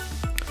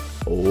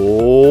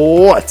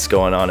What's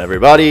going on,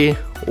 everybody?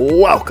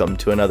 Welcome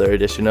to another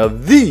edition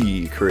of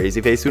the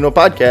Crazy Face Uno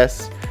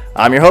podcast.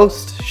 I'm your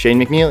host,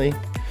 Shane McNeely.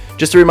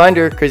 Just a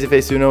reminder, Crazy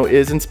Face Uno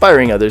is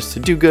inspiring others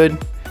to do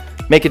good,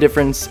 make a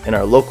difference in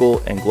our local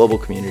and global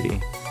community.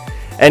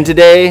 And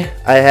today,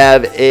 I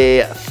have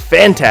a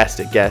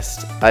fantastic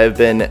guest. I have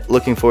been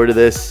looking forward to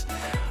this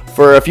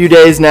for a few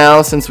days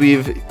now since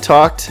we've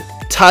talked.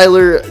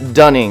 Tyler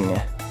Dunning,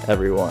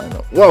 everyone.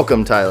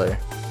 Welcome, Tyler.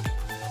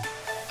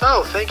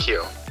 Oh, thank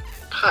you.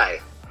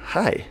 Hi.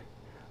 Hi.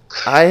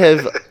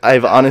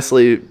 I've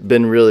honestly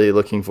been really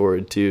looking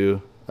forward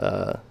to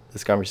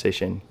this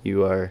conversation.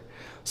 You are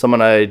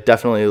someone I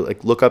definitely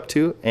look up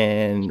to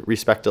and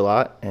respect a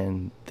lot,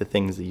 and the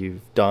things that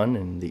you've done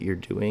and that you're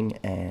doing.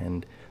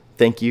 And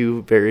thank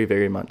you very,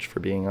 very much for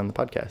being on the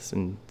podcast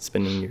and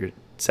spending your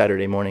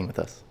Saturday morning with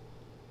us.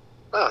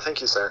 Oh, thank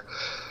you, sir.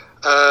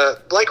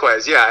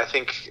 Likewise, yeah, I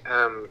think,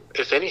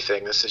 if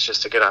anything, this is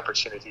just a good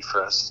opportunity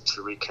for us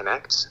to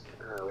reconnect.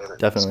 We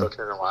haven't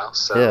spoken in a while,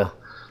 so... Yeah.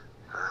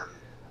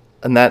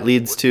 And that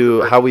leads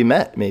to how we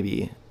met,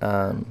 maybe.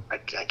 I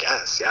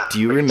guess, yeah. Do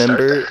you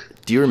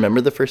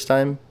remember the first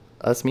time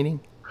us meeting?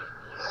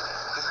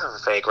 I have a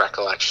vague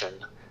recollection.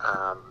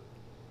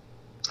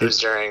 It was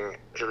during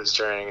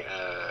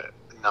a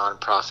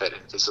nonprofit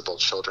Invisible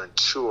Children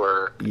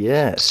tour.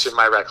 Yes. To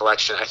my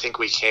recollection, I think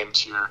we came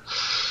to your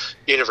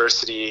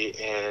university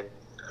in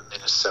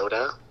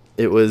Minnesota.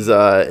 It was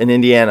in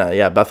Indiana,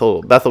 yeah,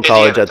 Bethel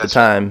College at the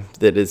time, right.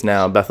 That is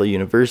now Bethel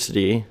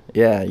University.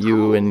 Yeah,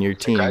 you and your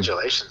team.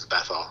 Congratulations,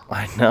 Bethel.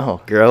 I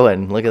know,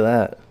 growing. Look at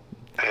that.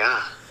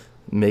 Yeah.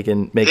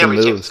 Making we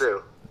moves. Came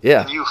through.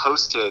 Yeah. And you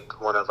hosted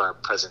one of our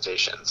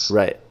presentations.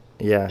 Right.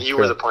 Yeah. You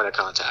were the point of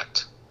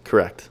contact.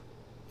 Correct.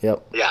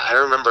 Yep. Yeah, I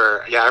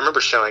remember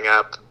showing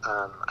up.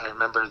 I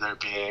remember there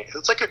being, it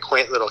was like a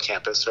quaint little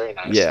campus, very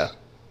nice. Yeah.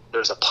 There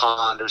was a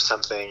pond or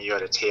something. You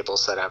had a table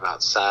set up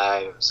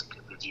outside. It was like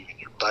you and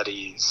your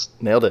buddies.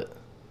 Nailed it.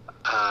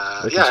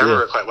 I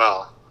remember it quite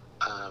well.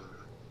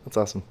 That's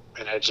awesome.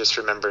 And I just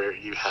remember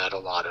you had a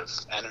lot of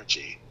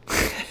energy.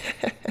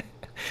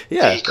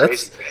 Yeah,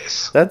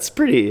 that's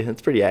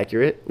pretty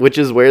accurate. Which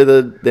is where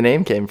the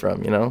name came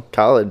from. You know,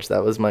 college.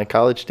 That was my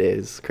college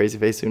days. Crazy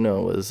Face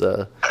Uno was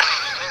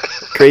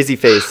Crazy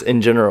Face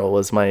in general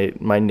was my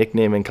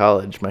nickname in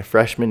college. My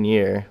freshman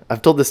year.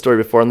 I've told this story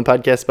before on the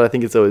podcast, but I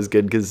think it's always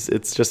good because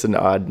it's just an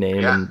odd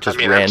name and just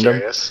random. I'm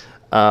curious.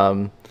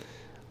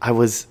 I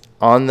was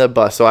on the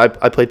bus. So I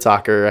played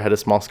soccer. I had a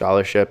small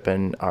scholarship,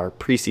 and our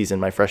preseason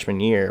my freshman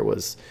year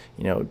was,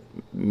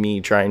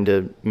 me trying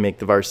to make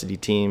the varsity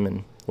team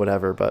and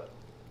whatever. But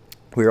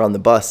we were on the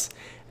bus,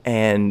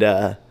 and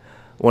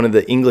one of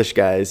the English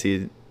guys,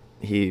 he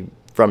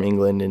from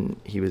England, and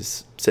he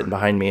was sitting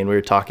behind me, and we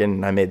were talking,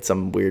 and I made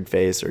some weird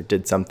face or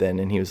did something,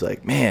 and he was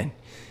like, "Man,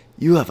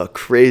 you have a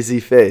crazy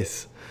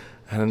face."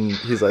 And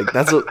he's like,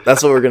 that's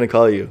what we're going to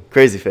call you,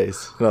 Crazy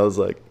Face. And I was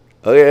like,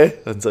 okay.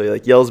 And so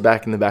he yells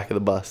back in the back of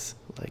the bus,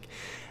 like,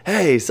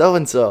 "Hey,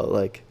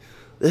 so-and-so,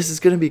 this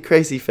is going to be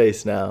Crazy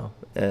Face now."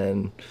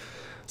 And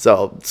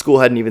so school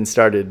hadn't even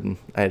started, and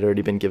I had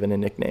already been given a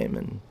nickname.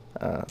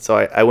 And so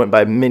I went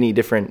by many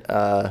different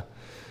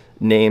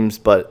names,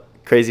 but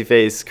Crazy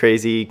Face,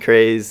 Crazy,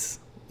 Craze,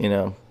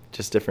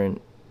 just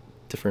different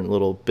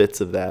little bits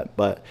of that.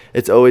 But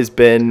it's always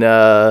been,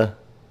 I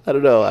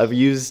don't know, I've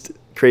used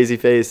Crazy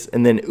Face,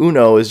 and then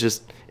Uno is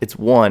just, it's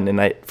one,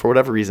 and for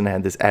whatever reason, I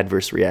had this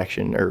adverse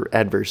reaction or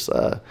adverse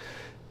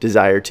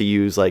desire to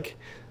use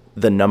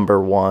the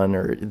number one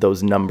or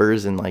those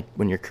numbers and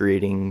when you're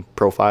creating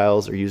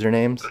profiles or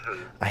usernames.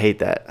 I hate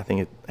that. I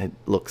think it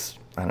looks,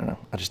 I don't know,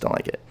 I just don't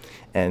like it.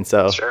 And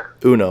so Sure.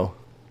 Uno,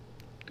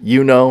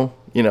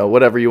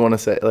 whatever you want to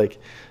say,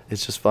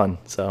 it's just fun.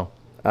 So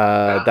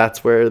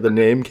that's where the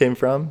name came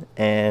from.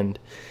 And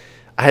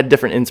I had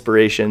different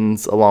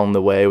inspirations along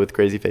the way with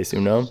Crazy Face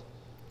Uno.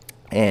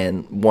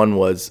 And one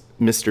was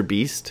Mr.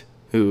 Beast,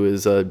 who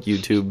is a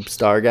YouTube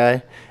star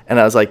guy. And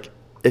I was like,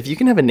 if you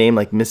can have a name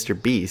like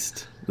Mr.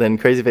 Beast, then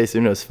Crazy Face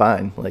Uno is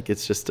fine.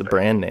 It's just a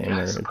brand name,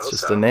 or it's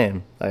just a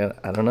name.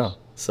 I don't know.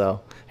 So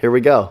here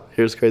we go.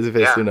 Here's Crazy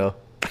Face Uno.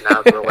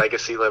 Now the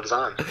legacy lives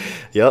on.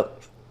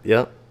 Yep.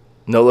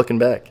 No looking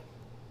back.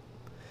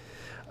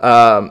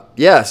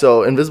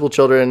 So Invisible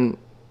Children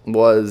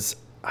was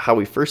how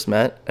we first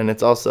met, and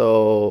it's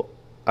also,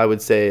 I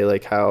would say,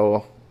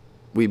 how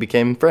we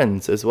became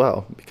friends as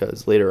well,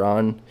 because later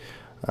on,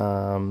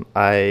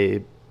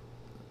 I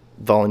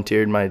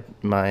volunteered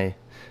my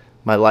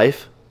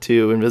life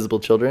to Invisible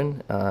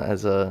Children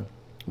as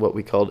what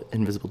we called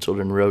Invisible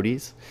Children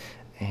roadies,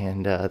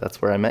 and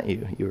that's where I met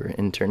you. You were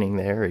interning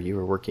there, or you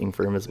were working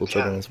for Invisible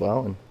Children as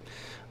well,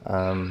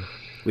 and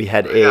we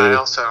had I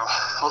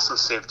also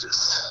saved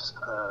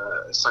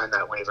signed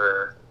that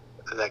waiver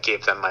that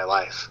gave them my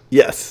life.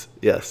 Yes.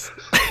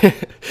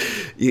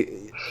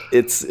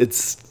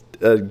 It's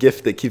a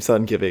gift that keeps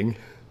on giving.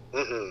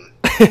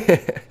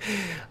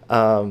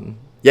 And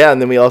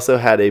then we also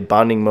had a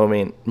bonding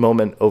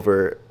moment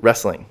over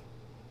wrestling.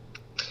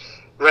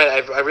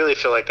 Right, I really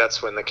feel like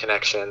that's when the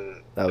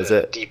connection that was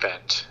it.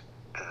 deepened.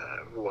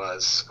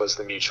 was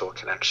the mutual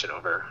connection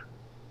over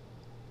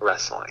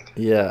wrestling.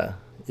 Yeah,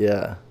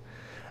 yeah.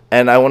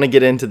 And I want to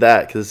get into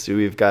that because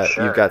you've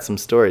got some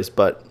stories.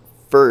 But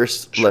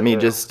first, let me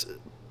just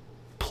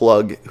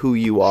plug who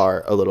you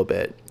are a little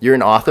bit. You're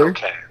an author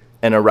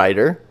and a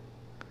writer.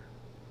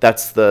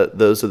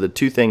 Those are the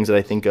two things that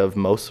I think of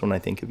most when I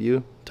think of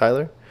you,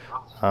 Tyler.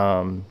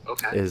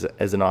 Is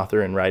as an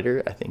author and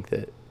writer. I think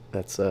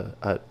that's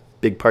a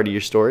big part of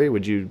your story.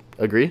 Would you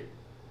agree?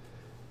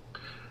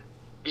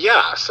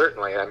 Yeah,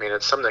 certainly. I mean,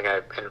 it's something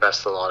I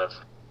invest a lot of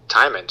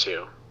time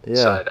into. Yeah.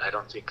 So I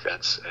don't think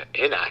that's an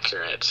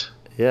inaccurate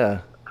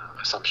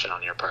assumption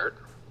on your part.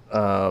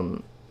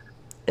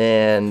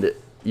 And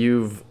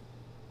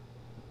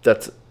those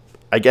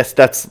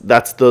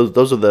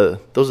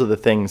are the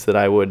things that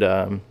I would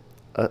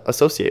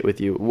associate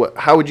with you.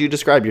 How would you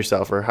describe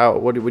yourself, or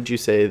what would you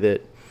say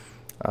that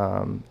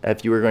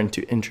if you were going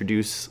to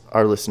introduce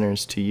our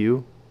listeners to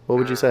you, what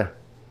would you say?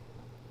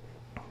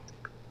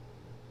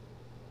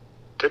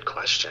 Good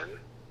question.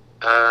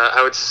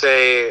 I would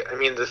say, I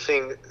mean, the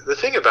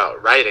thing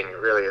about writing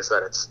really is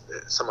that it's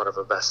somewhat of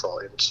a vessel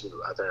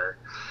into other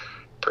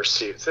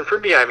pursuits. And for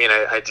me, I mean,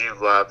 I do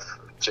love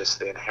just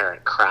the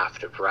inherent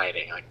craft of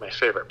writing. Like, my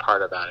favorite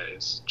part about it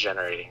is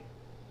generating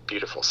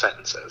beautiful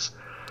sentences.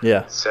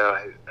 Yeah. So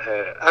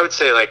I would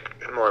say,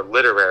 like, more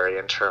literary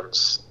in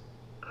terms,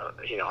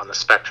 on the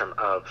spectrum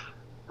of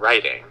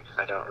writing.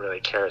 I don't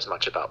really care as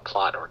much about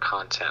plot or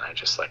content. I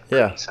just like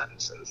pretty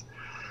sentences.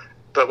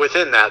 But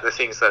within that, the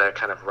things that I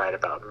kind of write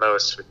about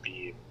most would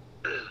be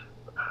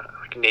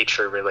like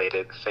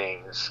nature-related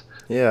things,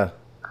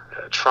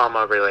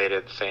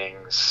 trauma-related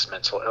things,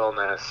 mental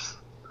illness.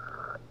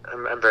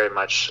 I'm very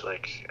much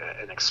like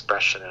an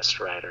expressionist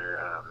writer,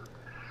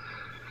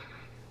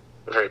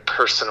 a very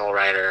personal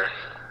writer,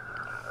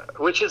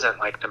 which isn't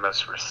like the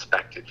most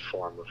respected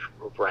form of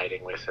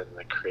writing within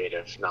the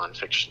creative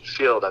nonfiction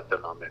field at the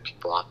moment.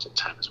 People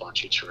oftentimes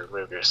want you to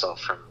remove yourself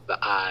from the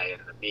I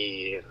and the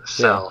me and the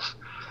self.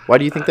 Why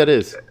do you think that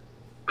is?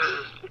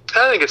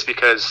 I think it's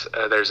because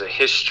there's a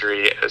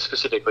history,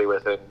 specifically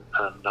within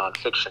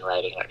nonfiction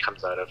writing, that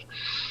comes out of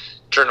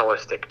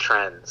journalistic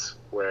trends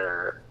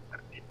where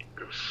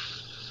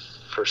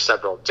for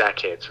several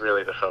decades,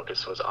 really the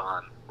focus was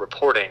on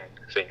reporting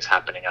things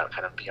happening out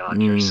kind of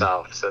beyond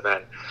yourself. So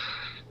then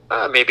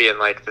maybe in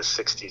like the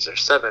 60s or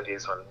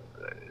 70s, when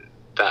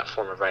that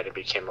form of writing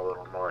became a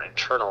little more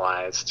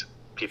internalized,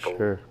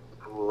 people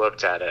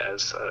looked at it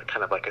as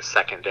kind of like a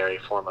secondary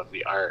form of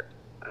the art.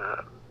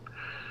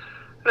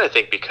 And I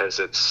think because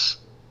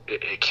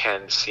it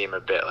can seem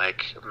a bit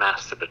like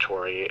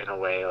masturbatory in a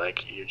way,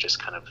 like you're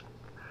just kind of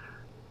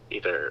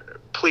either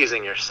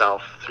pleasing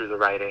yourself through the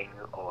writing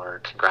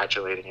or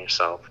congratulating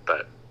yourself.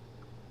 But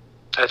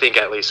I think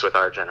at least with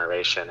our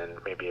generation and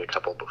maybe a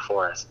couple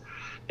before us,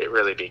 it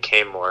really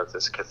became more of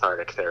this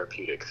cathartic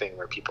therapeutic thing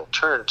where people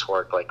turn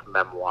toward like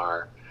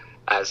memoir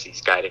as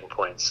these guiding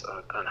points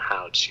on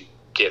how to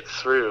get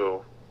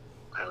through,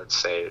 I would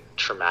say,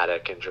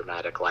 traumatic and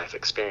dramatic life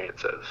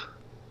experiences.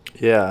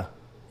 Yeah,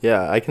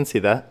 I can see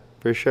that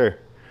for sure.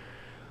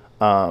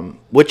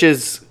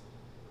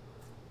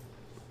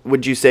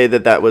 Would you say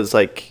that was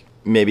like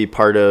maybe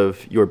part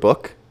of your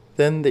book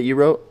then that you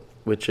wrote,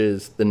 which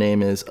is the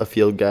name is A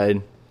Field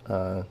Guide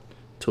to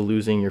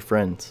Losing Your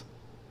Friends?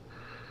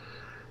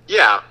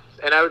 Yeah,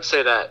 and I would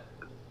say that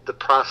the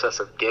process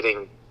of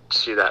getting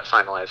to that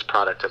finalized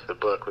product of the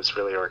book was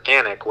really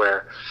organic,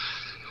 where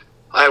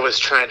I was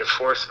trying to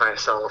force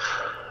myself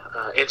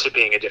into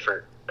being a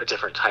different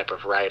type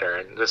of writer,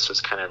 and this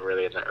was kind of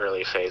really in the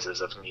early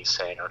phases of me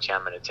saying, okay,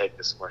 I'm going to take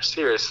this more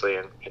seriously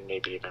and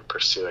maybe even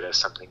pursue it as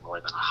something more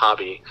than a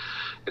hobby.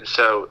 And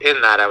so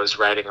in that, I was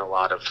writing a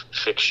lot of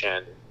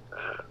fiction,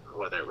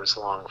 whether it was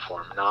long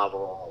form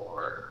novel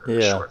or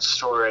a short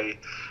story,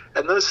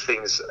 and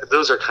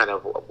those are kind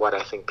of what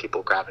I think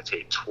people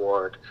gravitate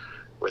toward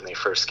when they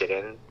first get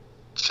into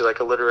like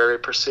a literary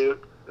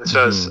pursuit. And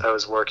so I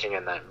was working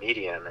in that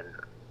medium, and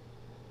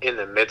in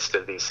the midst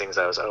of these things,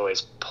 I was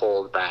always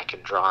pulled back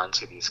and drawn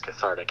to these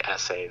cathartic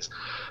essays,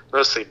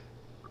 mostly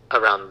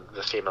around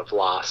the theme of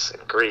loss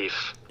and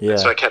grief. Yeah. And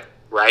so I kept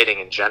writing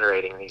and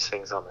generating these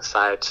things on the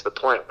side to the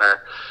point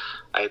where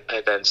I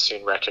then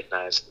soon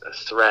recognized a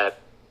thread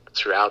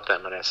throughout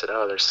them, and I said,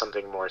 oh, there's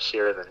something more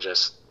here than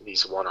just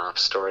these one-off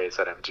stories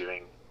that I'm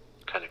doing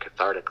kind of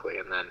cathartically.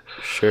 And then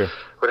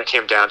when it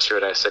came down to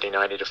it, I said,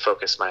 I need to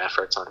focus my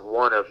efforts on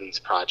one of these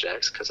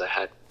projects because I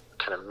had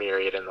kind of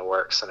myriad in the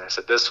works, and I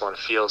said, this one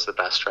feels the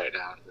best right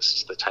now. This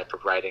is the type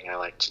of writing I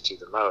like to do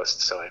the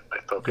most, so I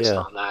focused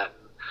on that.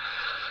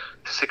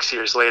 6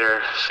 years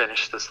later,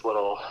 finished this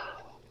little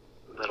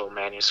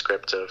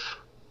manuscript of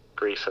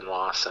grief and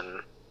loss and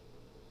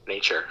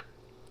nature.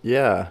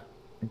 Yeah.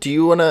 Do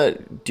you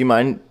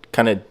mind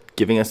kind of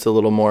giving us a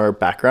little more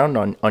background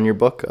on your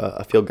book,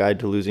 A Field Guide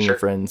to Losing Your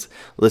Friends?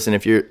 Listen,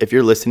 if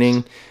you're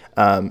listening,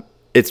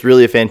 it's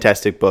really a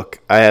fantastic book.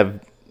 I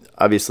have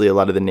obviously a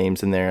lot of the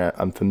names in there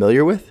I'm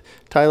familiar with,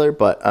 Tyler,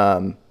 but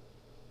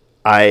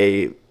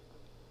I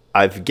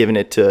I've given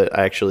it to.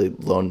 I actually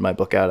loaned my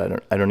book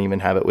out. I don't even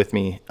have it with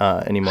me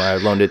anymore. I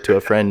loaned it to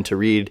a friend to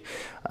read,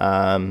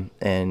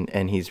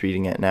 and he's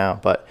reading it now.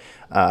 But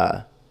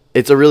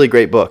it's a really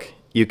great book.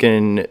 You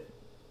can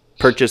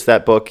purchase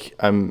that book.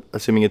 I'm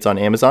assuming it's on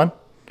Amazon.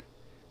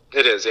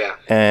 It is, yeah.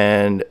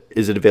 And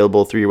is it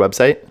available through your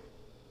website?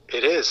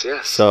 It is,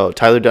 yes. So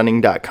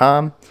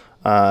tylerdunning.com.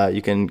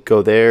 You can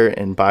go there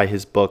and buy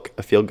his book,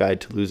 A Field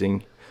Guide to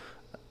Losing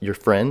Your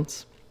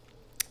Friends,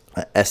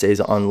 Essays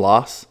on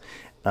Loss.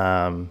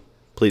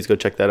 Please go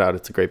check that out.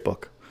 It's a great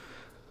book.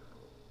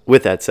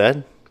 With that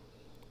said,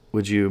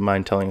 would you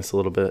mind telling us a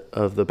little bit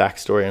of the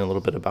backstory and a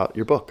little bit about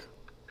your book?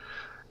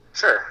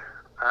 Sure.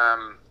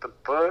 The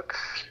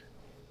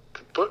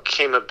book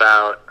came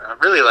about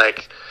really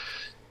like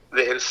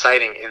the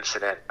inciting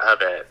incident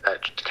of it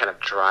that kind of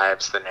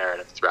drives the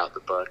narrative throughout the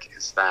book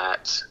is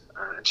that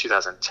in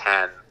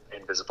 2010,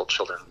 Invisible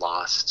Children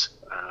lost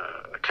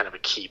kind of a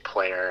key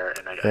player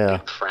and a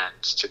good friend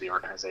to the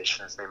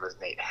organization. His name was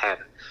Nate Henn.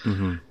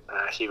 Mm-hmm.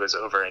 He was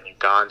over in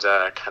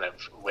Uganda, kind of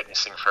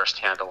witnessing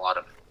firsthand a lot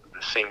of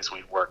the things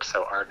we worked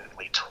so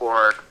ardently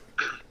toward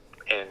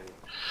in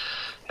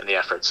the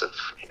efforts of,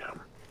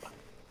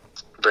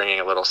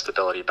 bringing a little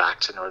stability back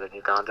to northern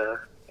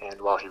Uganda.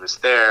 And while he was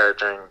there,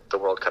 during the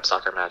World Cup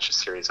soccer match, a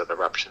series of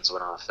eruptions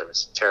went off. There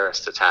was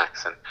terrorist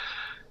attacks, and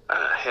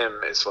him,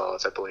 as well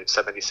as I believe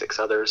 76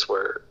 others,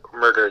 were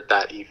murdered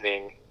that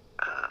evening.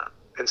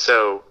 And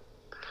so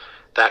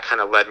that kind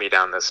of led me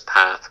down this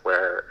path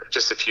where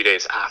just a few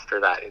days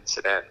after that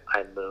incident,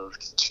 I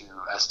moved to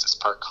Estes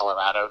Park,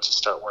 Colorado to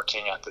start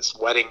working at this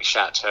wedding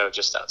chateau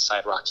just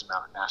outside Rocky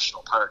Mountain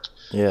National Park.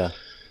 Yeah.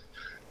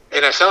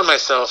 And I found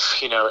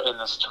myself, in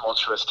this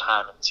tumultuous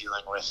time of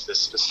dealing with this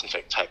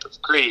specific type of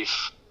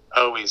grief,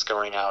 always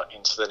going out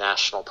into the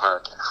national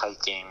park and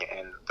hiking.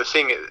 And the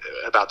thing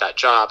about that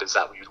job is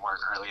that we would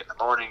work early in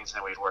the mornings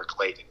and we'd work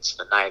late into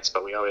the nights,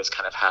 but we always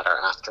kind of had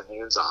our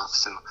afternoons off.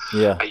 So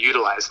I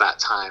utilized that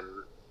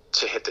time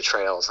to hit the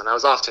trails. And I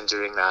was often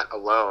doing that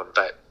alone,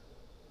 but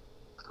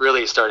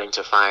really starting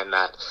to find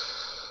that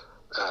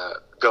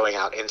going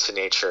out into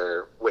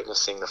nature,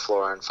 witnessing the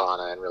flora and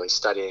fauna and really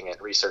studying it,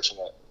 researching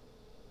it,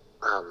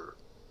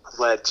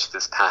 led to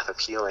this path of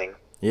healing.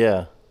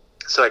 Yeah.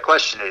 So I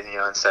questioned it,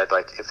 and said,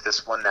 if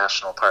this one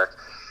national park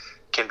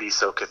can be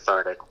so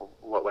cathartic,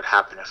 what would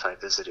happen if I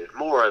visited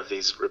more of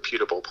these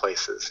reputable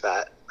places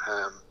that,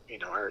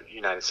 our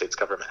United States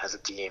government has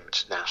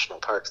deemed national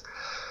parks?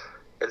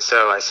 And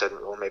so I said,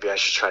 well, maybe I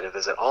should try to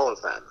visit all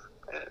of them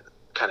and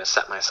kind of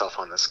set myself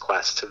on this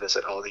quest to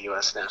visit all the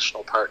U.S.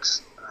 national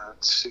parks,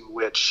 to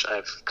which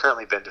I've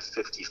currently been to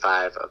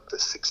 55 of the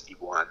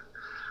 61.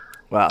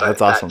 Wow, but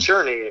that's awesome. That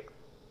journey,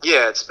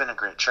 it's been a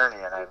great journey,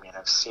 and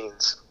I've seen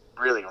some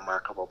really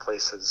remarkable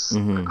places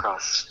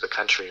across the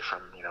country,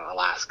 from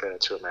Alaska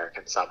to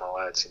American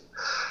Samoa to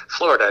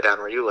Florida, down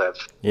where you live.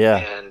 Yeah.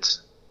 And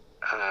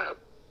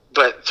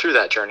but through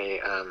that journey,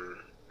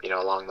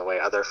 along the way,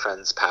 other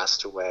friends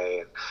passed away,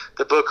 and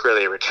the book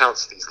really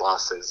recounts these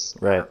losses,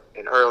 right,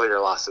 and earlier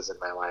losses in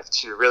my life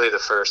too. Really, the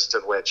first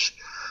of which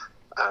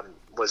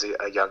was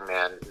a young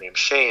man named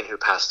Shane who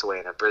passed away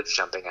in a bridge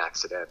jumping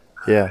accident.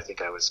 Yeah. I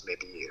think I was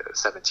maybe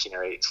 17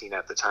 or 18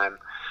 at the time.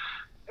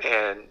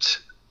 And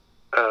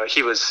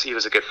he was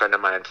a good friend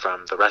of mine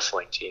from the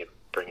wrestling team,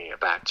 bringing it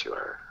back to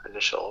our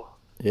initial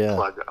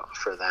plug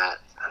for that.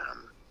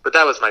 But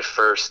that was my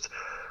first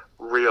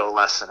real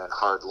lesson in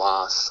hard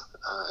loss.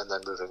 And then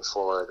moving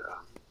forward,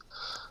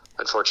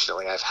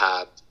 unfortunately, I've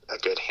had a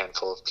good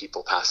handful of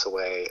people pass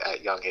away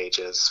at young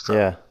ages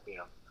from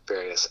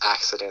various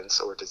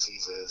accidents or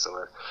diseases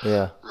or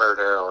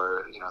murder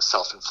or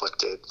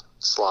self-inflicted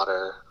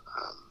slaughter.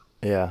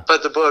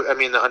 But the book,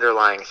 the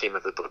underlying theme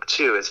of the book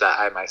too is that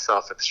I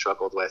myself have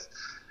struggled with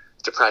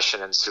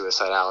depression and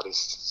suicidality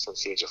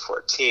since the age of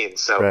 14.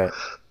 So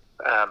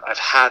I've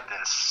had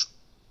this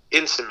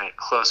intimate,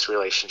 close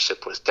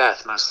relationship with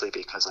death, mostly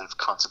because I've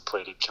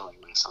contemplated killing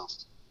myself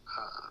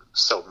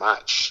so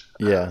much.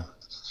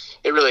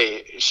 It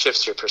really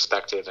shifts your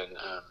perspective and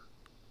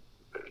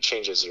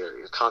changes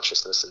your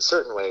consciousness in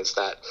certain ways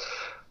that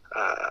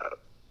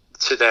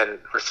to then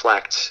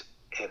reflect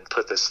and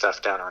put this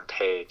stuff down on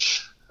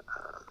page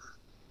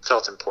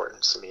felt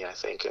important to me, I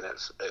think, and it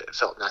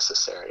felt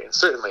necessary. And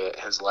certainly it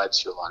has led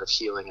to a lot of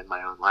healing in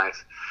my own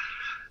life.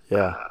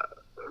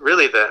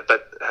 Really,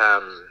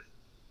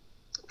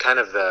 kind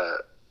of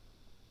the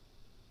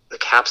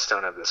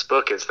capstone of this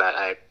book is that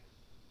I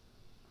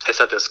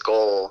set this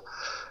goal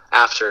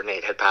after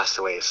Nate had passed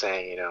away,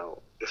 saying,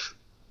 if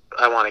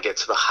I want to get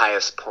to the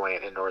highest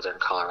point in northern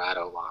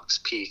Colorado,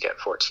 Longs Peak, at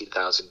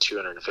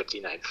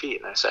 14,259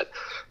 feet. And I said,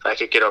 if I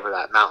could get over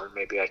that mountain,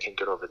 maybe I can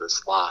get over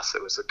this loss.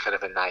 It was a kind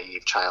of a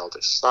naive,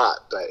 childish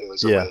thought, but it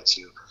was a way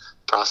to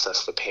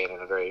process the pain in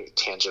a very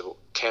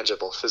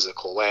tangible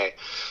physical way.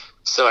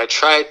 So I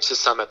tried to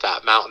summit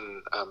that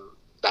mountain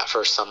that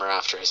first summer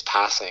after his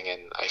passing,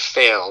 and I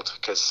failed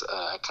because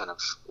I kind of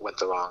went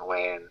the wrong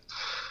way and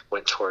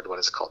went toward what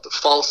is called the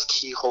false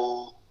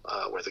keyhole,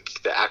 where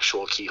the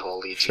actual keyhole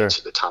leads you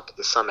to the top of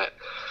the summit.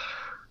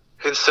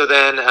 And so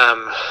then,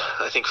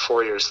 I think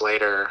 4 years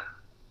later,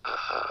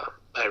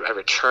 I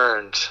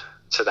returned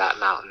to that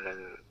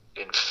mountain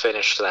and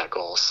finished that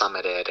goal,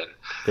 summited, and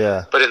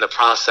Yeah. but in the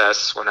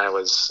process, when I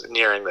was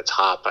nearing the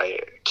top, I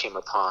came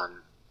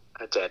upon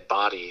a dead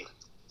body,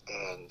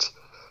 and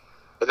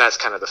that's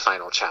kind of the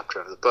final chapter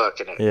of the book,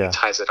 and it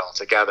ties it all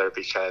together,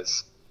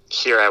 because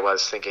here I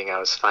was thinking I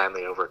was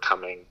finally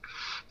overcoming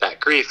that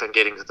grief and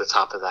getting to the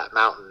top of that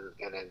mountain,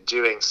 and in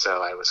doing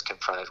so, I was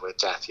confronted with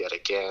death yet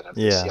again of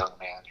this young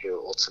man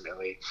who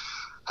ultimately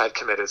had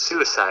committed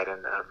suicide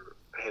and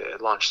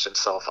had launched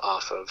himself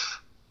off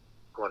of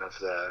one of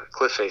the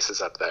cliff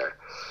faces up there.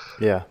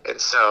 Yeah. And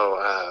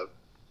so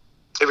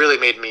it really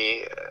made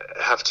me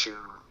have to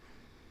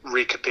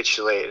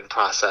recapitulate and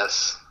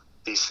process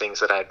these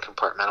things that I had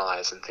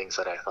compartmentalized and things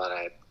that I thought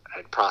I'd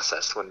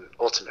processed when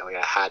ultimately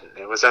I hadn't.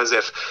 It was as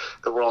if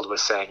the world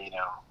was saying, you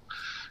know,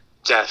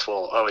 death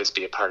will always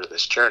be a part of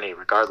this journey,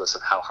 regardless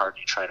of how hard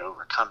you try to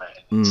overcome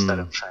it. And instead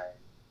of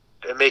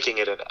making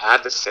it an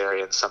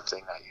adversary and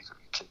something that you can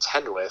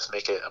contend with,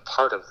 make it a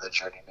part of the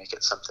journey, make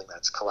it something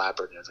that's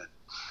collaborative, and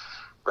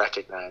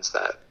recognize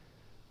that.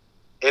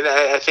 And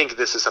I think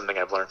this is something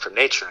I've learned from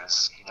nature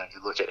is, you know,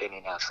 you look at any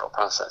natural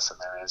process and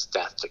there is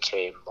death,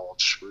 decay,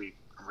 mulch,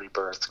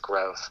 rebirth,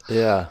 growth.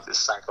 Yeah. This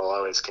cycle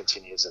always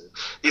continues, and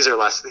these are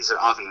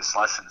obvious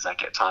lessons that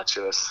get taught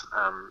to us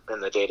in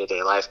the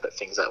day-to-day life, but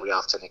things that we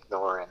often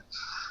ignore and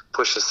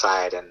push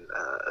aside, and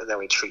then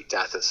we treat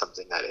death as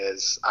something that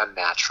is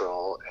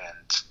unnatural,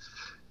 and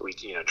we,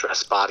 you know,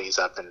 dress bodies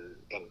up in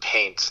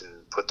paint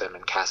and put them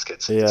in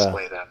caskets and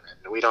display them,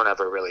 and we don't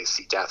ever really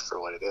see death for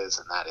what it is,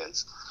 and that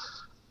is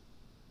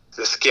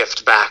this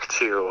gift back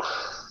to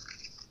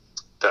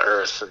the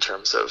earth in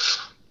terms of,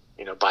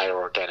 you know,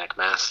 bioorganic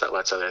mass that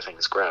lets other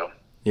things grow.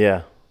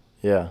 Yeah.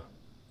 Yeah.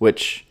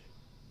 Which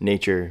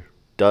nature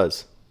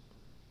does.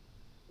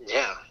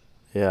 Yeah.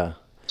 Yeah.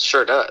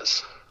 Sure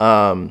does.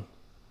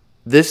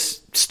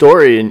 This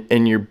story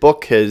in your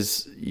book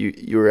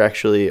you were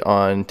actually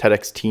on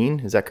TEDx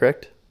Teen, is that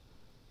correct?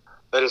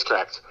 That is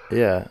correct.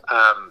 Yeah.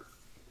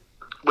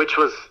 Which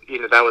was, you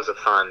know, that was a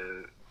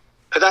fun.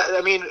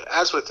 I mean,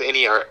 as with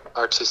any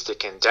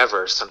artistic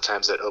endeavor,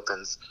 sometimes it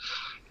opens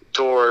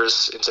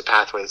doors into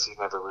pathways you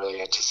never really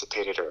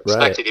anticipated or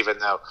expected, even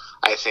though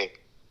I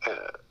think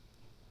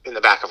in the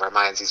back of our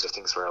minds, these are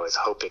things we're always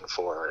hoping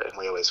for, and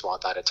we always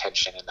want that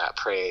attention and that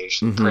praise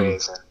and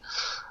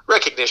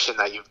recognition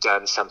that you've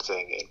done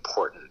something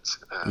important.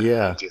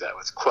 I do that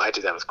with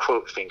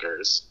quote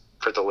fingers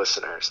for the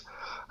listeners.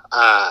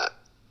 So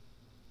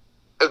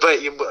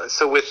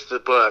with the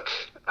book,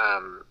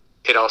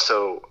 it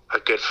also, a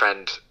good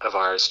friend of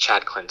ours,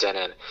 Chad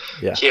Clendenin,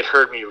 he had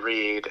heard me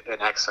read an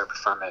excerpt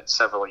from it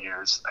several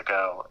years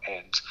ago,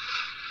 and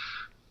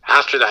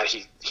after that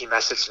he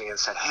messaged me and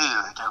said, hey,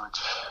 I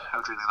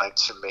would really like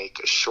to make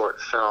a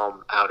short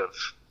film out of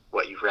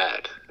what you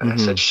read. And I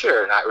said,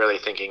 sure, not really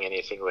thinking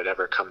anything would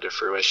ever come to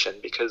fruition,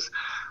 because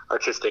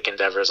artistic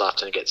endeavors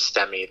often get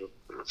stymied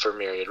for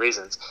myriad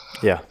reasons.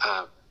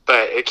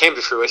 But it came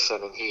to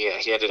fruition, and he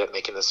ended up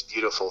making this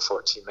beautiful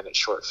 14-minute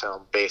short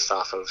film based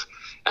off of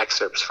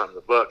excerpts from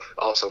the book,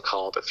 also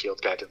called A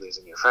Field Guide to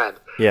Losing Your Friend.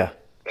 Yeah.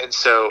 And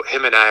so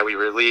him and I, we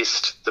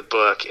released the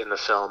book and the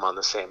film on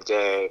the same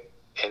day.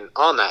 And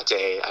on that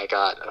day, I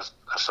got a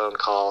phone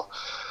call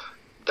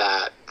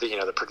that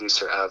the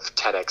producer of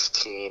TEDx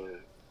Teen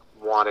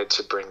wanted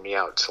to bring me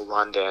out to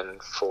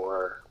London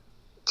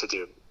to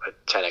do a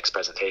TEDx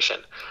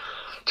presentation.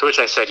 To which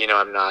I said,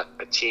 I'm not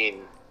a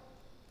teen.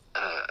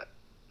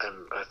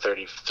 I'm a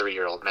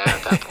 33-year-old man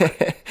at that point.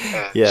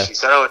 And she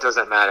said, oh, it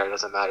doesn't matter.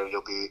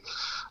 You'll be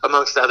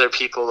amongst other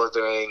people of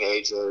varying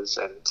ages.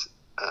 And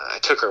I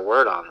took her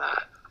word on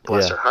that.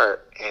 Bless her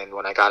heart. And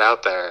when I got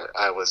out there,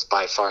 I was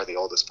by far the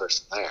oldest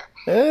person there.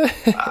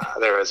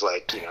 There was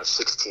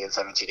 16,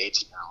 17,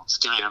 18-year-olds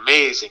doing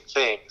amazing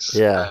things,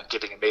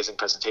 giving amazing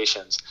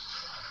presentations.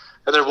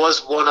 And there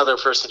was one other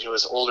person who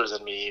was older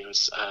than me. He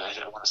was, I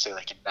want to say a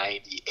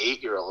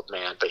 98-year-old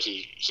man, but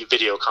he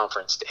video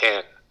conferenced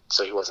in,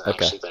 so he wasn't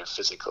actually there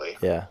physically.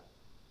 Yeah.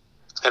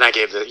 And I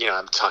gave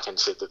I'm talking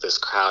to this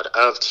crowd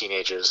of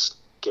teenagers,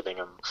 giving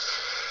them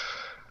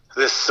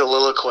this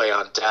soliloquy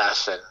on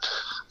death, and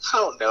I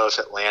don't know if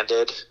it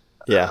landed.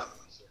 Yeah.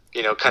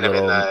 Kind of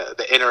in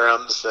the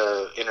interims,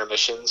 the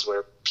intermissions,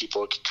 where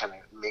people could kind of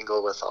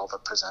mingle with all the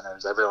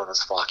presenters. Everyone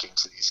was flocking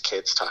to these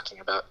kids talking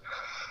about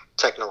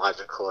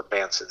technological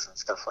advances and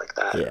stuff like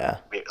that. Yeah.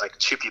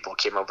 Two people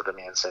came over to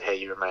me and said, hey,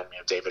 you remind me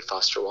of David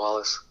Foster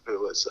Wallace, who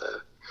was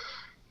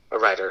a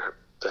writer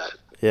that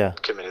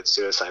committed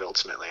suicide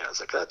ultimately. And I was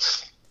like,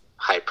 that's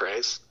high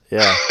praise.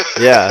 Yeah.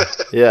 Yeah.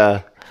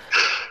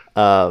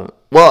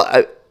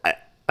 Well,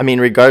 I mean,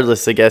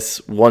 regardless, I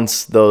guess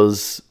once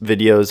those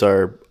videos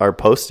are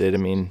posted, I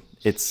mean,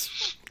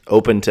 it's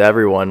open to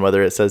everyone,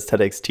 whether it says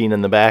TEDx Teen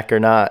in the back or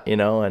not,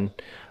 and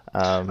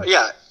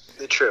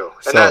true.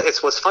 And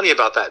it's what's funny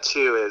about that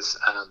too is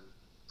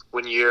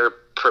when you're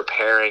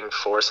preparing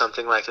for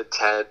something like a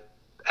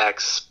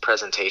TEDx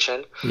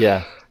presentation,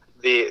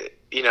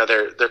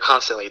 they're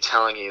constantly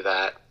telling you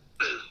that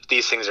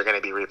these things are going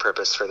to be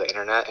repurposed for the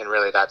internet, and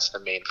really that's the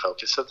main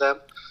focus of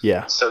them.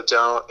 Yeah. So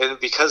and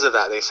because of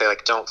that, they say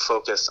like don't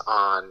focus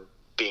on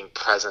being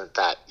present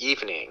that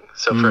evening.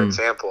 So for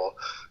example,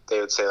 they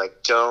would say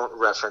like don't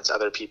reference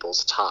other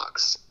people's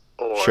talks,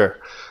 or Sure.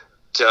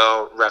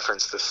 don't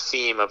reference the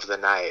theme of the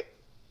night.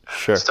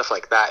 Sure. Stuff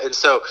like that. And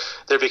so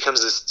there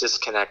becomes this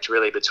disconnect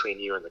really between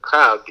you and the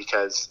crowd,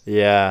 because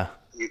Yeah.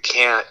 you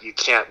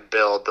can't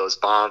build those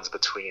bonds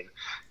between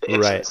the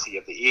intimacy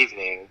of the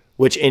evening.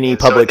 Which any And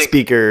so public I think,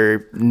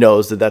 speaker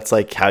knows that's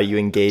like how you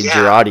engage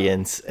your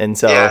audience. And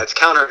so yeah, it's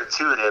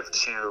counterintuitive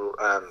to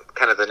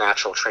kind of the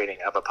natural training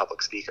of a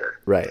public speaker.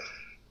 Right.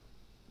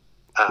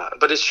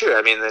 But it's true.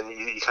 I mean, then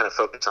you kind of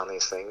focus on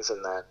these things,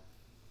 and then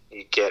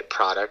you get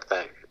product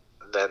that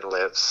then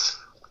lives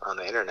on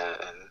the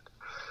internet and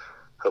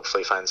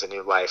hopefully finds a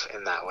new life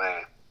in that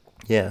way.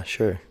 Yeah,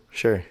 sure.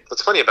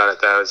 What's funny about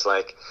it, though, is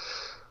like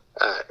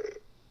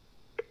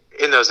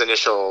in those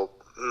initial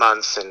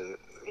months and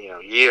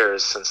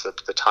years since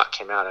the talk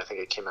came out, I think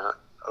it came out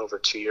over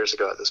 2 years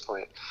ago at this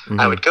point,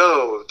 I would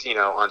go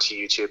onto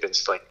YouTube and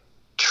like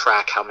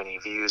track how many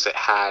views it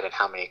had and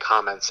how many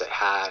comments it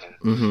had,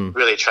 and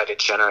really try to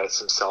generate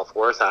some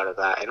self-worth out of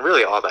that. And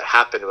really all that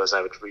happened was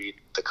I would read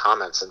the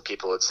comments and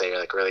people would say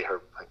like really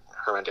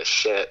horrendous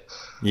shit.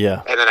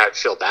 Yeah. And then I'd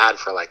feel bad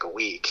for like a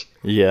week.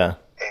 Yeah.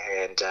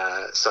 And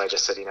so I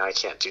just said, I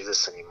can't do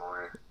this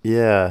anymore.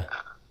 Yeah.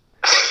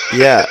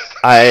 Yeah.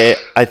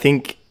 I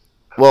think,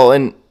 well,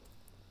 and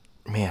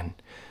man,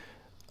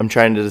 I'm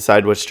trying to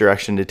decide which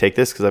direction to take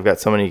this because I've got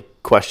so many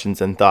questions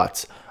and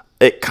thoughts.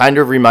 It kind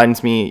of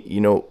reminds me,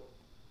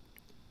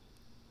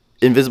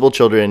 Invisible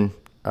Children,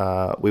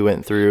 we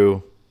went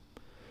through,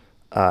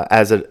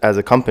 as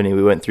a company,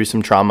 we went through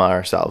some trauma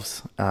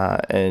ourselves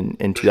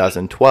in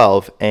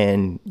 2012,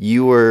 and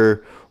you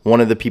were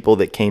one of the people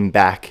that came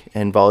back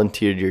and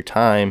volunteered your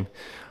time.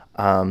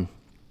 Sorry,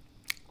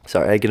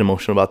 I get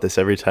emotional about this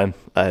every time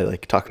I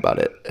like talk about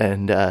it,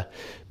 and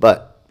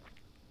but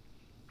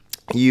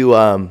you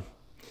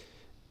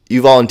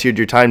volunteered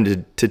your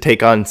time to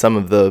take on some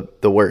of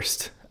the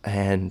worst,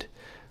 and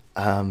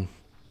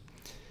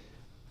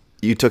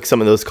you took some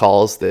of those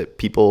calls that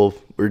people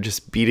were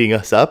just beating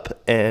us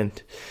up,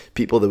 and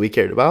people that we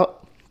cared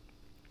about,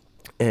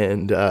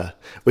 and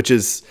which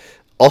is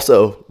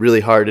also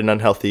really hard and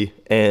unhealthy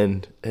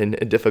and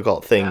a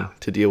difficult thing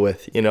to deal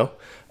with,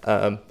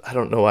 I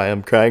don't know why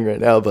I'm crying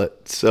right now,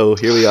 but so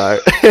here we are.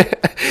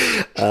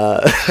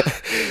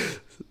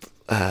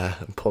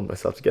 I'm pulling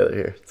myself together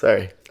here.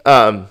 Sorry.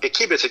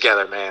 Keep it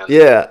together, man.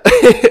 Yeah.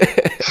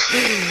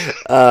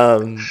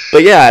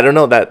 But yeah, I don't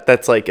know,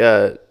 that's like,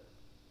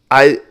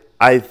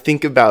 I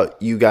think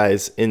about you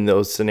guys in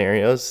those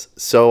scenarios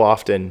so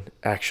often,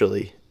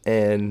 actually.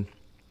 And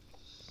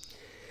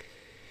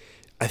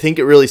I think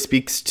it really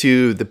speaks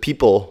to the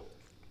people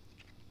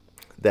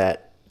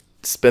that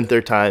spent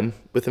their time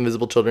with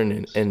Invisible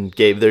Children and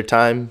gave their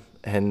time.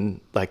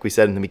 And like we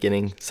said in the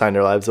beginning, signed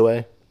their lives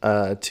away,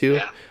 too.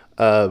 Yeah.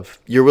 Of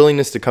your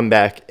willingness to come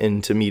back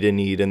and to meet a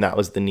need. And that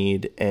was the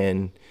need.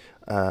 And,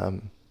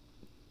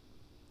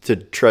 to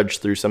trudge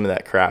through some of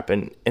that crap.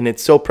 And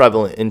it's so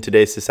prevalent in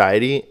today's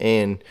society.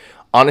 And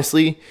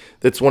honestly,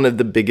 that's one of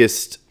the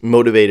biggest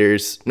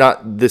motivators,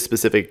 not this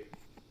specific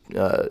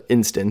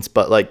instance,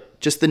 but like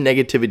just the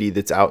negativity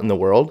that's out in the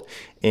world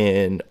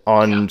and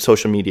on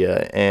social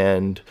media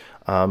and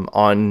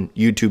on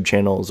YouTube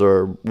channels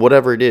or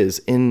whatever it is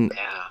in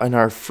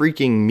our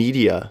freaking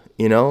media,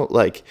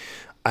 like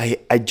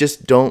I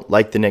just don't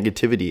like the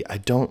negativity. I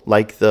don't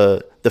like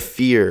the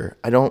fear.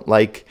 I don't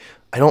like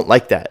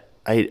that.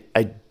 I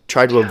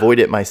try to avoid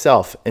it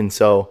myself. And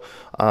so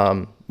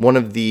one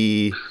of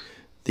the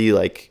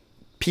like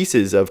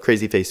pieces of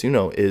Crazy Face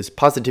Uno is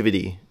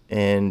positivity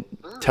and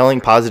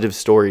telling positive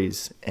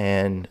stories.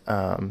 And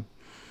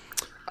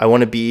I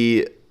want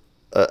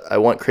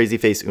Crazy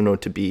Face Uno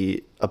to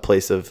be a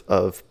place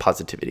of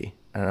positivity.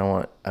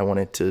 And I want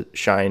it to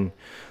shine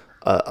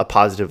a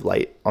positive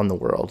light on the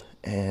world.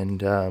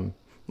 And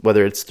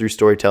whether it's through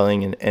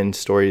storytelling and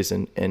stories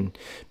and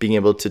being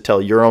able to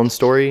tell your own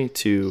story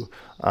to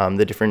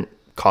the different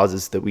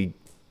causes that we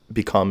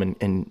become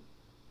and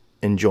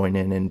join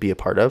in and be a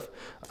part of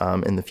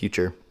in the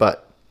future.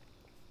 But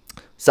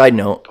side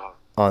note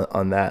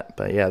on that,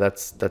 but yeah,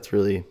 that's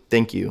really,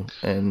 thank you.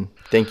 And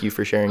thank you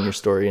for sharing your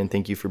story, and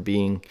thank you for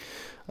being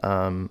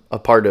a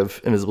part of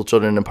Invisible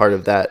Children and a part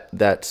of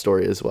that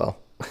story as well.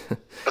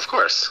 Of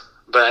course.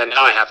 But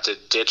now I have to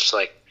ditch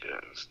like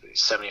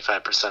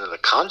 75% of the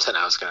content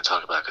I was going to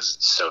talk about because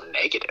it's so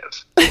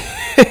negative.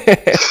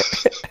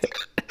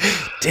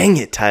 Dang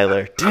it,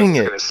 Tyler. Dang it.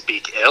 I'm going to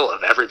speak ill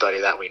of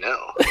everybody that we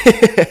know.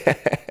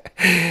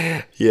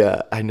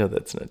 Yeah, I know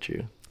that's not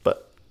true.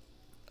 But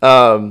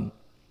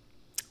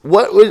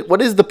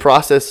what is the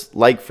process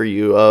like for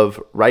you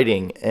of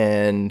writing?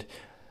 And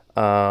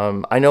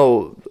I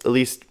know, at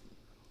least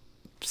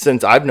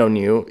since I've known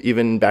you,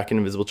 even back in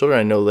Invisible Children,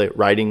 I know that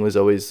writing was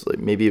always, like,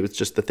 maybe it was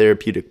just the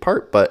therapeutic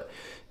part, but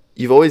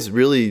you've always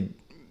really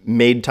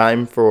made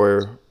time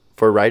for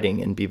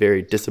writing and be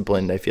very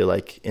disciplined, I feel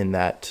like, in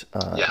that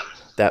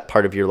that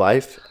part of your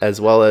life, as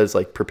well as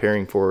like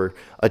preparing for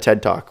a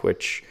TED Talk,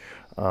 which,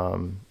 I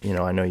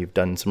know you've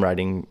done some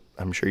writing.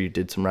 I'm sure you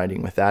did some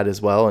writing with that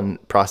as well, and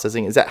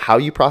processing. Is that how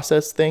you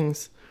process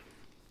things?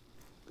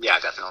 Yeah,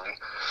 definitely.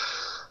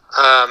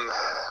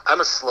 I'm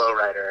a slow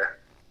writer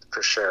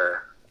for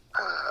sure.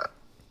 I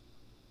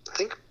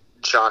think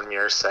John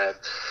Muir said,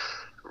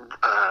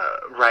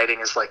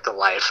 writing is like the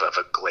life of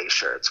a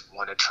glacier. It's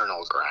one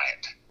eternal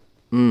grind.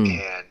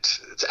 And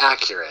it's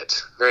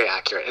accurate, very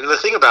accurate. And the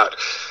thing about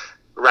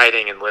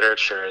writing and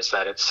literature is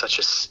that it's such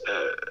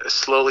a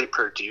slowly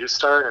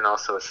produced art and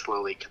also a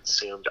slowly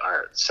consumed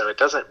art. So it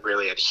doesn't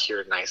really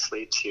adhere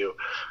nicely to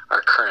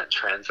our current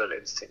trends of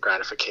instant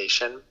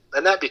gratification.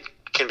 And that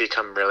can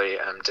become really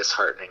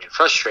disheartening and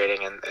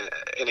frustrating. And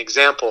an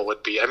example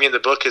would be, the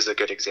book is a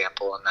good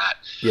example in that.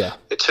 Yeah.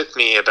 It took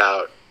me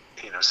about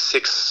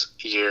 6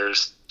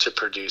 years to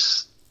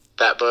produce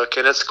that book,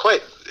 and it's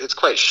quite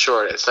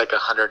short. It's like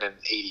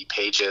 180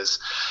 pages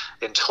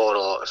in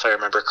total, if I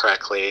remember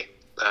correctly.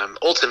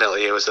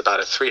 Ultimately, it was about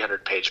a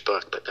 300-page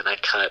book, but then I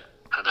cut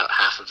about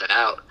half of it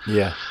out.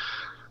 Yeah,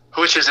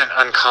 which isn't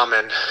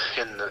uncommon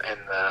in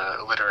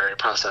the literary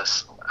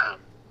process.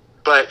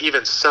 But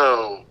even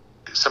so,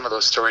 some of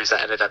those stories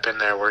that ended up in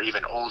there were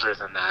even older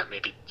than that,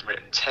 maybe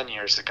written 10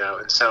 years ago.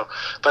 And so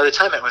by the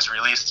time it was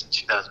released in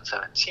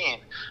 2017,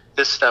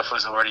 this stuff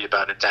was already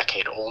about a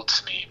decade old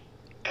to me.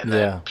 And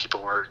then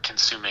people were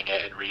consuming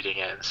it and reading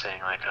it and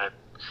saying, like,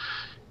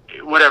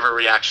 whatever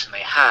reaction they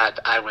had,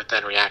 I would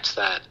then react to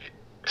that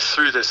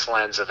through this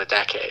lens of a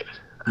decade.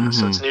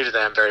 So it's new to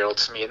them, very old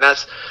to me. And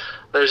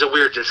there's a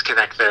weird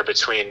disconnect there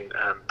between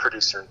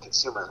producer and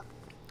consumer.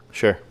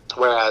 Sure.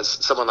 Whereas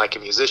someone like a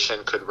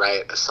musician could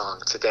write a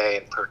song today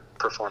and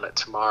perform it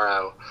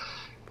tomorrow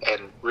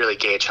and really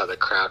gauge how the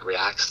crowd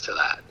reacts to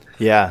that.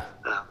 Yeah.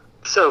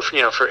 So,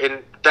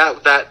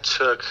 that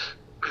took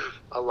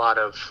a lot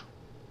of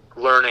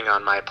learning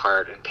on my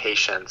part and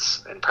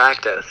patience and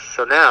practice.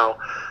 So now,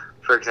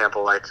 for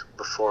example, like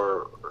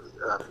before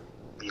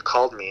you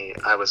called me,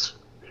 I was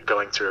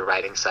going through a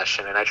writing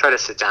session, and I try to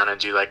sit down and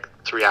do like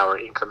 3-hour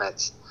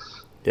increments.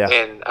 Yeah.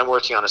 And I'm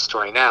working on a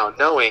story now,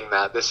 knowing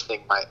that this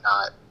thing might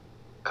not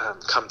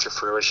come to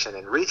fruition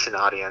and reach an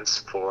audience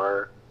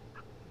for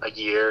a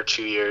year,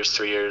 2 years,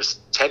 3 years,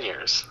 10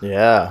 years.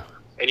 Yeah.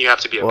 And you have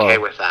to be okay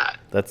with that.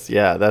 That's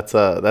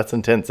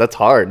intense. That's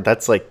hard.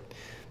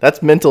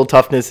 That's mental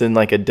toughness and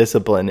like a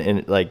discipline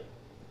and like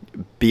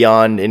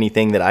beyond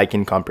anything that I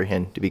can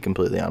comprehend, to be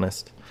completely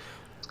honest.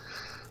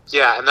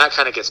 Yeah, and that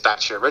kind of gets back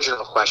to your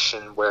original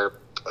question, where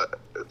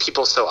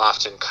people so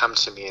often come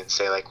to me and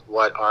say, like,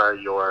 what are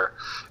your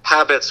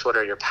habits? What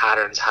are your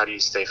patterns? How do you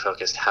stay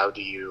focused? How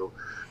do you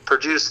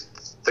produce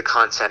the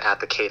content at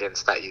the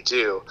cadence that you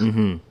do?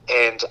 Mm-hmm.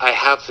 And I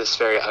have this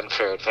very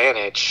unfair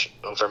advantage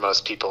over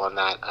most people in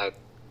that I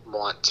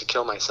want to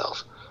kill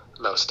myself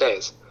most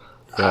days.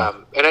 Yeah.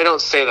 And I don't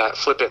say that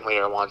flippantly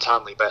or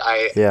wantonly, but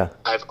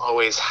I've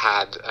always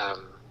had,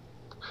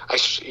 I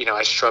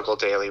struggle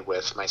daily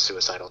with my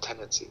suicidal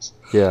tendencies.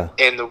 Yeah.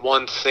 And the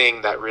one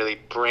thing that really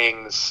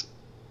brings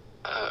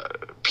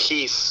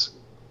peace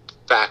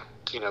back,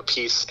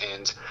 peace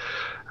and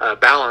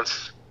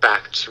balance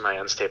back to my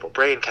unstable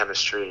brain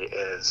chemistry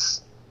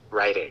is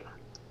writing.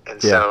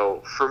 And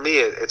so for me,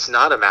 it's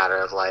not a matter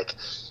of like,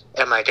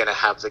 am I going to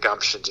have the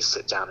gumption to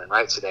sit down and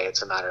write today?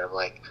 It's a matter of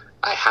like,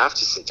 I have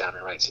to sit down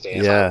and write today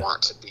if I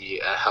want to be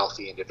a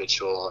healthy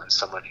individual and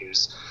someone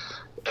who's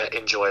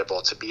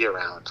enjoyable to be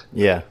around.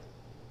 Yeah.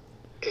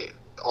 It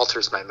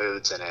alters my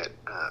moods and it.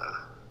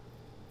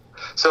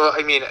 So,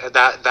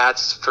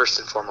 that's first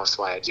and foremost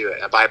why I do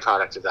it. A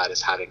byproduct of that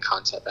is having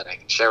content that I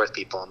can share with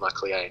people. And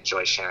luckily, I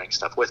enjoy sharing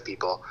stuff with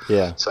people.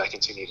 Yeah. So I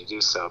continue to do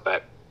so.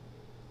 But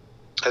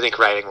I think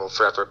writing will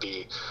forever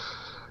be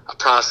a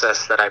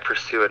process that I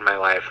pursue in my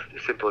life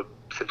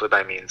simply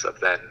by means of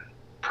then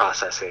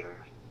processing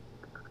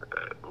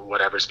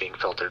whatever's being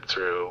filtered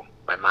through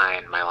my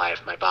mind, my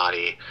life, my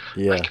body,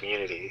 my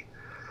community.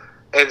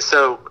 And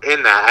so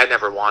in that, I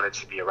never wanted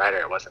to be a writer.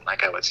 It wasn't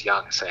like I was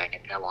young saying,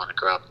 I want to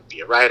grow up and be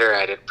a writer.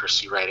 I didn't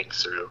pursue writing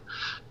through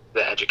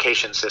the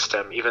education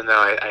system, even though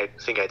I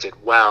think I did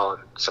well.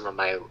 And some of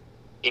my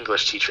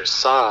English teachers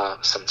saw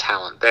some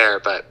talent there.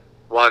 But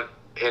what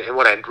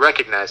I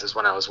recognized is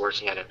when I was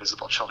working at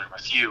Invisible Children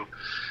with you,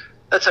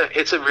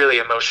 it's a really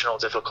emotional,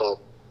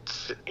 difficult,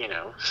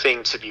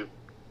 thing to be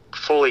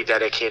fully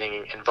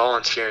dedicating and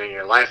volunteering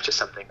your life to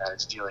something that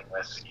is dealing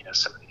with,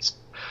 some of these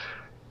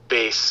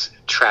base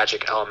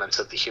tragic elements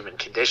of the human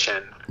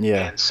condition.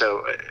 Yeah. And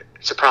so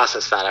to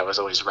process that, I was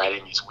always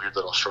writing these weird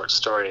little short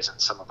stories, and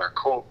some of our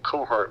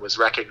cohort was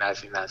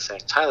recognizing that,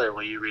 saying, Tyler,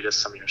 will you read us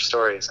some of your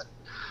stories?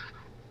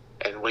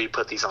 And will you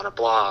put these on a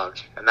blog?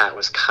 And that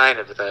was kind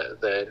of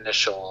the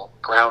initial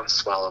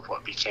groundswell of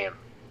what became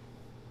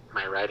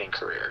my writing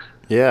career.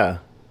 Yeah.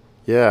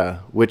 Yeah.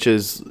 Which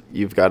is,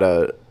 you've got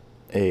a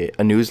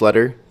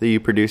newsletter that you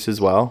produce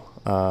as well,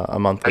 a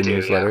monthly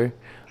newsletter.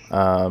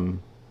 Yeah.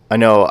 I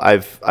know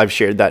I've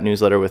shared that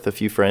newsletter with a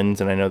few friends,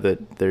 and I know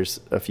that there's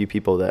a few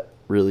people that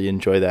really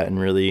enjoy that and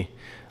really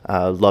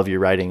love your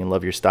writing and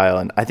love your style.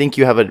 And I think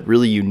you have a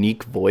really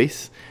unique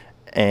voice,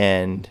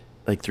 and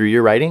like through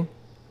your writing,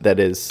 that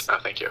is. Oh,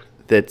 thank you.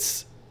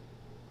 It's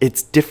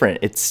different.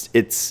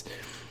 It's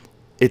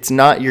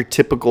not your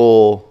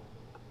typical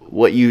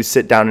what you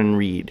sit down and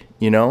read,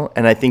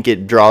 and I think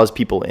it draws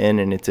people in,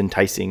 and it's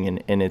enticing,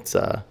 and it's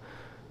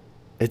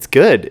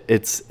good.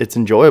 It's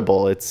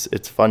enjoyable.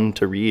 It's fun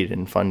to read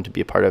and fun to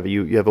be a part of.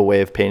 You have a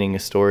way of painting a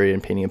story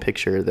and painting a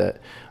picture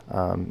that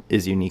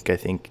is unique, I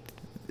think.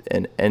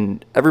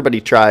 And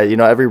everybody tries,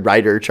 every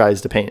writer tries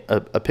to paint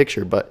a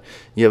picture, but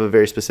you have a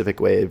very specific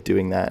way of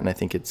doing that, and I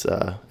think it's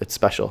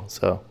special.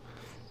 So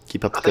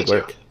keep up the good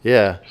work.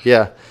 Yeah.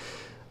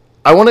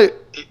 I want to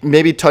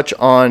maybe touch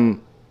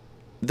on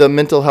the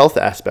mental health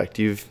aspect.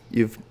 You've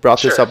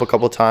brought this up a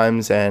couple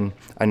times, and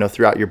I know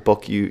throughout your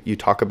book you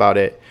talk about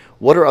it.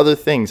 What are other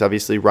things?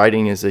 Obviously,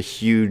 writing is a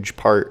huge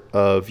part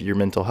of your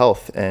mental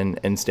health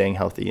and staying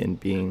healthy and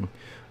being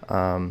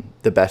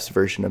the best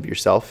version of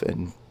yourself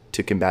and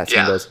to combat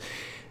some of those.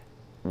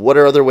 What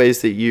are other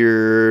ways that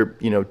you're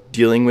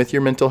dealing with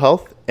your mental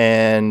health,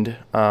 and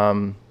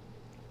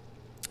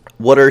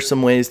what are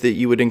some ways that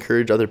you would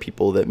encourage other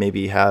people that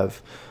maybe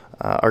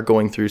are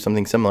going through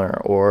something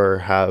similar, or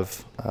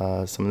have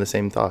some of the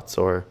same thoughts,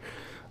 or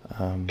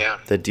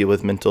that deal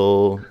with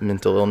mental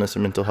illness or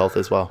mental health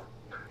as well?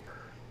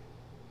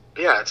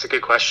 Yeah, it's a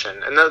good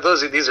question, and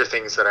these are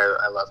things that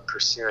I love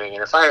pursuing.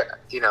 And if I,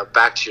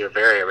 back to your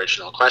very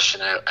original question,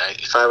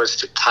 if I was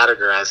to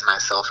categorize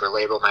myself or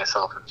label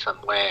myself in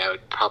some way, I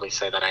would probably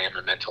say that I am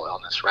a mental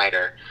illness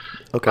writer.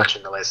 Okay. Much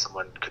in the way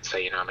someone could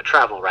say, I'm a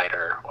travel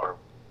writer, or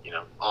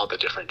all the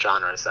different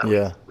genres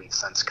that we've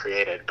since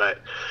created. But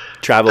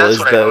travel is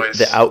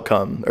the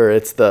outcome, or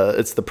it's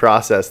the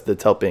process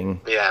that's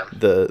helping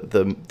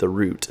the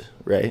root,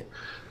 right?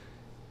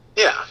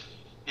 Yeah.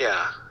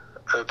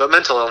 But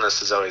mental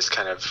illness is always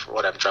kind of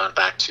what I'm drawn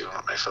back to,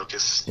 what my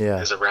focus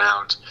is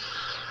around.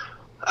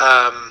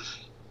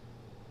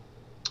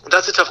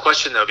 That's a tough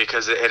question, though,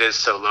 because it is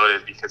so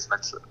loaded, because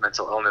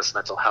mental illness,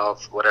 mental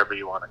health, whatever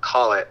you want to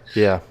call it,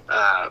 it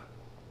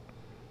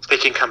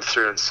can come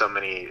through in so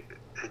many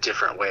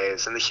different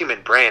ways. And the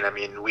human brain, I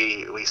mean,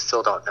 we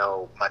still don't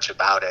know much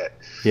about it.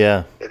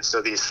 Yeah. And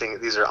so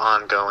these are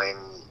ongoing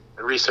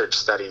research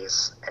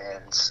studies,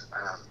 and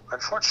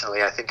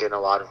unfortunately, I think in a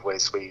lot of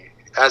ways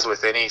as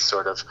with any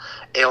sort of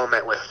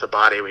ailment with the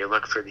body, we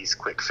look for these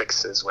quick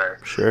fixes where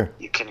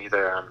you can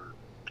either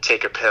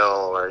take a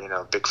pill, or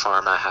Big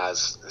Pharma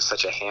has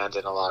such a hand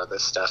in a lot of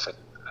this stuff and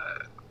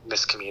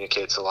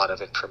miscommunicates a lot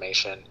of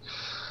information.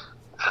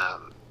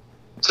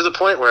 To the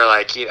point where,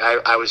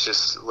 I was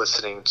just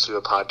listening to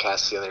a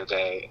podcast the other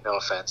day. No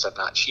offense, I'm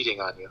not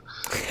cheating on you.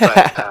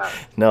 But,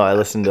 no, I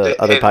listen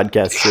to other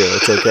podcasts too.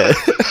 It's okay.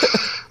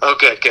 Oh,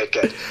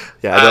 good.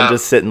 Yeah, I don't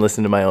just sit and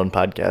listen to my own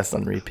podcast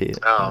on repeat.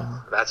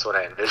 Oh, that's what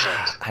I envisioned.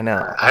 I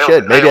know. I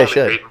should. I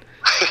should.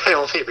 I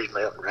only read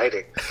my own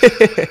writing.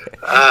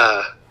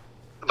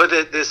 But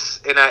this,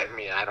 and I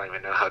don't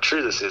even know how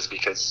true this is,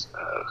 because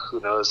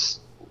who knows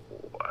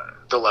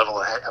the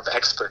level of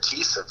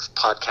expertise of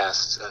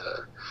podcast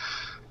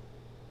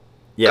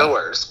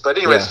goers. But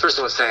anyways, this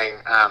person was saying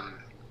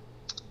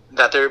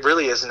that there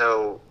really is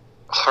no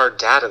hard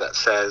data that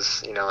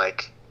says,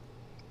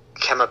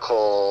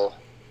 chemical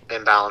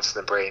imbalance in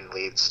the brain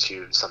leads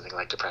to something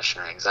like depression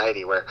or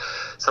anxiety, where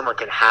someone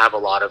can have a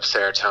lot of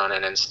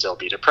serotonin and still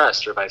be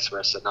depressed, or vice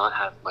versa, not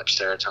have much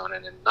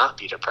serotonin and not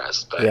be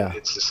depressed. But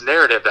it's this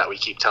narrative that we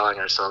keep telling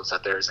ourselves,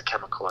 that there is a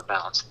chemical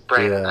imbalance in the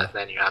brain, and that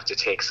then you have to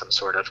take some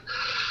sort of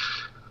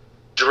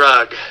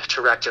drug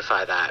to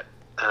rectify that.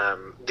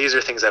 These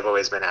are things I've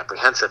always been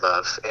apprehensive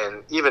of,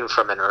 and even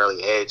from an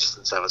early age,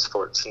 since I was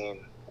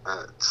 14,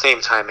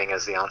 same timing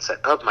as the onset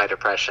of my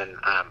depression,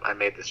 I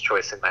made this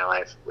choice in my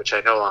life, which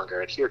I no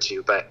longer adhere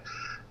to, but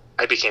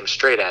I became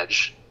straight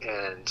edge,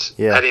 and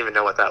I didn't even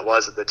know what that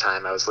was at the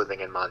time. I was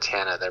living in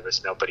Montana. There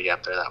was nobody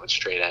up there that was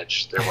straight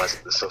edge. There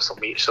wasn't the social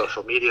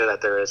media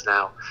that there is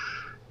now.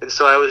 And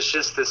so I was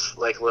just this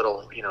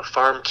little,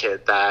 farm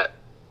kid that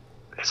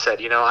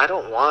said, I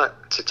don't want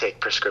to take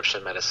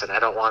prescription medicine. I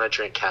don't want to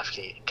drink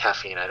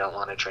caffeine. I don't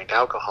want to drink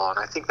alcohol. And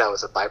I think that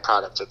was a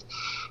byproduct of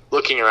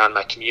looking around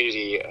my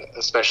community,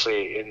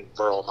 especially in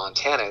rural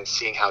Montana, and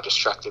seeing how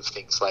destructive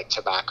things like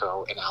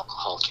tobacco and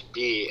alcohol can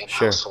be in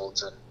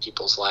households and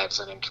people's lives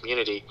and in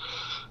community.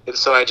 And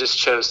so I just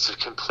chose to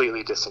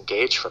completely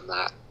disengage from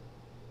that.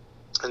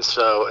 And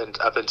so, and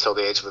up until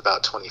the age of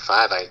about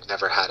 25, I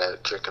never had a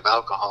drink of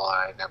alcohol.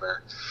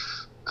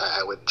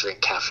 I wouldn't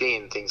drink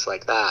caffeine, things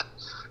like that.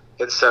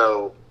 And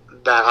so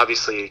that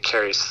obviously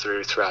carries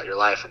throughout your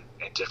life in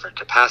different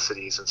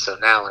capacities. And so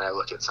now when I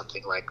look at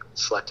something like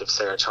selective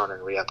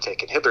serotonin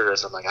reuptake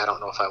inhibitors, I'm like, I don't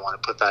know if I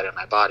want to put that in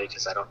my body,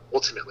 because I don't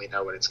ultimately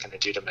know what it's going to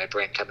do to my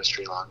brain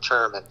chemistry long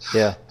term, and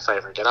if I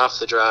ever get off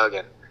the drug.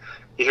 And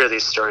you hear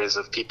these stories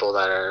of people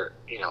that are,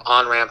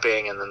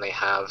 on-ramping, and then they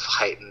have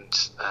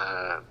heightened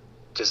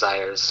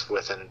desires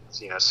within,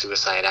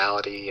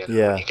 suicidality, and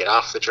when you get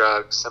off the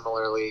drug,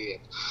 similarly.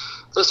 And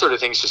those sort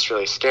of things just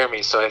really scare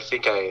me. So I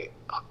think I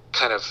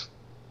kind of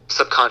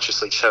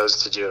subconsciously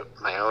chose to do it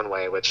my own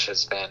way, which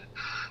has been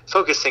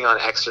focusing on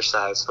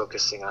exercise,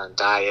 focusing on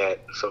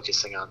diet,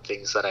 focusing on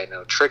things that I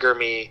know trigger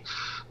me,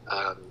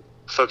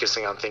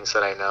 focusing on things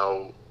that I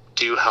know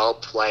do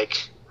help,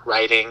 like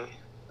writing.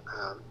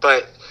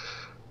 But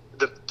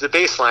the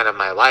baseline of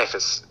my life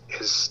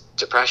is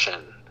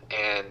depression,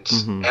 and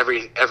Mm-hmm.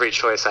 every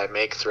choice I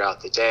make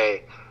throughout the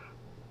day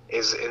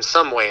is in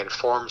some way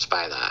informed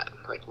by that.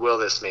 Like, will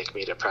this make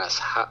me depressed?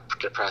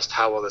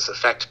 How will this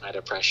affect my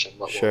depression?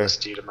 What Sure. will this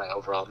do to my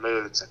overall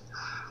moods? And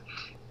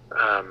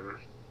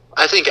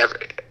I think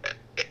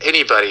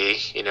anybody,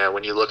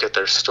 when you look at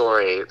their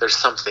story, there's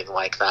something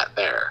like that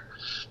there.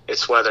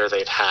 It's whether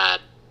they've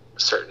had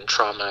certain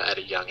trauma at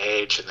a young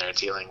age and they're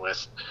dealing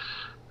with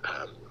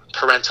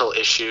parental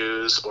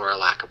issues or a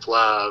lack of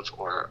love,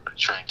 or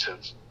trying to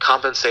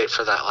compensate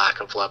for that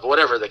lack of love,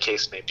 whatever the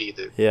case may be.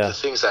 The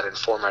things that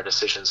inform our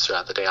decisions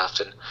throughout the day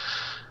often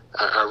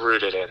are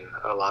rooted in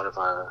a lot of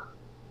our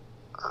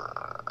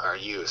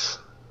youth.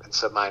 And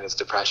so mine is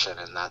depression,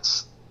 and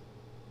that's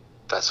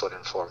what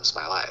informs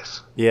my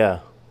life.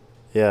 Yeah.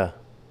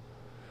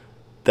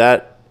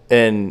 That,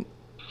 and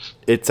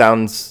it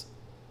sounds,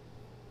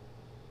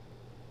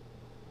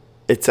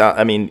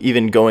 I mean,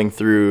 even going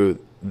through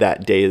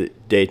that day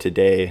to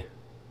day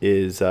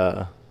is,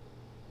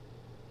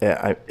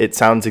 it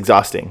sounds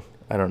exhausting.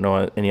 I don't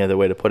know any other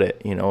way to put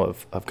it,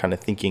 of kind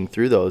of thinking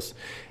through those.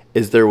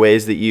 Is there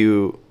ways that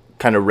you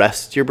kind of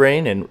rest your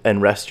brain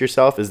and rest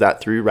yourself? Is that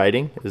through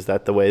writing? Is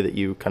that the way that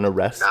you kind of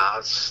rest?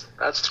 No,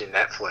 that's through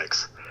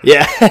Netflix.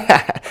 Yeah.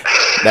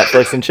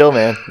 Netflix and chill,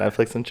 man.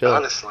 Netflix and chill.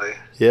 Honestly.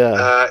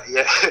 Yeah.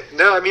 Yeah.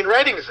 No, I mean,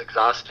 writing is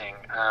exhausting.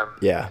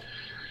 Yeah.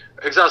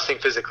 Exhausting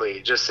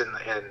physically, just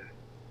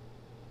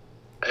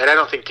and I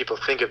don't think people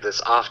think of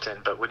this often,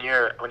 but when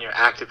you're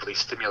actively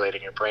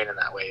stimulating your brain in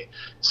that way,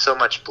 so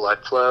much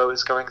blood flow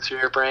is going through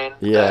your brain.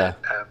 Yeah.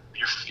 That,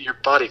 your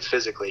body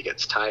physically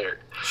gets tired.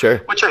 Sure.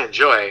 Which I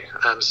enjoy.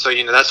 So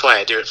that's why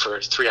I do it for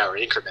 3-hour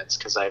increments,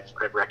 because I've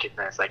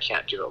recognized I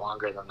can't do it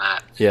longer than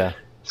that. Yeah.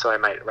 So I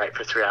might write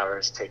for 3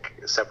 hours, take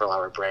a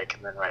several-hour break,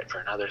 and then write for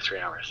another 3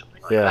 hours,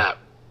 something like that.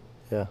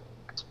 Yeah.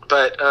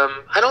 But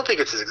I don't think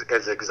it's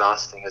as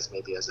exhausting as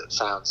it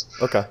sounds.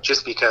 Okay.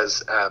 Just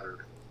because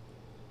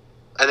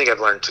I think I've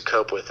learned to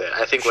cope with it.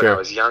 I think when I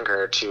was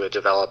younger, to a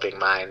developing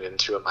mind and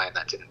to a mind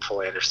that didn't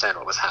fully understand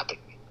what was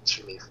happening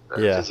to me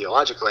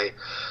physiologically,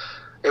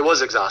 it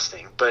was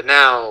exhausting. But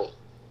now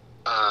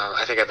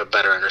I think I have a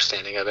better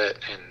understanding of it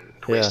and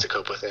ways to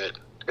cope with it.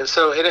 And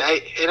so, and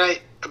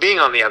I being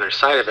on the other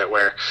side of it,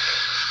 where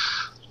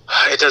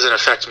it doesn't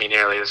affect me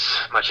nearly as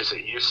much as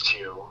it used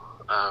to,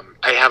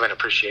 I have an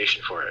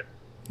appreciation for it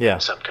in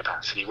some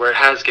capacity, where it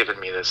has given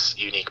me this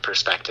unique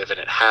perspective, and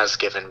it has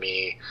given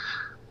me,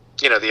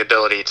 the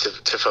ability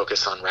to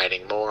focus on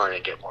writing more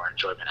and get more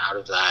enjoyment out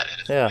of that.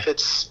 And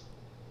it's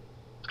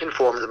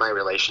informed my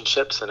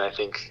relationships, and I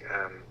think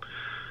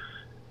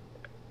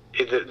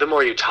the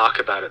more you talk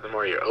about it, the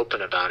more you're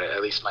open about it.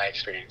 At least my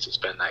experience has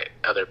been that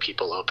other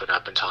people open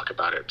up and talk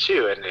about it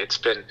too, and it's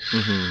been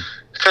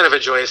kind of a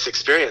joyous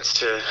experience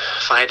to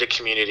find a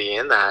community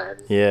in that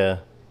and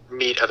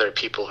meet other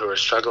people who are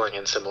struggling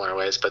in similar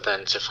ways, but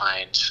then to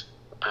find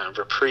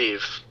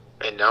reprieve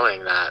in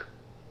knowing that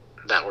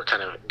we're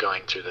kind of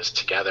going through this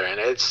together. And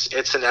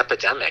it's an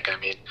epidemic. I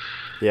mean,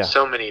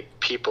 so many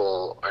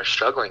people are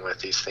struggling with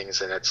these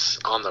things, and it's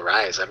on the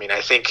rise. I mean,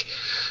 I think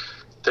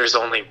there's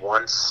only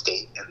one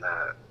state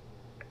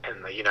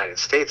in the United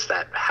States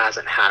that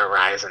hasn't had a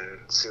rise in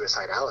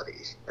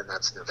suicidality, and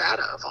that's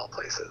Nevada, of all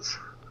places.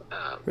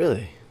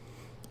 Really?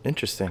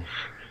 Interesting.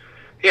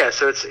 Yeah,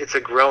 so it's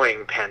a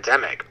growing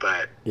pandemic,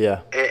 but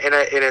and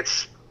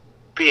it's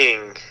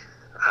being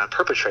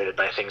perpetrated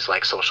by things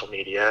like social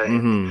media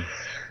and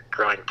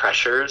growing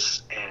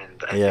pressures,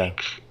 and I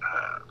think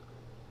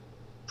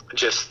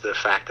just the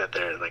fact that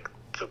they're like,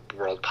 the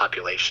world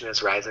population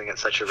is rising at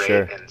such a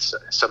rate, and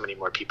so many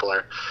more people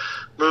are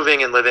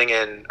moving and living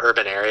in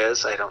urban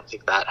areas. I don't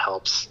think that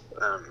helps,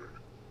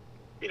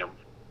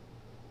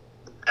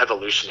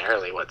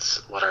 evolutionarily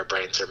what our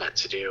brains are meant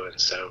to do. And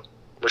so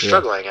we're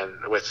struggling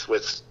and with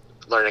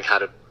learning how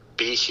to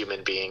be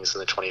human beings in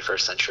the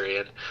 21st century,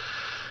 and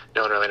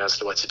no one really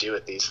knows what to do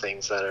with these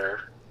things that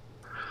are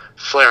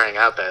flaring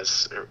up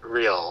as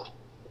real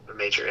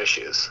major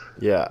issues.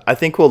 Yeah, I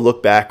think we'll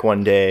look back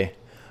one day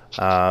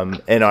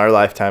in our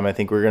lifetime. I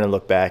think we're going to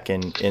look back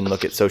and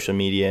look at social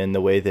media and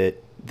the way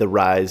that the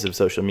rise of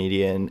social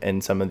media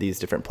and some of these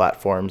different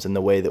platforms and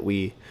the way that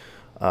we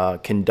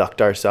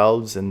conduct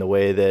ourselves and the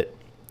way that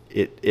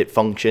it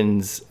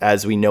functions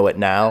as we know it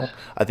now.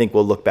 I think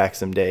we'll look back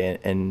someday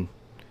and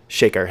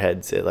shake our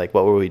heads at, like,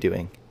 what were we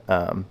doing?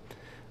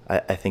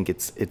 I think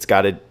it's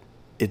got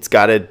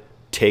to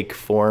take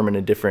form in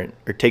a different,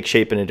 or take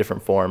shape in a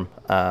different form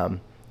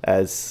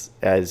as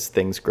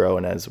things grow,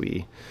 and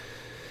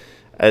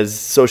as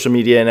social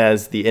media and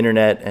as the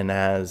internet and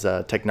as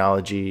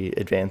technology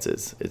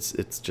advances.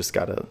 It's just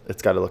gotta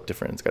look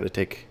different. It's got to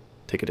take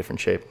a different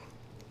shape.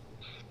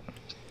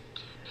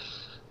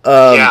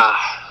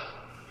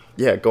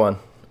 Yeah, go on.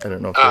 I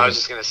don't know if I was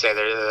just going to say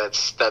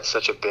that's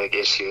such a big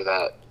issue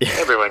that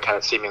everyone kind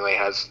of seemingly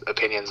has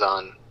opinions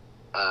on.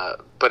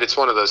 But it's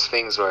one of those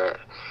things where,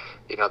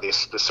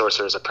 the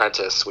Sorcerer's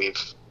Apprentice, we've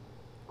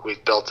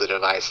built a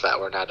device that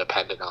we're now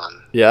dependent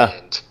on. Yeah.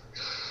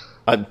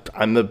 And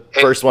I'm the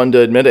first one to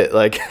admit it.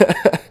 Like,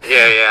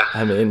 yeah.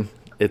 I mean,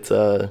 it's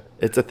a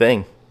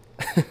thing.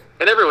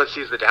 And everyone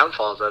sees the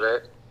downfalls of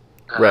it.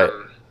 Right.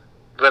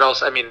 But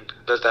also, I mean,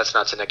 that's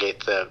not to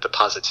negate the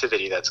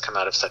positivity that's come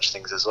out of such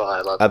things as well.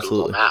 I love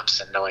Absolutely. Google Maps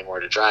and knowing where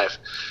to drive.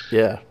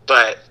 Yeah.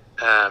 But,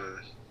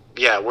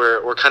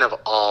 we're kind of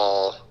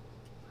all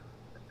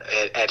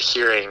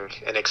adhering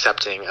and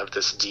accepting of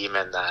this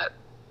demon that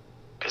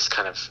is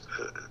kind of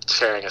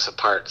tearing us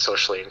apart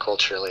socially and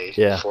culturally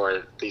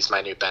for these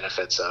minute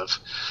benefits of,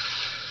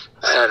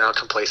 I don't know,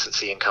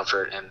 complacency and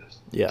comfort and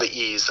the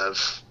ease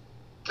of,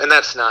 and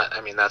that's not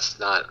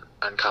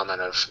uncommon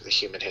of the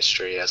human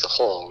history as a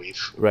whole.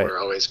 We're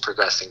always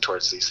progressing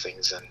towards these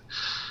things, and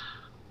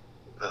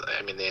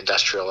I mean, the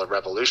Industrial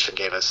Revolution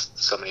gave us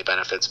so many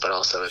benefits, but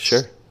also it's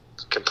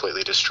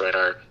completely destroyed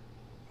our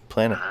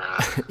planet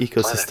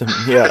ecosystem.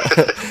 Planet.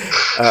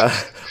 Yeah.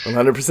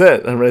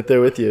 100%. I'm right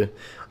there with you.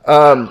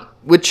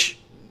 Which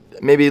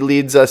maybe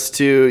leads us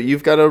to,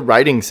 you've got a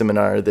writing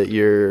seminar that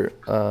you're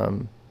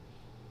going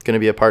to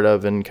be a part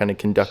of and kind of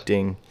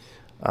conducting.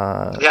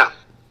 Do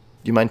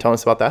you mind telling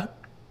us about that?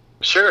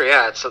 Sure,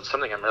 yeah. It's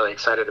something I'm really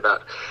excited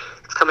about.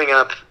 It's coming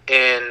up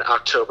in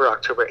October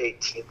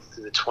 18th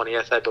to the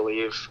 20th, I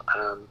believe.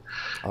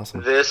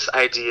 Awesome. This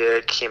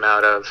idea came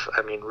out of,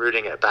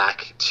 rooting it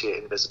back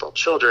to Invisible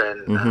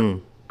Children. Mm-hmm.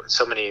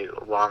 So many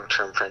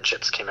long-term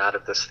friendships came out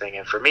of this thing.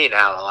 And for me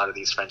now, a lot of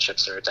these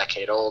friendships are a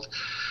decade old.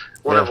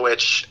 One of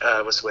which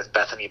was with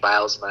Bethany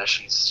Bilesma.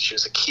 She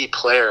was a key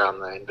player on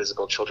the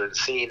Invisible Children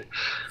scene.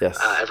 Yes.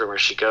 Everywhere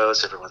she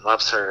goes, everyone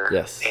loves her.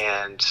 Yes.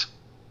 And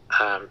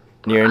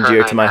near and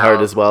dear to my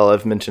heart as well.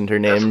 I've mentioned her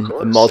name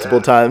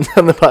multiple times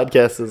on the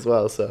podcast as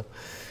well. So,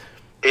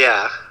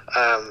 yeah,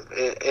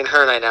 and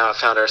her and I now have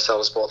found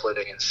ourselves both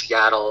living in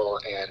Seattle,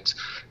 and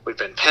we've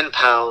been pen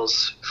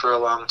pals for a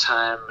long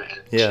time,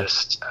 and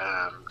just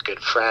good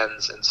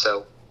friends. And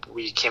so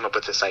we came up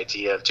with this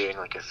idea of doing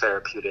like a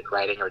therapeutic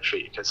writing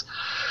retreat, because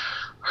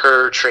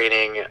her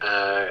training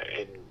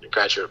in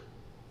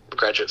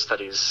graduate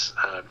studies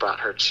brought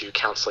her to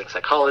counseling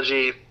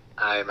psychology.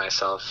 I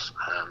myself,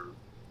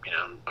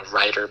 a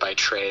writer by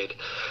trade,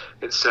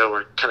 and so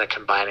we're kind of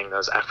combining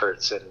those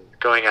efforts and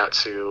going out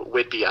to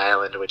Whidbey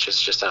Island, which is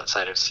just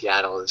outside of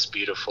Seattle, this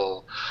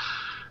beautiful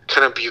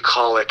kind of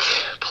bucolic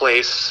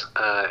place,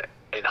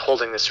 and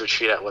holding this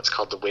retreat at what's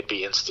called the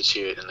Whidbey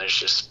Institute. And there's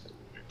just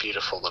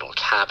beautiful little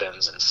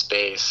cabins and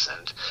space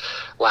and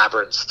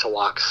labyrinths to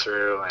walk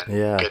through,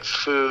 and good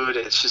food.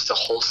 It's just a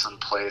wholesome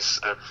place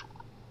of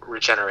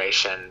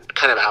regeneration,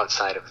 kind of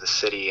outside of the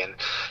city. And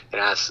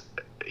as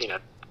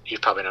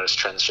you've probably noticed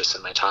trends just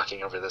in my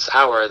talking over this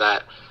hour,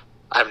 that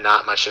I'm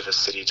not much of a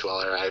city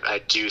dweller.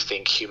 I do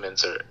think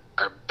humans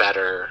are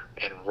better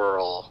in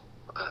rural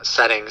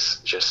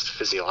settings, just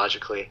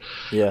physiologically.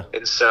 Yeah.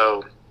 And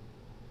so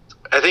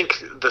I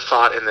think the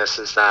thought in this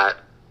is that,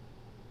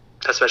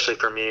 especially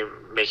for me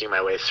making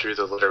my way through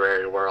the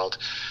literary world,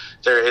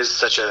 there is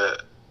such a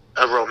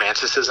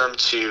romanticism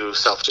to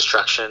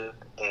self-destruction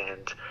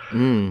and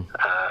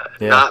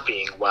not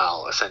being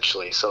well,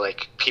 essentially. So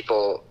like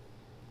people,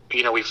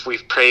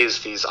 we've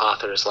praised these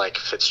authors like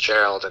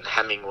Fitzgerald and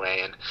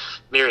Hemingway and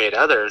myriad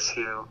others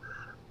who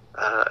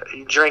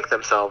drank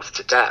themselves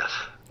to death.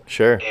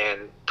 Sure.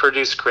 And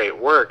produced great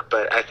work,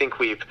 but I think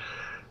we've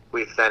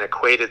then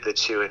equated the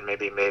two and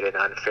maybe made an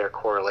unfair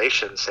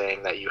correlation,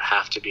 saying that you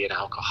have to be an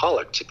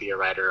alcoholic to be a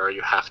writer, or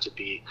you have to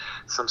be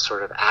some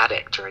sort of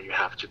addict, or you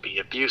have to be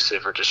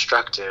abusive or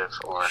destructive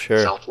or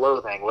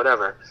self-loathing,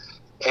 whatever.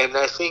 And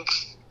I think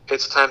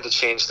it's time to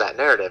change that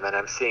narrative, and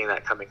I'm seeing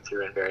that coming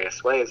through in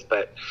various ways.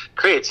 But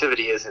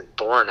creativity isn't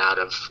born out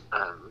of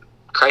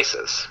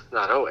crisis,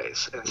 not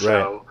always. And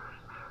so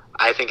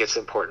I think it's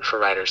important for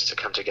writers to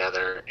come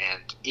together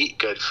and eat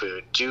good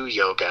food, do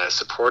yoga,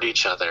 support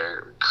each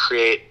other,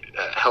 create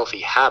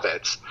healthy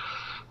habits,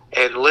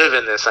 and live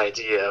in this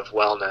idea of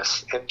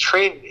wellness, and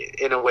train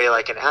in a way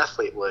like an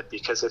athlete would.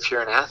 Because if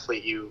you're an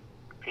athlete, you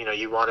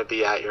want to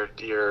be at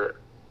your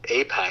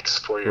apex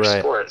for your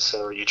sport.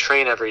 So you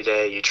train every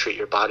day, you treat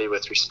your body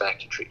with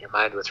respect, you treat your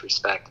mind with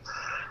respect.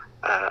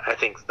 I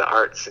think the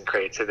arts and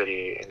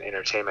creativity and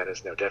entertainment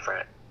is no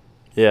different.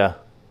 Yeah,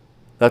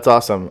 that's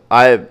awesome.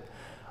 I've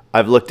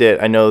looked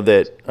at, I know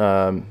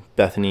that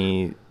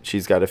Bethany,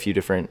 she's got a few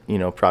different,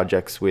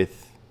 projects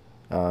with,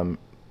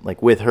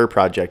 like with her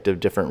project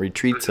of different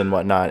retreats and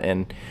whatnot.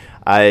 And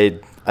I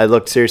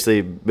looked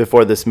seriously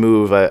before this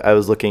move. I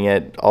was looking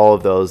at all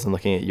of those and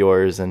looking at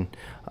yours, and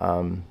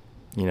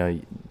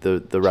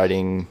the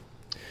writing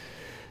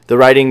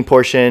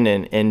portion,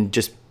 and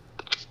just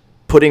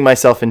putting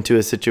myself into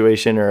a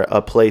situation or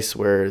a place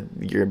where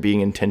you're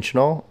being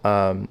intentional.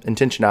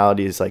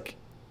 Intentionality is like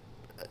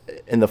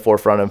in the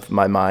forefront of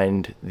my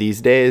mind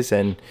these days,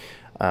 and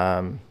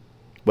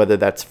whether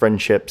that's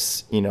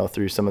friendships,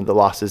 through some of the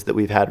losses that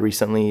we've had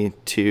recently,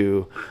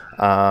 to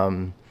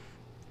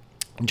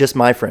just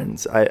my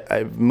friends.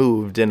 I've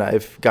moved and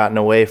I've gotten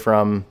away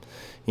from,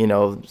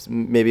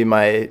 maybe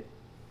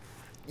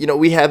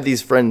we have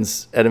these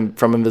friends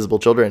from Invisible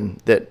Children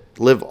that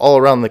live all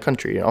around the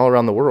country and all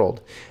around the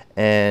world.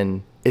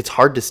 And it's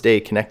hard to stay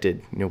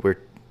connected. We're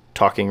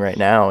talking right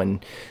now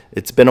and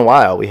it's been a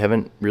while. We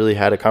haven't really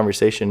had a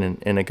conversation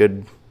in a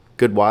good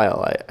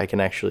while. I can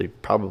actually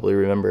probably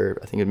remember,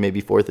 I think maybe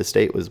Fourth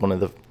Estate was one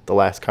of the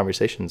last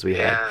conversations we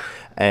had.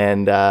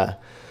 And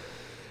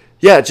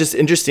it's just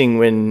interesting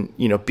when,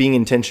 being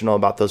intentional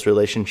about those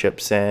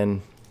relationships.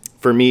 And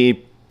for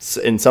me,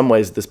 in some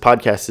ways, this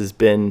podcast has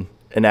been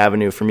an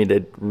avenue for me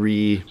to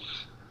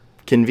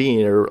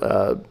reconvene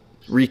or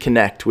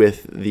reconnect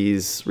with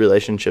these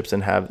relationships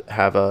and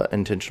have a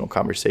intentional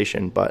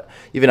conversation. But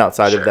even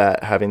outside of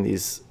that, having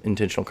these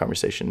intentional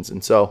conversations.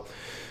 And so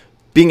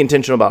being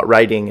intentional about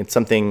writing, it's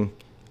something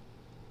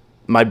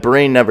my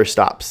brain never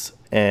stops.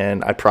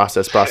 And I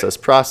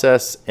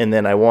process. And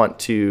then I want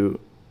to,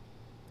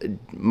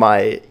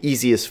 my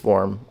easiest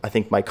form, I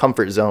think my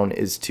comfort zone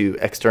is to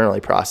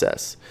externally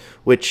process,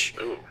 which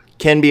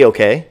can be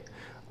okay.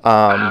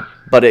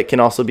 But it can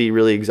also be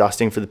really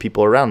exhausting for the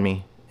people around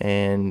me.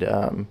 And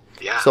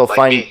so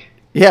like me.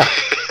 Yeah.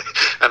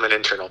 I'm an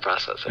internal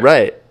processor.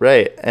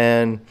 Right.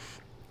 And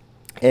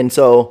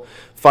so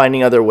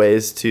finding other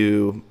ways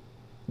to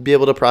be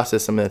able to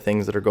process some of the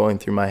things that are going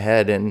through my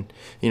head, and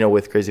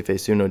with Crazy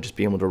Face Uno, just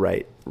being able to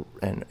write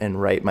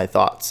and write my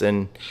thoughts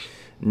and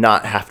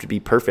not have to be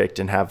perfect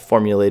and have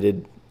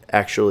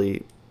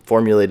actually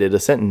formulated a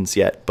sentence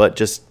yet, but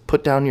just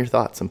put down your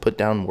thoughts and put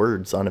down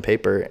words on a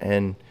paper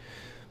and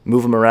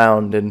move them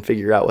around and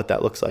figure out what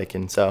that looks like.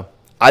 And so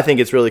I think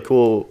it's really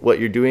cool what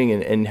you're doing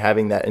and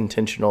having that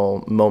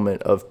intentional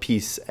moment of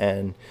peace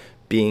and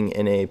being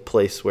in a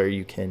place where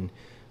you can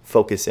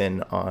focus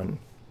in on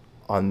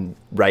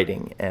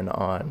writing and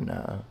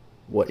on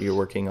what you're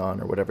working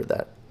on or whatever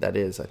that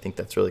is. I think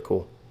that's really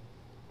cool.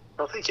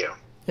 Well, thank you.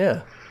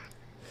 Yeah.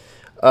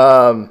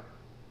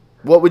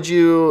 What would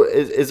you,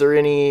 is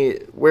there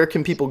where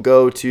can people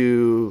go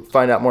to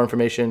find out more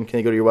information? Can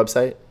they go to your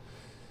website?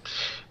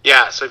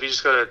 Yeah, so if you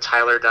just go to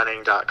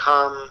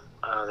tylerdunning.com,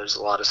 there's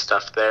a lot of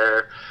stuff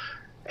there.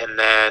 And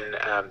then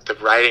the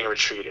writing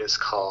retreat is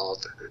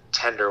called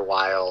Tender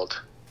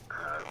Wild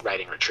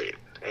Writing Retreat.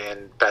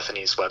 And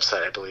Bethany's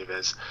website, I believe,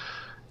 is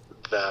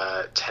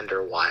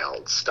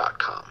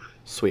thetenderwilds.com.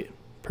 Sweet.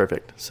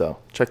 Perfect. So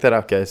check that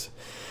out, guys.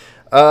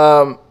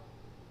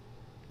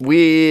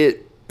 We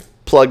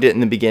plugged it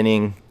in the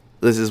beginning.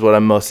 This is what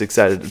I'm most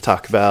excited to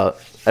talk about.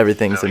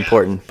 Everything's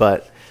important,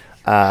 but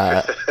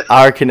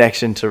our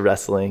connection to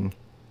wrestling,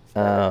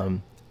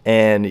 and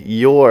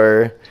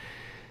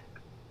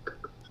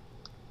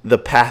the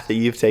path that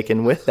you've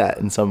taken with that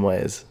in some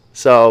ways.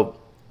 So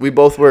we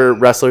both were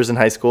wrestlers in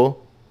high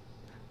school.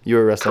 You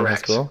were wrestling in high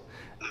school,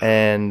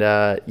 and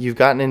you've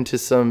gotten into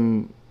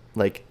some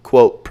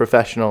quote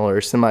professional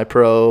or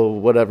semi-pro,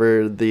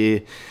 whatever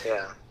the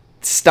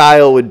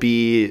style would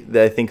be,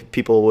 that I think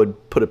people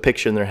would put a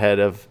picture in their head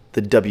of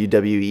the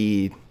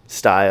WWE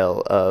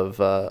style of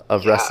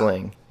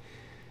wrestling.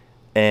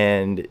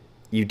 And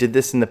you did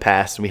this in the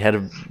past, and we had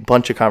a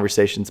bunch of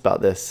conversations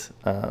about this,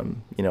 at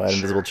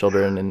Invisible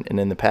Children and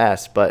in the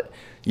past. But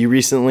you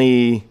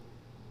recently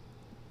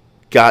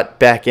got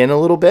back in a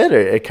little bit, or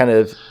it kind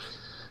of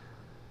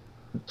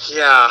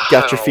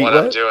got your feet wet?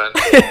 I'm doing.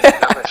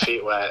 Got my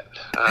feet wet.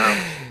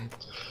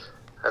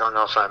 I don't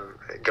know if I'm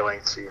going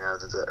to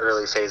the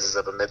early phases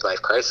of a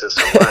midlife crisis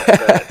or what,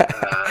 but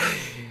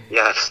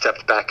I've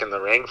stepped back in the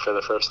ring for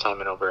the first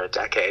time in over a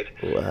decade.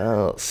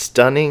 Wow.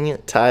 Stunning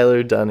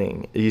Tyler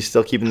Dunning. Are you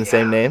still keeping the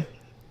same name?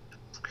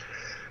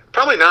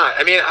 Probably not.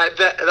 I mean,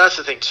 that's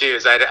the thing too,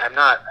 is I'm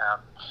not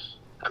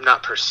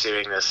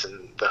pursuing this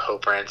in the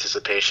hope or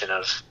anticipation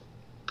of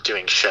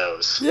doing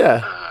shows.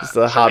 Yeah. It's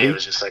a hobby. It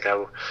was just like,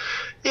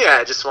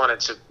 I just wanted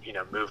to,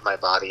 move my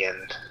body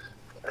in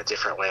a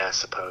different way, I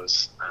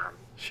suppose.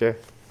 Sure.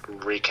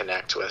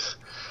 Reconnect with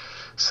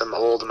some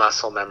old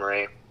muscle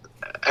memory.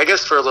 I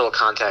guess for a little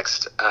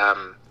context,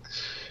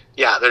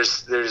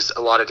 there's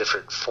a lot of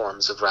different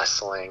forms of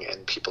wrestling,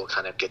 and people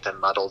kind of get them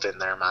muddled in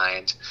their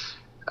mind.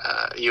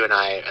 You and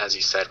I, as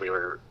you said, we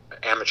were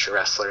amateur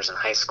wrestlers in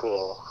high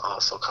school,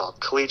 also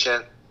called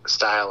collegiate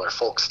style or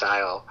folk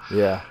style.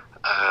 Yeah.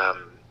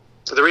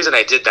 So the reason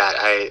I did that,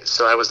 I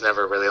was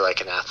never really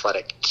like an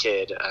athletic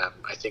kid.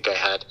 I think I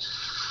had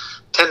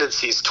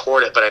tendencies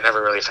toward it, but I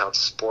never really found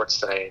sports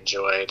that I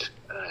enjoyed.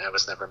 I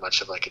was never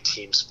much of like a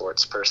team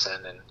sports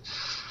person, and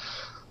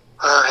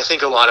I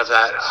think a lot of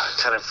that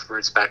kind of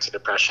roots back to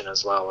depression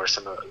as well, where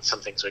some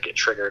things would get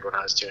triggered when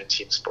I was doing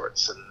team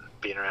sports and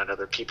being around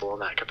other people in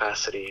that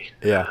capacity.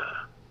 Yeah.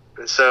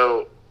 And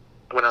so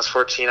when I was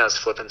 14, I was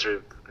flipping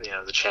through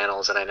the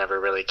channels, and I never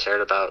really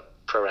cared about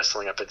pro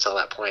wrestling up until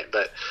that point,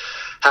 but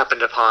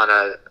happened upon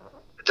a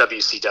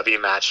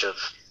WCW match of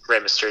Rey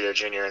Mysterio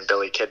Jr. and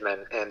Billy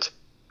Kidman, and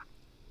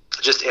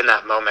just in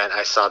that moment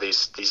I saw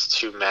these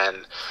two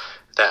men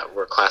that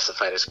were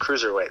classified as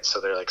cruiserweights,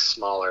 so they're like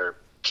smaller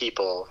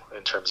people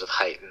in terms of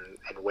height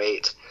and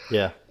weight.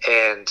 Yeah.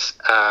 And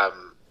I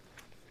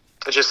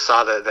just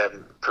saw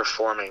them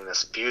performing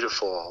this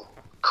beautiful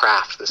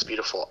craft, this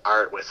beautiful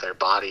art with their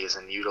bodies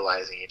and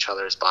utilizing each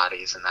other's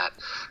bodies, and that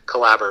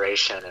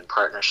collaboration and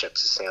partnership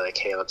to say like,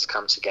 hey, let's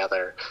come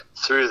together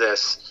through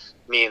this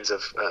means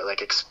of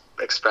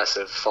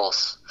expressive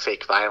false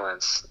fake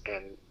violence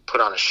and put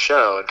on a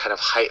show and kind of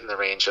heighten the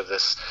range of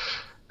this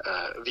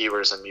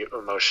viewers'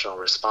 emotional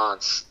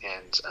response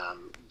and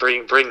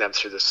bring them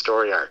through the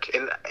story arc.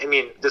 And I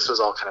mean, this was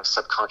all kind of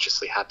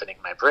subconsciously happening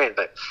in my brain,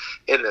 but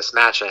in this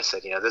match I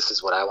said, this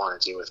is what I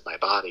want to do with my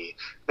body,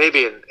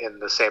 maybe in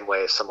the same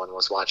way someone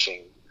was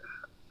watching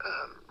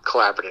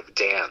collaborative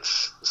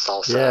dance,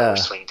 salsa or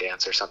swing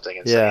dance or something,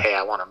 and say, hey,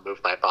 I want to move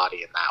my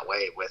body in that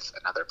way with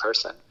another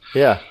person.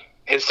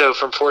 And so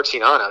from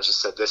 14 on, I was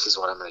just said, this is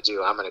what I'm going to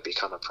do. I'm going to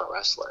become a pro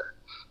wrestler.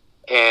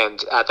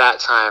 And at that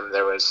time,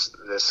 there was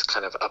this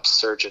kind of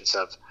upsurgence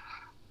of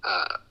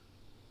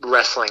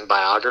wrestling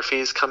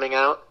biographies coming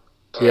out.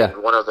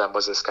 And one of them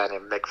was this guy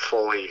named Mick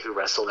Foley, who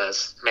wrestled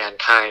as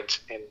Mankind.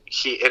 And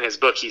he, in his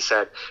book, he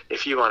said,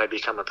 if you want to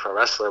become a pro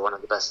wrestler, one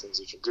of the best things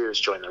you can do is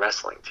join the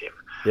wrestling team.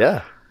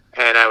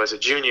 And I was a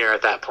junior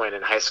at that point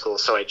in high school,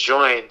 so I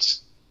joined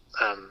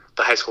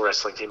the high school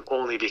wrestling team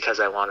only because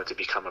I wanted to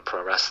become a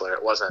pro wrestler.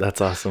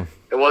 That's awesome.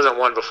 It wasn't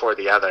one before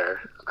the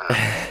other.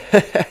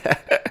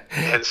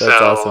 And so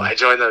awesome. I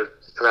joined the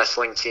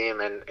wrestling team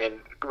and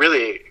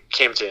really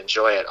came to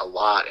enjoy it a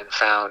lot and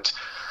found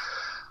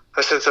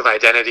a sense of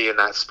identity in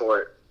that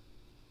sport.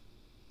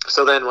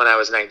 So then when I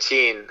was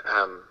 19,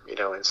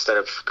 instead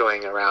of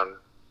going around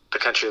the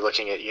country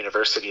looking at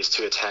universities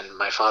to attend,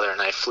 my father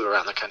and I flew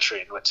around the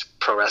country and went to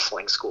pro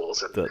wrestling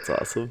schools. And, that's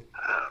awesome.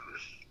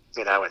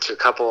 I went to a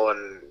couple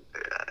and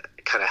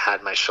kind of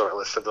had my short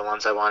list of the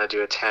ones I wanted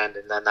to attend.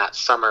 And then that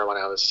summer when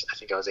I was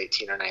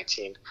 18 or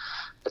 19,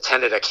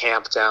 attended a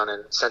camp down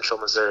in central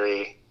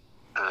Missouri.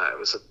 It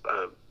was a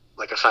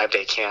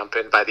 5-day camp.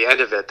 And by the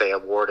end of it, they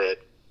awarded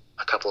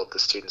a couple of the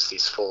students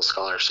these full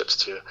scholarships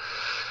to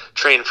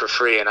train for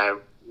free. And I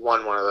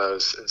won one of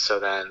those. And so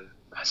then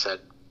I said,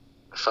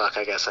 fuck,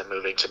 I guess I'm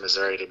moving to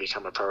Missouri to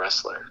become a pro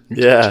wrestler.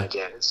 Yeah.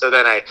 So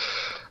then I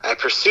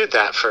pursued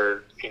that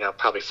for,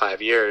 probably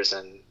 5 years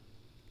and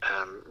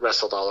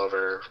wrestled all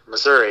over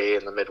Missouri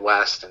and the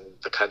Midwest and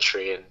the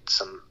country and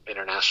some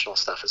international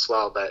stuff as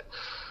well. But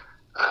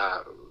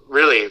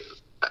really,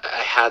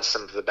 I had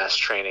some of the best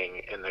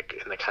training in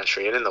the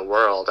country and in the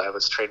world. I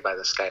was trained by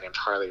this guy named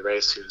Harley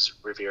Race, who's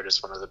revered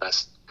as one of the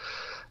best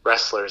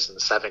wrestlers in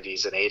the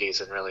 70s and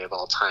 80s and really of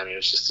all time. He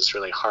was just this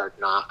really hard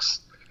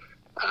knocks,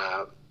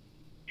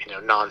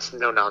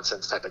 no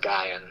nonsense type of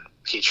guy, and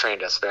he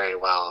trained us very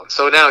well.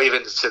 So now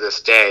even to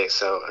this day,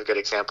 so a good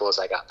example is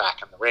I got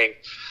back in the ring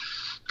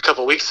a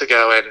couple weeks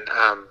ago, and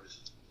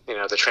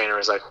the trainer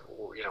was like,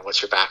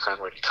 what's your background?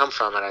 Where'd you come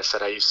from? And I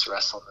said, I used to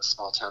wrestle in this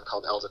small town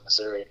called Eldon,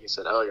 Missouri. And he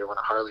said, oh, you're one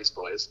of Harley's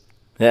boys.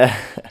 Yeah.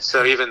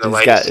 So even the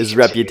he's got his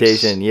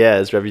reputation. Yeah,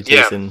 his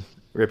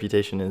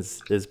reputation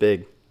is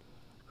big.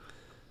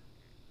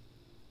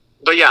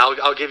 But yeah,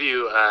 I'll give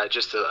you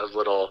just a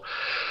little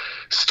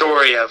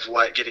story of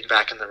what getting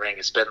back in the ring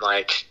has been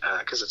like,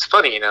 because it's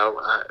funny,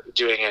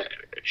 doing it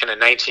in a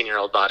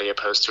 19-year-old body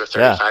opposed to a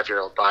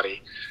 35-year-old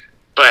body.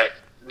 But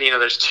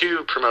there's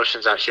two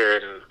promotions out here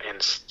in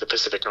the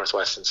Pacific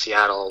Northwest in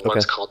Seattle. Okay.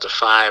 One's called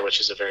Defy, which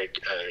is a very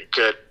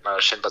good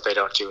promotion, but they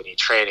don't do any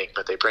training,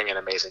 but they bring in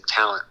amazing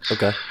talent.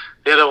 Okay.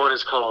 The other one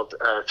is called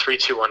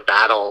 3-2-1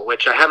 Battle,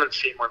 which I haven't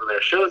seen one of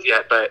their shows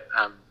yet, but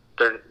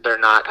they're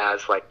not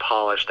as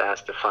polished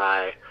as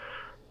Defy,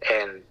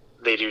 and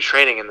they do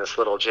training in this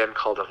little gym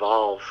called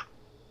Evolve.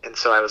 And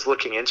so I was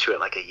looking into it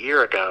a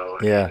year ago.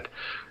 Yeah. And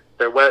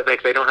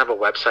they don't have a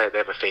website. They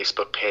have a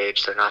Facebook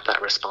page. They're not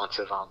that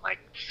responsive on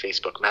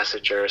Facebook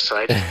Messenger. So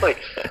I just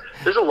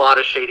there's a lot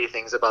of shady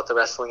things about the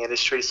wrestling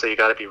industry. So you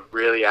got to be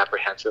really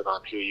apprehensive on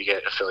who you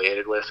get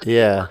affiliated with.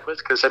 Yeah.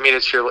 Because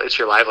it's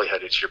your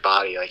livelihood. It's your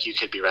body. You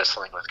could be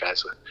wrestling with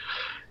guys with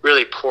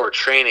really poor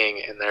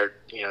training, and they're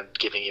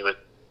giving you a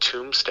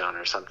tombstone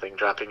or something,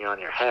 dropping you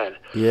on your head.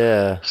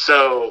 Yeah.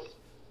 So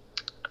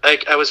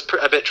I was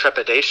a bit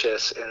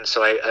trepidatious, and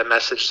so I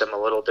messaged him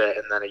a little bit,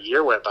 and then a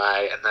year went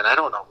by, and then I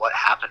don't know what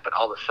happened, but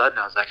all of a sudden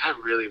I was like, I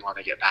really want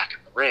to get back in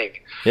the ring.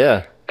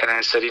 Yeah. And I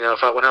said, when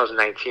I was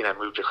 19, I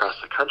moved across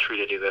the country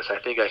to do this. I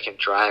think I can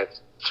drive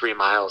 3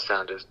 miles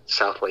down to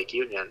South Lake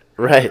Union.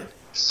 Right.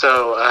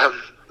 So I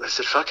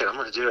said, fuck it, I'm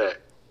going to do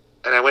it.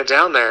 And I went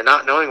down there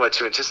not knowing what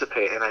to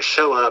anticipate, and I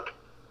show up,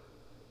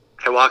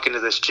 I walk into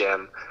this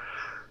gym.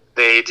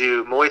 They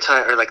do Muay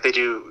Thai, or they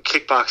do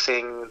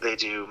kickboxing, they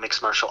do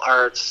mixed martial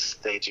arts,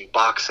 they do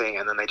boxing,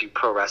 and then they do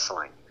pro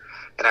wrestling.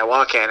 And I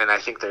walk in, and I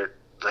think they're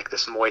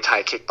this Muay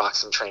Thai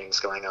kickboxing training's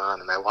going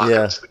on. And I walk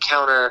up to the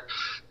counter.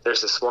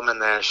 There's this woman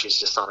there. She's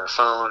just on her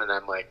phone, and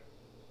I'm like,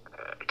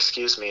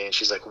 "Excuse me," and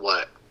she's like,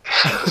 "What?"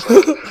 I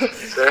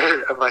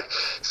was like,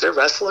 is there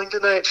wrestling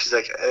tonight? She's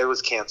like, it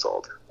was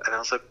canceled. And I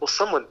was like, well,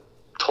 someone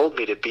told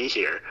me to be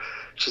here.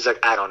 She's like,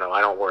 I don't know.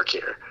 I don't work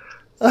here.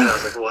 And I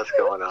was like, what's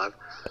going on?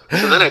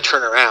 So then I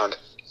turn around,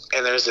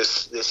 and there's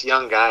this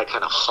young guy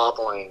kind of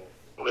hobbling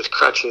with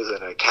crutches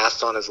and a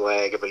cast on his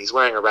leg, but he's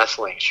wearing a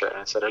wrestling shirt.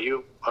 And I said, are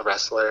you a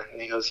wrestler?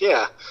 And he goes,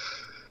 yeah.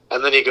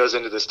 And then he goes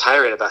into this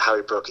tirade about how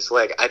he broke his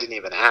leg. I didn't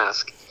even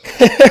ask.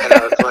 And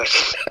I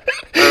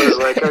was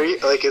like, are you,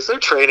 like, is there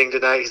training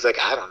tonight? He's like,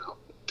 I don't know.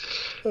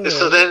 And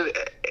so then,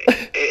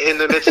 in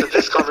the midst of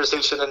this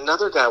conversation,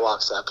 another guy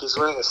walks up. He's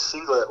wearing a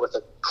singlet with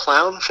a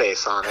clown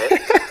face on it.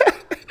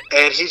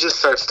 And he just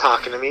starts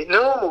talking to me.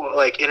 No,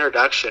 like,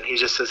 introduction. He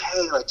just says,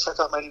 hey, like, check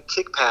out my new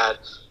kick pad.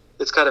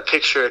 It's got a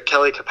picture of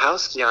Kelly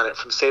Kapowski on it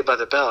from Saved by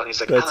the Bell. And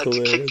he's like, That's I like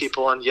hilarious. to kick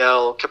people and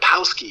yell,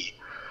 Kapowski.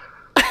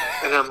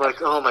 And I'm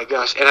like, oh my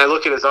gosh. And I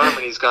look at his arm,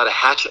 and he's got a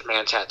Hatchet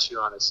Man tattoo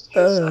on his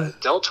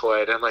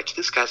deltoid. And I'm like,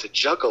 this guy's a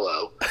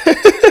juggalo.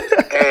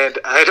 And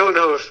I don't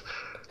know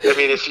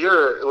if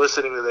you're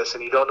listening to this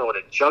and you don't know what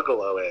a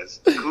juggalo is,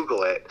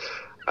 Google it.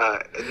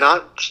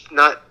 Not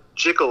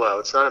gigolo.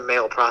 It's not a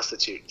male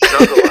prostitute.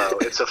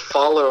 Juggalo. It's a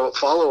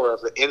follower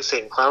of the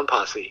Insane Clown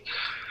Posse.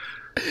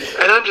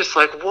 And I'm just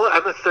like, what?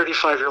 I'm a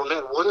 35-year-old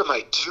man. What am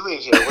I doing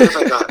here? What have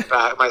I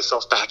got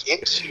myself back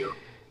into?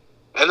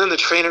 And then the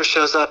trainer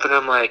shows up, and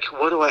I'm like,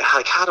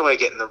 how do I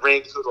get in the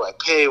ring? Who do I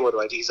pay? What do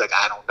I do? He's like,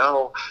 I don't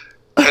know.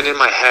 And in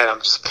my head, I'm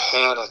just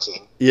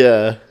panicking.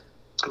 Yeah.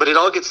 But it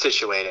all gets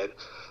situated.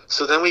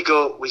 So then we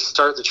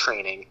start the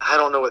training. I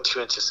don't know what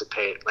to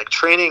anticipate. Like,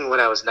 training when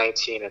I was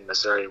 19 in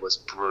Missouri was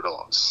brutal.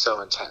 It was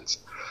so intense.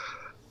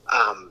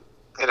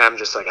 And I'm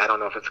just like, I don't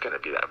know if it's going to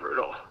be that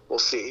brutal. We'll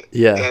see.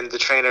 Yeah. And the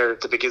trainer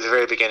at the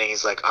very beginning,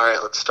 he's like, all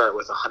right, let's start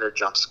with 100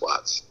 jump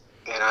squats.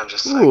 And I'm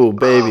just like, ooh,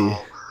 baby.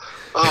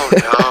 Oh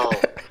no.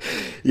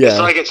 Yeah.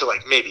 So I get to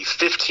like maybe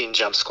 15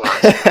 jump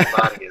squats, and my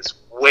body is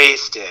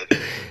wasted.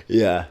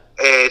 Yeah.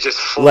 It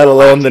just let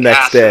alone the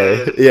next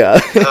acid. day. Yeah.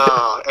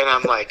 And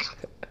I'm like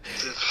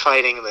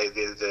fighting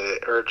the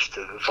urge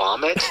to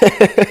vomit.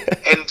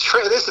 And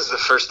this is the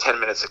first 10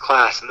 minutes of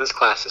class, and this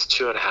class is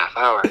 2.5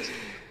 hours.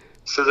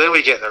 So then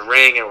we get in the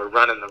ring, and we're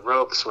running the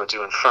ropes. We're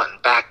doing front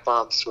and back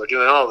bumps. We're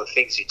doing all the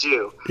things you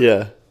do.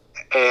 Yeah.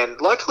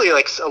 And luckily,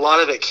 like, a lot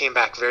of it came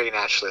back very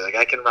naturally. Like,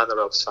 I can run the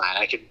ropes fine.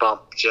 I can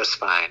bump just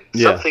fine.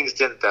 Yeah. Some things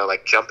didn't, though.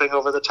 Like, jumping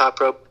over the top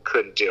rope,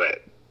 couldn't do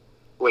it,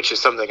 which is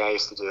something I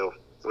used to do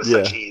with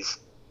such ease.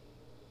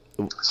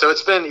 So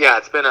it's been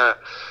a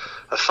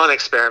fun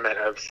experiment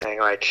of saying,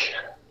 like,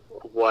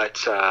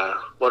 what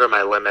are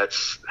my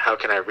limits? How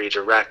can I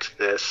redirect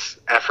this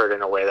effort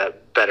in a way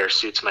that better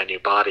suits my new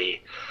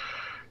body?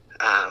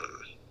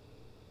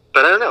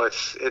 But I don't know.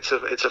 It's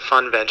a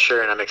fun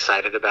venture, and I'm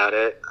excited about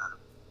it.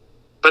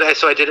 But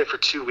so I did it for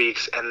 2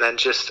 weeks, and then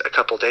just a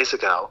couple days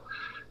ago,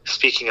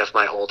 speaking of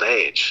my old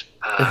age,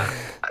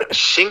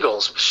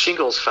 shingles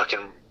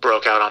fucking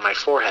broke out on my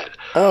forehead.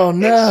 Oh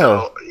no! And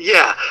so,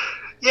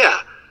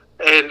 yeah,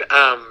 and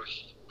I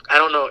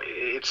don't know.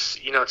 It's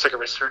it's like a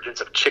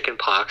resurgence of chicken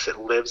pox. It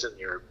lives in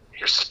your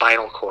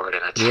spinal cord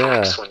and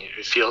attacks when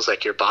it feels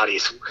like your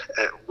body's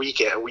a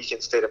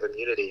weakened state of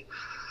immunity.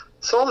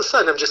 So all of a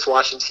sudden, I'm just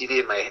watching TV,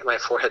 and my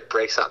forehead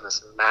breaks out in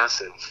this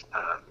massive.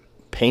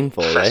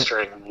 Painful,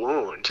 festering right?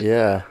 wound.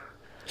 Yeah.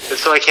 And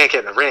so I can't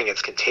get in the ring.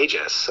 It's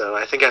contagious. So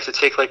I think I have to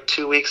take like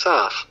 2 weeks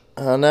off.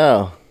 Oh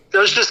no. I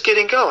was just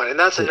getting going, and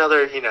that's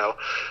another thing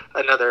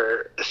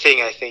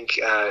I think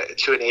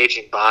to an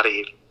aging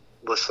body,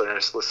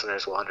 listeners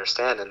will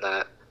understand, in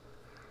that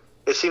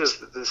it seems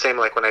the same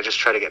like when I just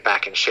try to get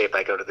back in shape.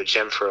 I go to the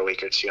gym for a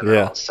week or two, and then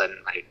all of a sudden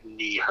my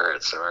knee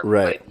hurts, or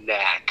my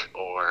neck,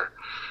 or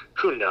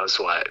who knows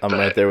what. I'm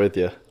right there with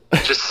you.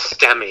 Just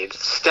stymied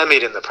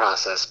in the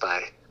process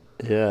by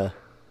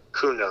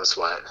who knows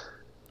what.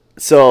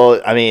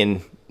 So, I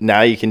mean,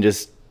 now you can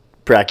just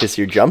practice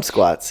your jump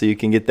squats, so you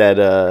can get that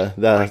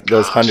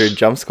those 100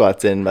 jump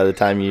squats in by the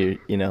time you're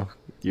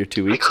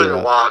 2 weeks.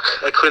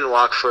 I couldn't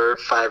walk for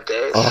 5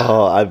 days.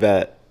 Oh, I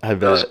bet. It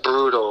was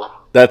brutal.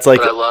 That's like,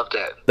 but I loved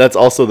it. That's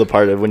also the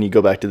part of when you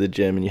go back to the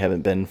gym and you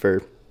haven't been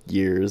for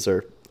years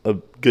or a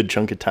good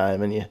chunk of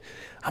time, and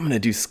I'm gonna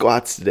do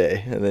squats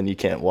today, and then you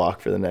can't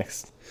walk for the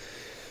next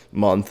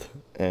month,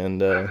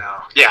 and I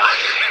know. Yeah.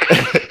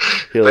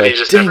 you're but like, you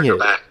just dang never go it.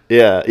 back.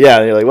 Yeah,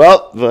 and you're like,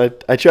 well,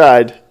 but I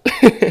tried.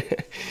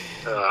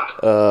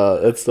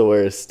 That's the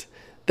worst.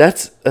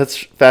 That's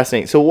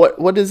fascinating. So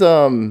what is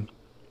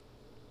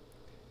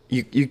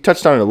you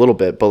touched on it a little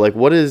bit, but like,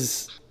 what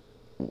is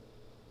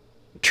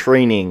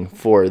training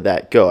for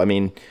that go? I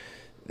mean,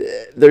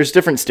 there's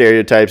different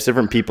stereotypes,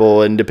 different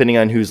people, and depending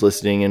on who's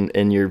listening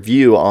and your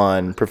view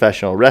on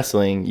professional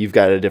wrestling, you've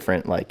got a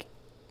different like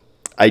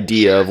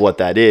idea of what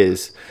that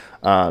is.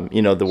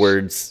 The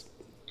words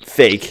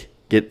fake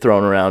get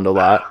thrown around a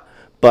lot,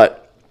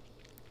 but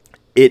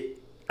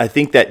I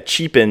think that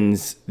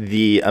cheapens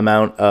the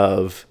amount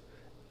of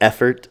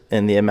effort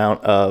and the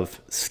amount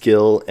of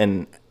skill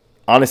and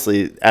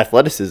honestly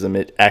athleticism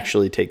it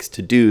actually takes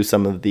to do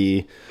some of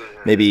the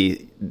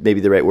maybe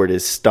the right word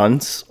is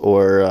stunts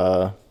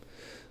or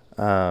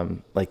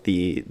like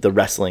the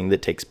wrestling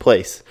that takes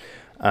place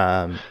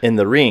in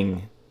the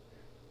ring.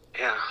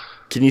 Yeah.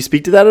 Can you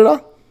speak to that at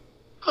all?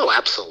 Oh,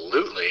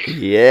 absolutely.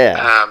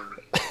 Yeah. Um,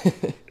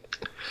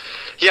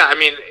 Yeah, I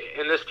mean,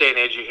 in this day and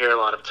age, you hear a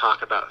lot of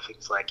talk about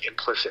things like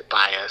implicit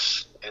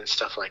bias and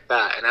stuff like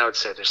that. And I would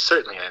say there's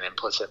certainly an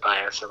implicit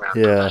bias around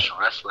Yeah. professional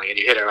wrestling, and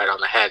you hit it right on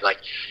the head. Like,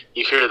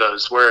 you hear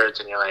those words,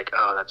 and you're like,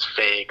 oh, that's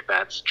fake,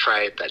 that's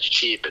trite, that's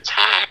cheap, it's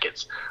hack,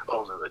 it's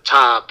over the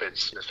top,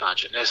 it's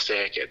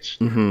misogynistic, it's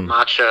Mhm.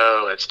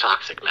 macho, it's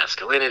toxic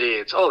masculinity,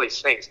 it's all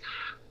these things.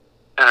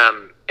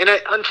 And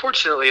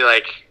unfortunately,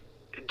 like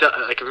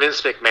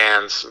Vince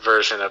McMahon's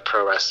version of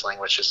pro wrestling,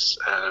 which has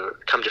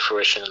come to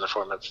fruition in the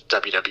form of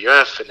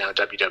WWF and now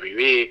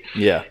WWE,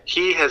 Yeah.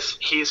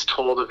 he's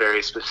told a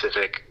very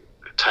specific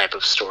type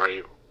of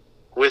story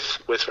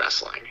with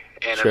wrestling,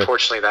 and Sure.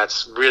 unfortunately,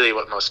 that's really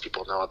what most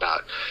people know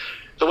about.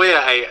 The way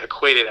I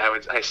equate it,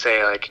 I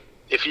say, like,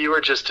 if you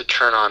were just to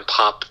turn on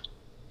pop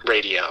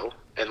radio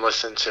and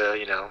listen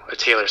to a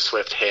Taylor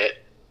Swift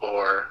hit,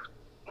 or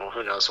well,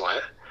 who knows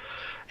what,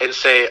 and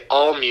say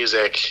all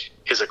music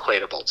is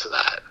equatable to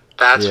that.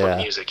 That's what Yeah.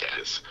 music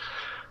is.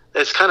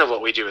 It's kind of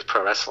what we do with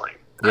pro wrestling.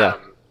 Yeah.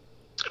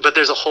 But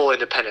there's a whole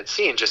independent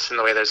scene, just in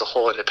the way there's a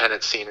whole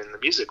independent scene in the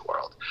music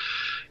world.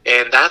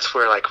 And that's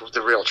where, like,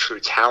 the real true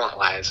talent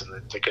lies,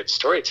 and the good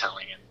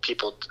storytelling and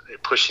people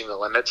pushing the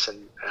limits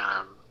and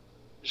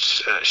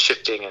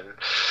shifting and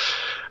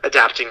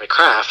adapting the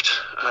craft.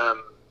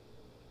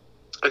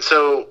 And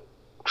so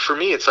for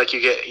me, it's like you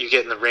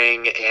get in the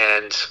ring,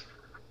 and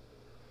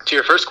to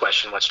your first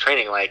question, what's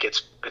training like?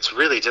 It's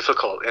really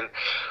difficult, and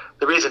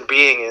the reason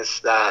being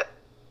is that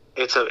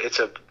it's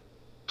a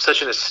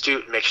such an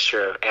astute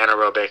mixture of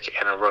anaerobic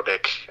and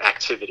aerobic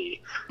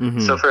activity.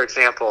 Mhm. So, for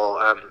example,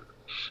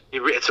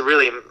 it's a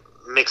really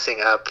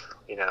mixing up,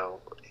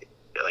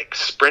 like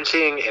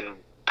sprinting and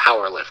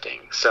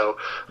powerlifting. So,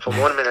 from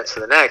 1 minute to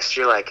the next,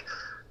 you're like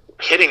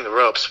hitting the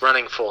ropes,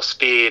 running full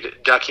speed,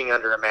 ducking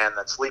under a man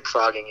that's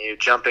leapfrogging you,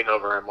 jumping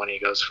over him when he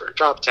goes for a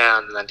drop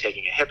down, and then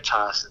taking a hip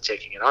toss and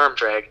taking an arm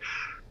drag.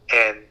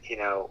 And,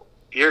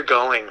 you're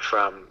going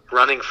from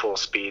running full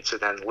speed to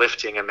then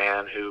lifting a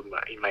man who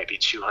might be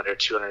 200,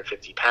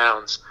 250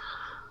 pounds.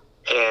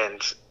 And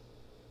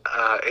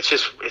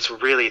it's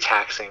really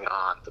taxing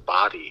on the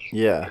body.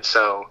 Yeah. And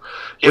so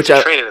you Which have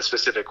to train in a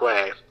specific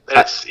way.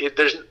 And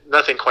there's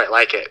nothing quite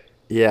like it.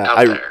 Yeah,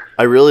 out there.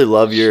 I really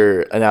love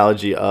your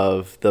analogy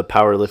of the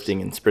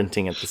powerlifting and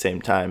sprinting at the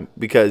same time,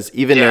 because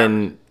even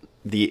in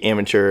the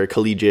amateur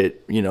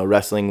collegiate,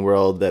 wrestling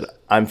world that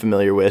I'm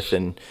familiar with,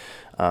 and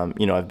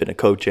I've been a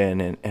coach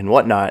in and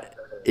whatnot,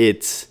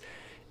 it's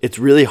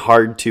really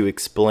hard to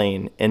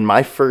explain. And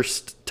my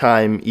first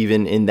time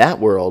even in that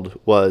world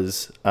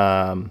was,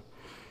 I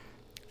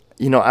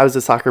was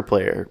a soccer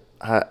player.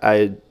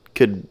 I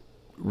could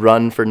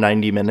run for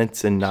 90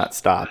 minutes and not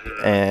stop,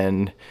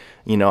 and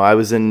I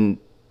was in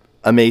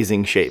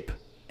amazing shape,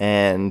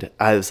 and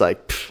I was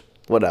like,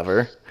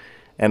 whatever.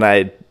 And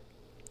I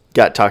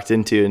got talked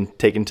into and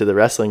taken to the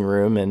wrestling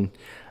room, and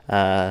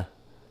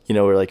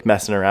we're like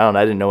messing around.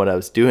 I didn't know what I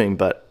was doing,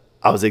 but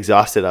I was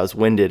exhausted. I was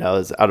winded. I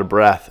was out of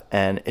breath,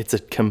 and it's a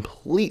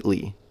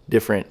completely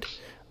different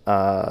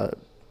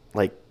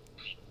like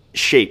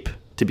shape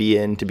to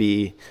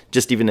be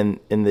just even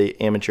in the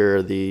amateur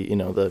or the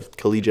the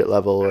collegiate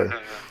level, or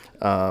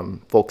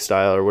folk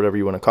style, or whatever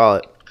you want to call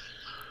it.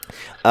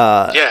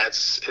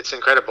 It's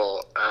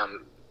incredible.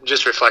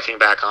 Just reflecting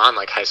back on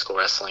like high school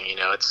wrestling,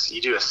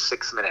 you do a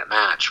 6 minute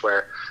match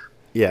where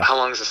how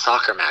long is a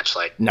soccer match?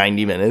 Like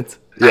 90 minutes.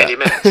 90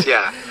 minutes,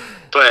 yeah.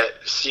 But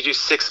you do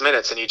 6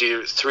 minutes and you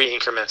do 3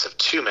 increments of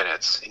 2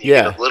 minutes, and you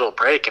get a little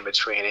break in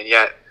between, and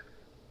yet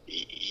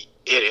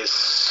it is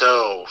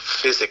so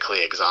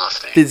physically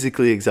exhausting.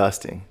 Physically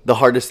exhausting. The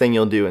hardest thing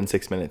you'll do in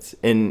 6 minutes.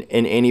 And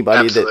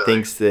anybody that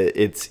thinks that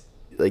it's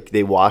like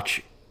they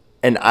watch,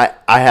 and I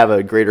have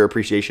a greater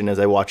appreciation as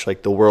I watch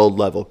like the world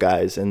level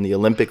guys and the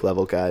Olympic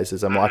level guys,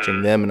 as I'm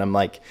watching them, and I'm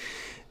like,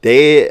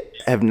 they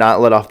have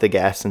not let off the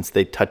gas since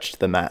they touched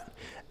the mat.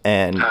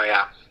 And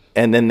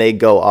and then they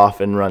go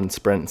off and run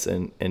sprints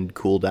and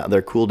cool down.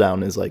 Their cool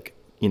down is like,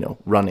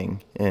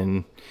 running,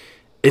 and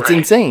it's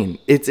insane.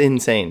 It's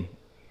insane.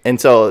 And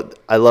so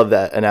I love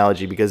that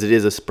analogy, because it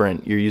is a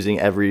sprint. You're using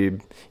every,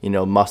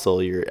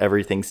 muscle.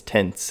 Everything's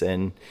tense,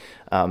 and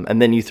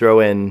then you throw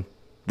in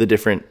the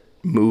different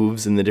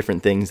moves and the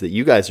different things that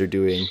you guys are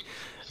doing,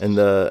 and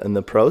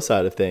the pro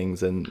side of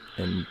things, and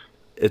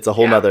it's a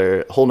whole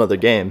nother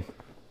game.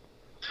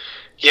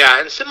 Yeah,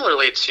 and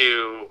similarly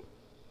to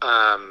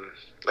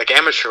like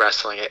amateur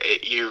wrestling,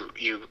 you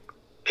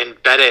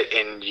embed it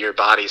in your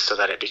body so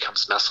that it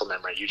becomes muscle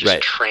memory. You just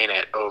train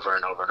it over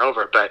and over and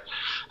over. But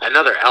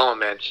another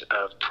element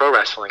of pro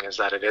wrestling is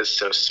that it is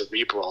so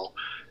cerebral,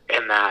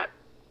 and that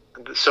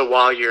so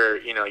while you're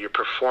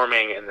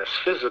performing in this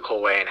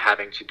physical way and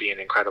having to be in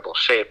incredible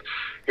shape,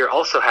 you're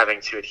also having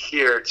to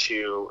adhere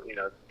to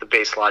the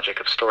base logic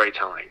of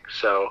storytelling.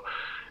 So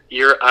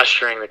you're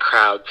ushering the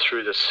crowd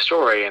through the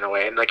story in a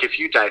way, and like if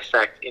you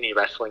dissect any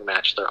wrestling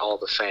match, they're all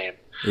the same.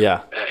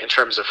 Yeah. In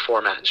terms of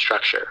format and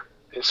structure.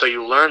 and so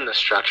you learn the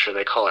structure.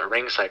 They call it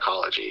ring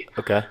psychology.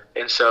 Okay.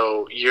 And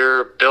so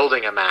you're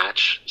building a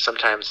match,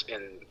 sometimes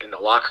in the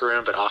locker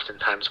room, but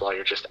oftentimes while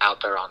you're just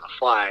out there on the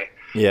fly.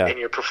 Yeah. And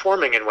you're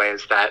performing in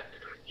ways that,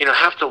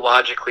 have to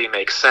logically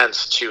make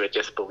sense to a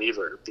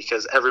disbeliever,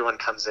 because everyone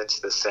comes into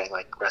this saying,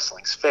 like,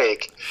 wrestling's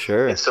fake.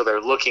 Sure. And so they're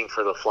looking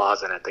for the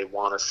flaws in it. They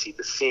want to see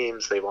the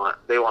seams. They want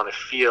to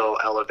feel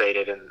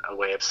elevated in a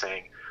way of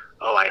saying,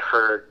 oh, I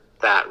heard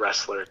that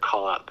wrestler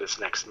call out this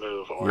next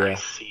move, or I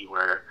see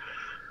where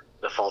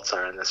the faults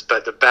are in this.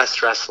 But the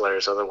best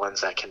wrestlers are the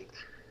ones that can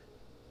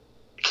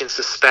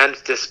suspend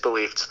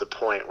disbelief to the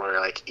point where,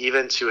 like,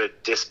 even to a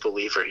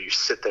disbeliever, you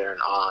sit there in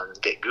awe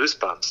and get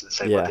goosebumps and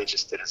say what they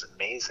just did is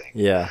amazing.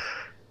 Yeah.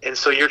 And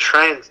so you're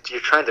trying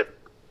to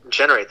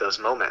generate those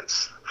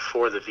moments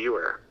for the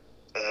viewer.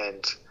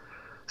 And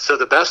so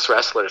the best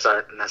wrestlers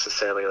aren't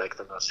necessarily like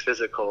the most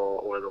physical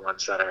or the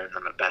ones that are in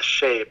the best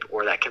shape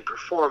or that can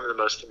perform the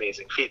most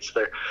amazing feats.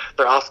 They're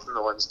often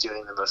the ones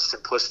doing the most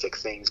simplistic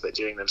things, but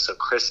doing them so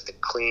crisp and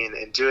clean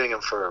and doing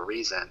them for a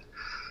reason.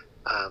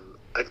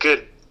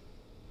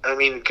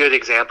 Good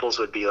examples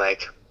would be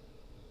like,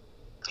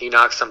 you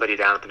knock somebody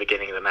down at the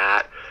beginning of the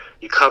mat,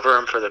 you cover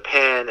them for the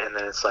pin, and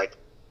then it's like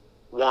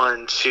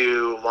 1,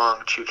 2,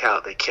 long 2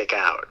 count, they kick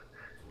out.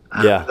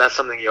 That's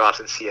something you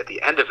often see at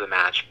the end of the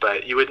match,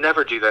 but you would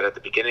never do that at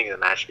the beginning of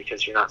the match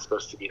because you're not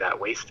supposed to be that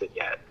wasted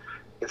yet.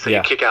 And so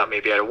you kick out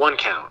maybe at a 1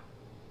 count.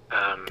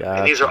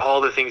 And these are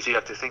all the things you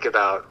have to think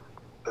about.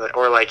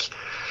 Or like,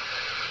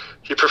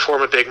 you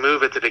perform a big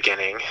move at the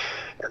beginning,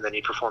 and then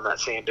you perform that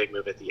same big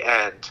move at the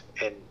end,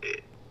 and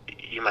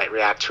you might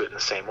react to it in the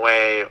same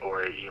way,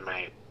 or you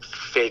might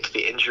fake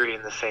the injury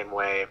in the same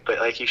way, but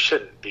like, you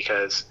shouldn't,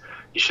 because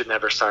you should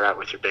never start out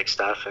with your big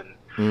stuff. And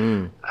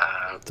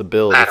it's a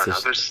build. I don't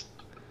know.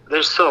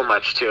 There's so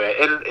much to it,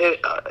 and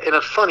in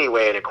a funny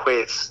way, it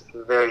equates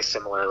very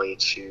similarly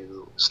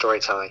to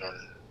storytelling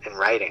and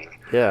writing.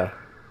 Yeah.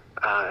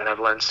 And I've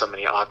learned so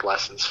many odd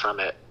lessons from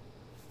it.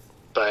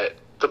 But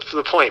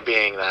the point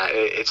being that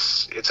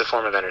it's a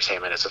form of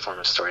entertainment. It's a form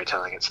of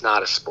storytelling. It's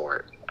not a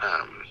sport.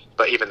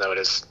 But even though it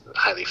is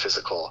highly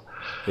physical.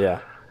 Yeah.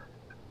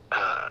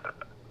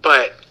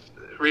 But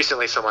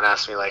recently someone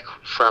asked me, like,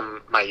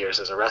 from my years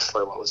as a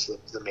wrestler, what was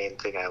the main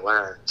thing I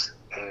learned?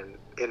 And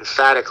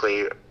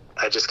emphatically,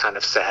 I just kind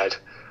of said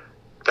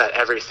that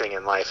everything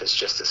in life is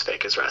just as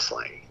fake as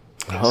wrestling.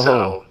 And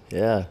so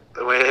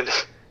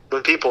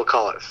when people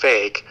call it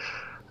fake,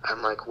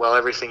 I'm like, well,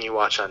 everything you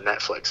watch on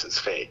Netflix is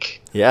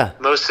fake. Yeah.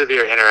 Most of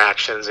your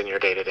interactions in your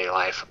day-to-day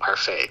life are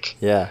fake.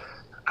 Yeah.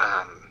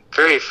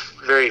 Very,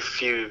 very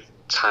few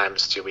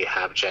times do we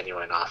have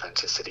genuine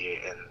authenticity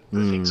in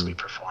the things we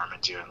perform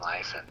and do in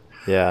life.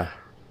 And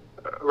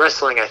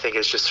wrestling, I think,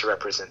 is just a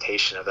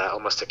representation of that,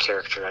 almost a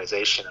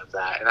characterization of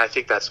that. And I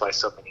think that's why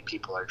so many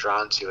people are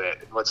drawn to it.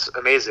 And what's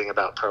amazing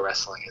about pro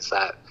wrestling is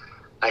that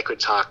I could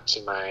talk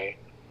to my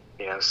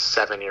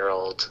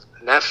 7-year-old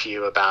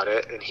nephew about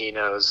it, and he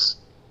knows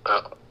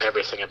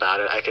everything about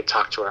it. I could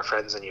talk to our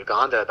friends in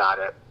Uganda about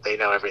it. They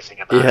know everything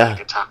about it. I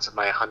could talk to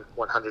my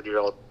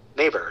 100-year-old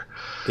neighbor.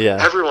 Yeah.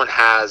 Everyone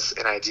has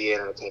an idea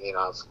and an opinion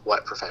of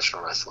what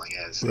professional wrestling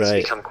is. It's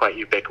become quite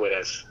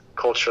ubiquitous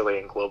culturally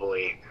and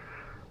globally.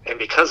 And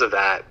because of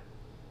that,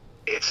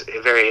 it's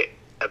very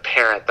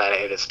apparent that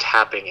it is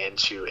tapping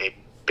into a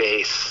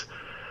base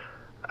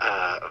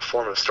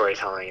form of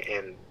storytelling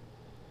in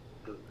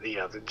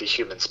the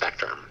human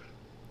spectrum.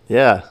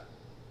 Yeah.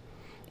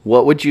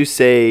 What would you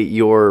say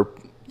your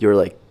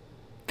like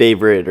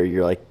favorite or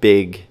your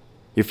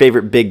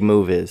favorite big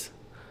move is?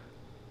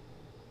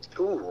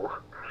 Ooh.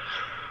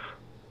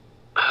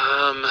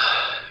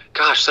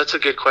 Gosh, that's a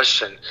good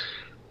question.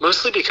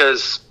 Mostly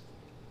because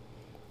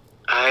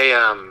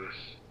I've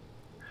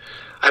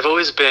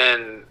always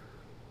been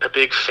a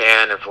big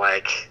fan of,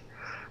 like,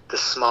 the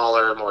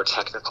smaller, more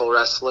technical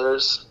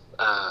wrestlers.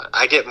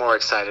 I get more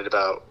excited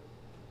about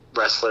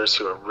wrestlers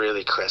who are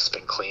really crisp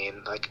and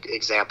clean. Like,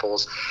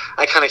 examples,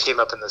 I kind of came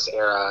up in this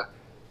era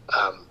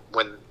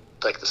when,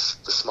 like, the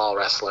small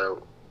wrestler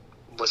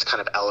was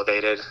kind of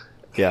elevated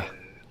in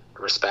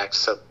respect.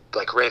 So,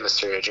 like, Rey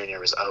Mysterio Jr.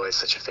 was always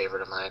such a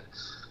favorite of mine.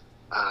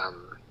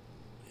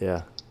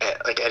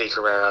 Like Eddie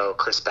Guerrero,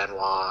 Chris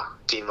Benoit,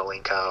 Dean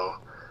Malenko,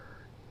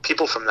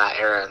 people from that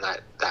era and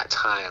that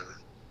time,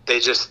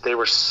 they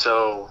were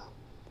so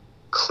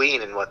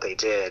clean in what they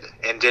did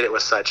and did it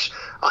with such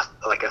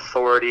like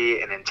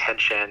authority and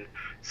intention.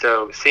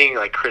 So seeing,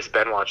 like, Chris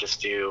Benoit just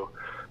do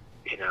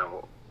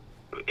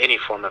any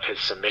form of his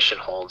submission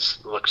holds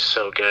looked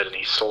so good, and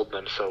he sold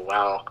them so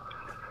well.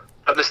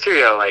 But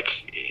Mysterio, like,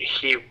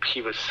 he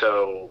was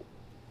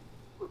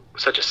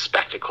such a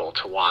spectacle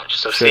to watch.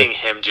 So seeing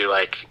him do,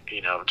 like,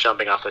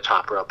 jumping off the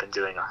top rope and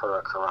doing a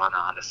hurricanrana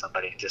onto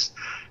somebody, just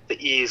the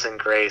ease and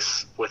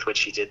grace with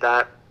which he did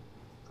that,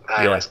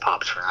 I always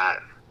popped for that.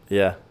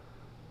 Yeah.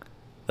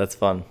 That's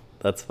fun.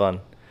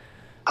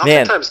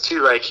 Oftentimes,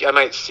 too, like, I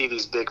might see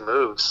these big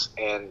moves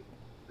and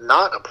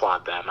not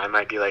applaud them. I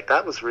might be like,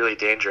 that was really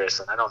dangerous,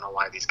 and I don't know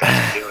why these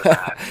guys are doing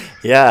that.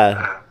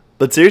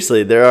 But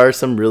seriously, there are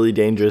some really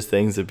dangerous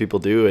things that people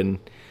do and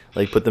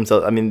like put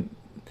themselves. I mean,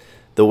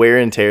 the wear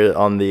and tear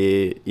on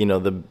the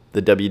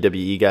the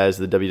WWE guys,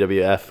 the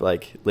WWF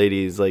like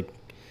ladies, like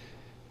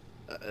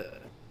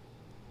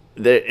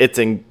it's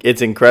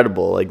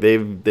incredible. Like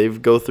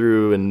they've go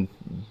through and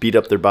beat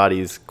up their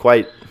bodies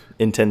quite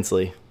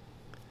intensely.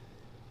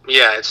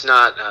 Yeah, it's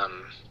not.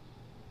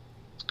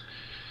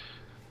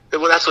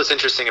 Well, that's what's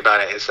interesting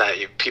about it is that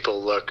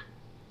people look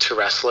to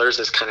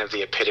wrestlers as kind of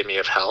the epitome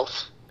of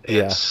health.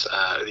 It's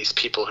these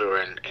people who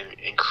are in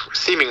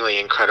seemingly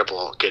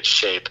incredible good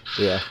shape.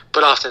 Yeah.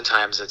 But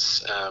oftentimes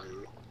it's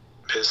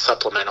is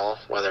supplemental,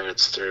 whether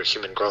it's through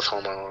human growth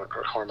hormone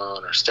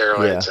or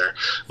steroids or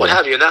what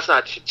have you. And that's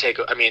not to take.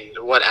 I mean,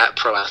 what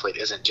pro athlete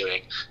isn't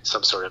doing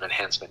some sort of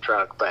enhancement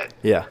drug? But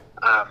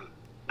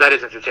that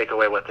isn't to take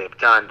away what they've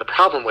done. The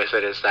problem with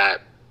it is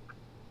that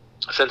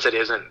since it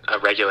isn't a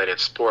regulated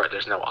sport,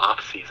 there's no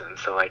off season.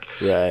 So like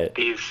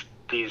these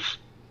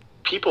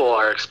people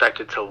are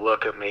expected to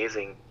look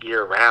amazing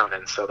year round,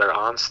 and so they're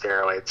on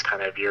steroids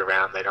kind of year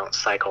round. They don't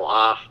cycle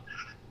off.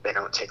 They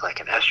don't take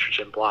like an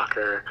estrogen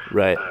blocker.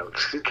 Right.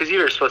 Because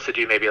you're supposed to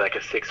do maybe like a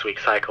 6-week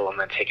cycle and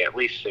then take at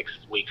least 6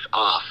 weeks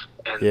off.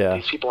 And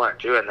these people aren't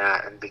doing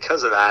that. And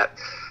because of that,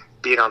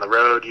 being on the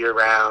road year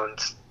round,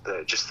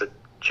 just the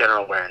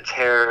general wear and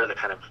tear, the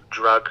kind of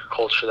drug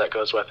culture that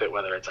goes with it,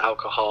 whether it's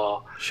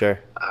alcohol,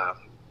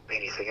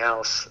 anything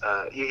else,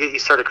 you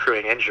start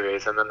accruing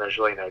injuries, and then there's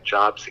really no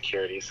job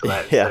security. So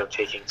that instead of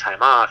taking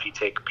time off, you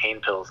take pain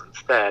pills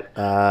instead.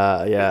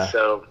 And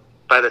so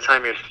by the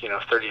time you're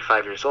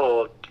 35 years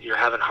old, you're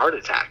having heart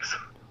attacks,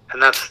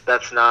 and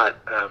that's not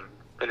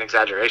an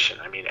exaggeration.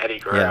 I mean, Eddie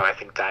Guerrero I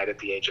think died at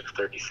the age of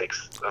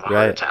 36 of a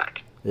heart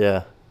attack.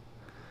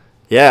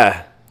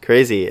 Yeah,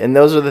 crazy. And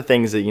those are the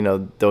things that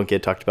don't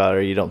get talked about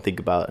or you don't think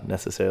about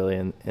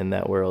necessarily in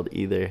that world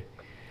either.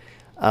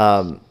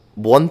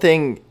 One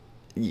thing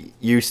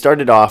you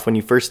started off when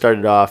you first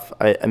started off,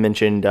 I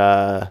mentioned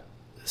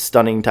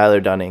Stunning Tyler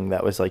Dunning.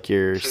 That was like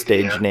your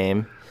stage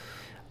name.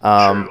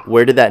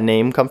 Where did that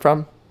name come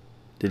from?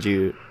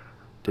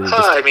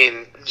 I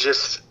mean,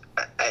 just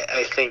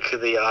I think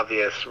the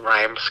obvious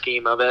rhyme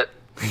scheme of it.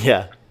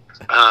 Yeah.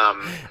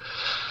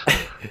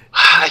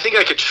 I think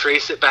I could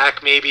trace it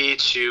back maybe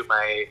to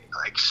my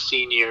like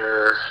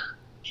senior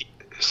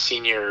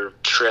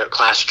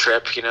class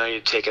trip.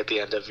 You take at the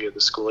end of the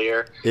school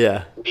year.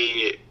 Yeah.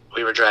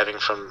 We were driving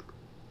from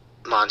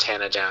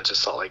Montana down to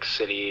Salt Lake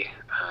City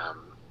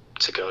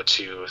to go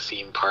to a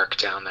theme park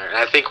down there. And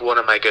I think one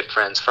of my good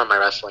friends from my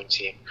wrestling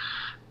team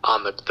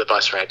on the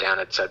bus ride down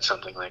had said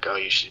something like, "Oh,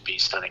 you should be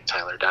Stunning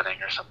Tyler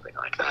Dunning," or something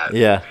like that.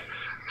 Yeah.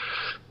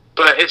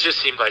 But it just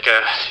seemed like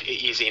a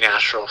easy,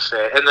 natural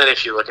fit. And then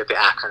if you look at the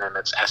acronym,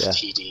 it's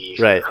STD,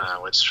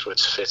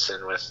 which fits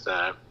in with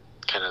the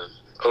kind of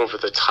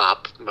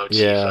over-the-top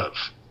motif of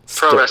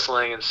pro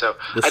wrestling. And so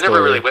I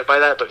never really went by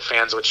that, but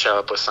fans would show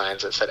up with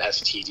signs that said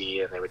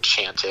STD, and they would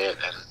chant it.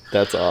 And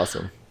that's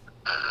awesome.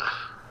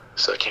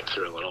 So it came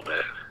through a little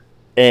bit.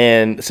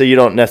 And so you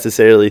don't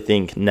necessarily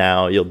think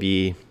now you'll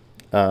be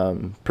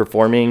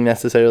performing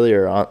necessarily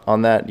or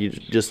on that? You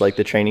just like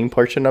the training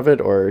portion of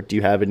it, or do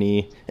you have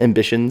any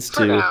ambitions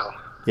For now.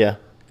 Yeah.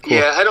 Cool.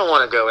 Yeah, I don't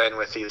want to go in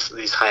with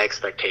these high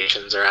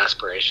expectations or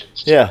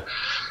aspirations to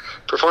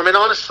perform. And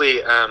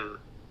honestly,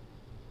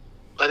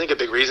 I think a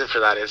big reason for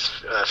that is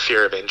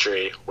fear of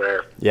injury,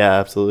 where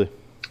absolutely.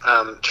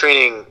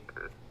 Training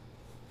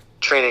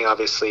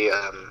obviously,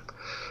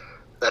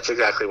 that's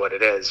exactly what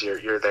it is.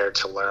 You're there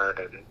to learn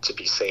and to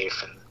be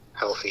safe and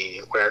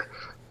healthy, where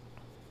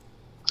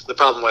the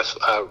problem with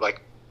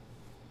like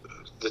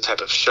the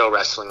type of show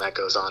wrestling that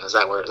goes on is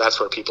that's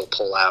where people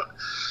pull out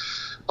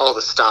all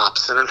the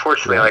stops. And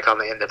unfortunately, like on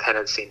the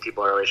independent scene,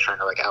 people are always trying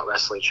to like out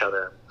wrestle each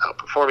other,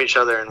 outperform each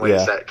other in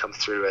ways that come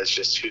through as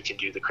just who can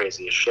do the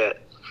craziest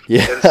shit.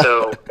 Yeah. And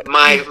so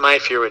my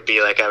fear would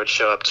be like I would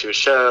show up to a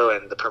show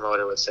and the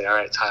promoter would say, "All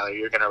right, Tyler,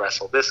 you're going to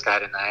wrestle this guy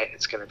tonight.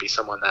 It's going to be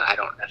someone that I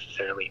don't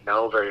necessarily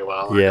know very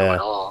well or know at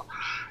all."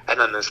 And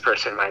then this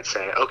person might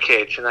say,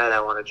 "Okay, tonight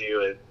I want to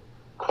do a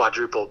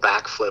quadruple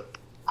backflip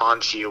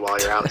onto you while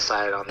you're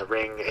outside on the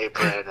ring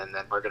apron, and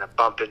then we're going to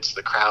bump into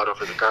the crowd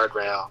over the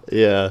guardrail."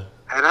 Yeah.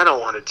 And I don't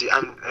want to do.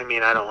 I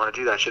don't want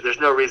to do that shit. There's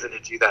no reason to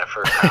do that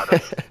for a crowd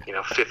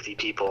of 50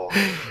 people.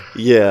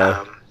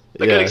 Yeah.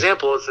 A good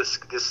example is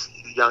this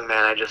young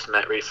man I just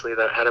met recently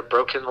that had a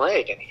broken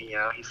leg, and he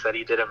said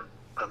he did a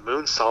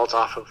moonsault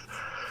off of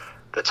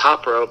the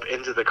top rope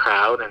into the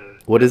crowd.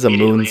 And what is a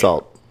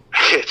moonsault?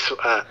 It's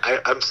I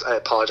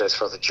apologize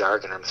for all the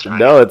jargon I'm throwing.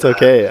 No, it's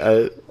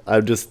okay.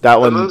 I just that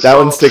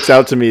one sticks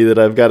out to me that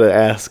I've got to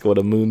ask what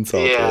a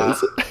moonsault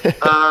is.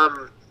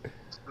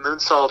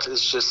 Moonsault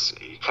is just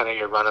kind of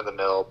your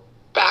run-of-the-mill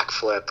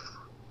backflip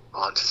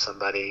onto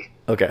somebody.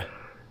 Okay.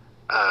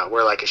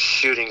 Where like a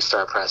shooting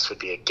star press would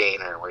be a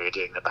gainer, where you're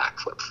doing the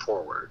backflip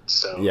forward.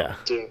 So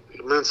doing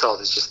moonsault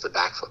is just the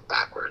backflip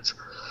backwards.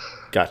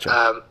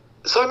 Gotcha.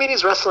 So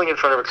he's wrestling in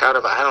front of a crowd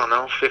of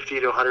 50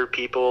 to 100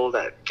 people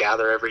that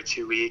gather every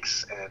 2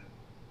 weeks, and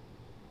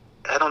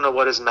I don't know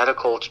what his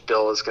medical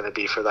bill is going to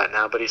be for that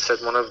now, but he said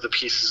one of the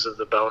pieces of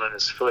the bone in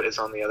his foot is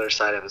on the other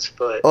side of his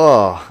foot.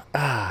 Oh,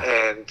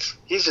 and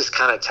he's just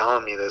kind of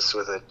telling me this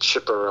with a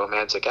chipper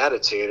romantic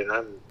attitude,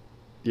 and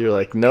you're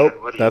like, nope,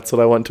 that's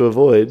what I want to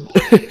avoid.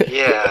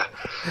 Yeah.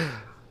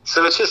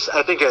 So it's just,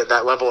 I think, at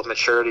that level of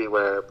maturity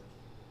where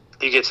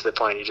you get to the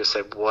point you just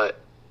say,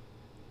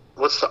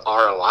 what's the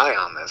ROI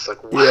on this?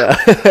 Like, what? Yeah.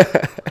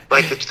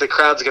 Like, the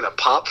crowd's going to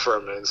pop for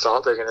a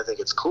moonsault. They're going to think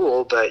it's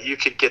cool, but you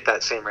could get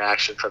that same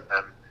reaction from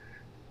them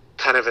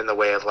kind of in the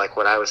way of, like,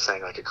 what I was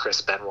saying, like a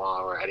Chris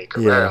Benoit or Eddie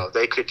Guerrero. Yeah.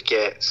 They could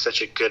get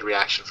such a good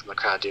reaction from the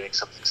crowd doing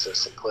something so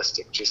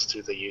simplistic just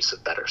through the use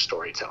of better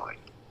storytelling.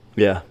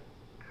 Yeah,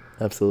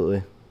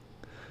 absolutely.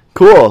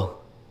 Cool.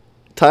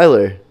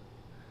 Tyler,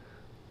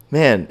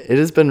 man, it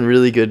has been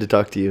really good to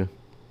talk to you.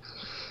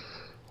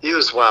 You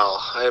as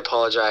well. I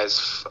apologize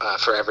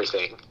for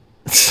everything.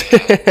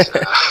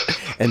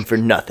 And for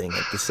nothing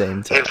at the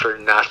same time. And for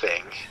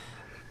nothing.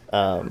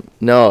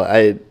 No,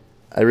 I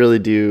really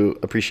do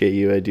appreciate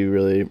you. I do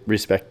really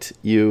respect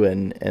you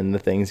and the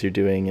things you're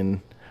doing,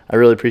 and I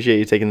really appreciate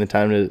you taking the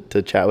time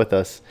to chat with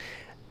us.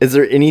 Is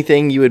there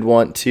anything you would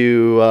want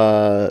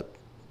to,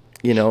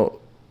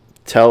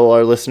 tell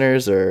our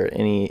listeners, or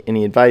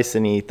any advice,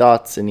 any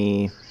thoughts,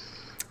 any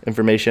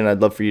information?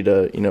 I'd love for you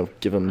to,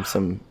 give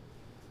them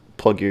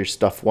plug your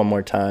stuff one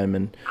more time.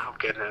 And oh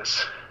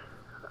goodness.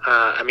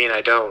 I mean,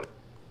 I don't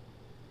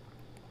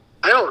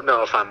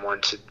know if I'm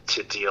one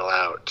to deal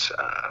out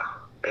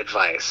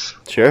advice.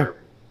 Sure.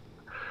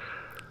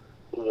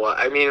 What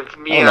I mean, for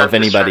me, I don't know if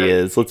anybody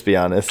is. Let's be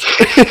honest.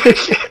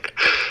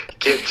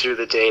 Get through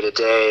the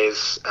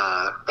day-to-days.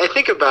 I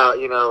think about,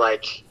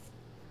 like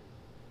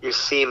your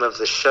theme of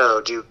the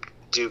show, do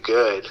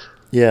good.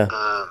 Yeah.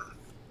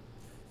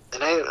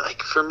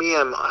 And for me,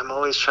 I'm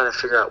always trying to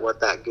figure out what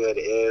that good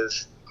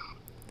is.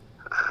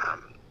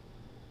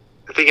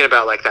 Thinking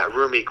about like that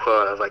Rumi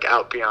quote of like,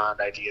 out beyond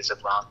ideas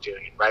of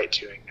wrongdoing and right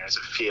doing, there's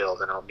a field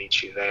and I'll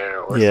meet you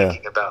there. Or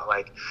thinking about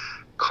like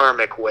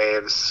karmic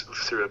waves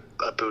through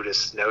a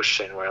Buddhist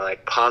notion where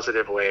like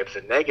positive waves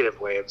and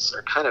negative waves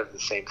are kind of the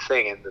same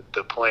thing. And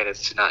the point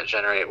is to not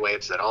generate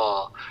waves at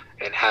all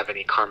and have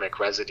any karmic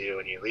residue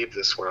when you leave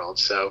this world.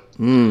 So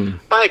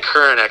my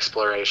current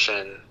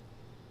exploration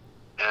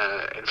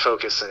and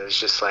focus is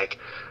just like,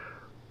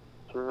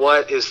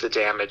 what is the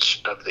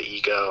damage of the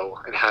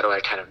ego, and how do I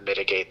kind of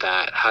mitigate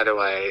that? How do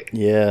I,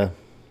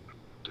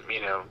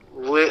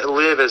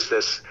 live as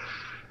this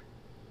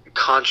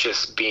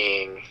conscious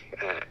being?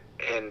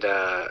 And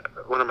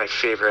one of my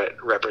favorite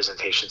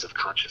representations of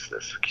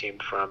consciousness came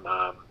from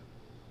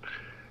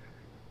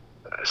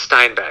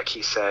Steinbeck.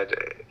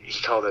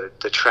 He called it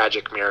the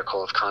tragic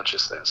miracle of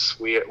consciousness.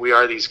 We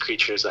are these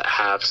creatures that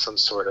have some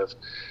sort of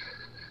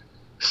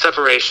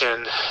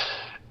separation,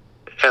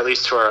 at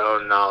least to our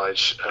own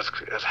knowledge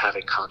of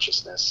having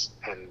consciousness,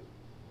 and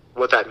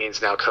what that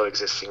means now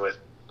coexisting with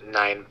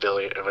 9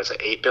 billion, or was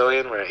it 8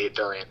 billion? We're at 8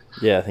 billion.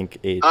 Yeah, I think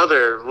 8.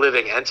 Other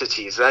living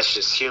entities, that's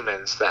just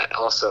humans that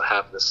also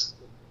have this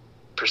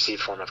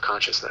perceived form of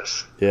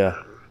consciousness. Yeah.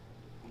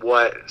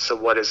 What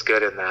is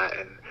good in that,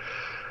 and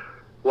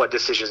what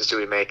decisions do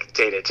we make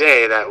day to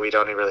day that we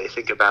don't even really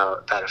think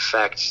about that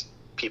affect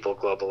people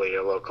globally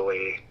or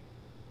locally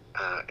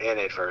in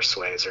adverse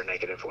ways or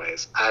negative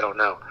ways? I don't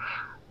know.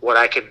 What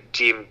I could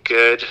deem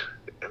good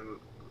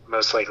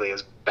most likely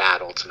is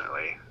bad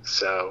ultimately.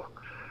 So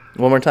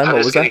one more time, what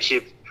was that?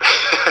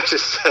 I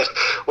just said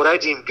what I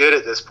deem good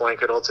at this point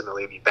could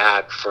ultimately be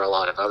bad for a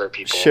lot of other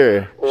people.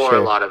 Sure. Or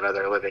a lot of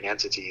other living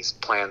entities,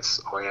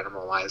 plants or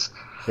animal wise.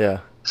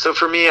 Yeah. So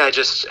for me, I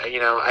just, I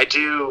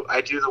do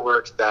the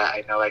work that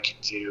I know I can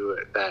do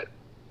that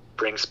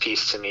brings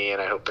peace to me,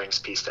 and I hope brings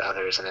peace to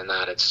others. And in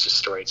that, it's just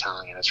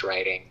storytelling and it's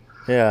writing.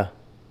 Yeah.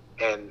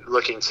 And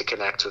looking to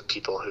connect with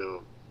people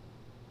who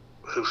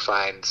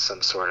find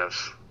some sort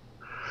of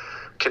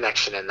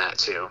connection in that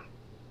too.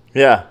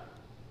 Yeah.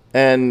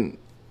 And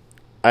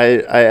I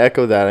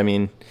echo that. I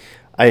mean,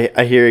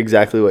 I hear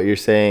exactly what you're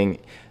saying.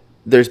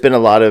 There's been a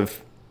lot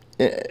of,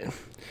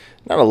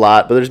 not a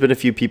lot, but there's been a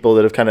few people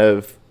that have kind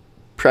of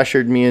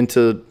pressured me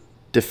into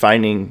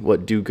defining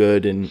what do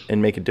good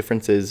and make a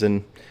difference is.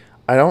 And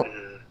I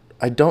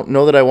don't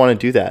know that I want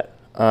to do that.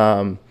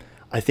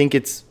 I think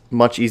it's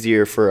much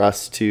easier for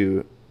us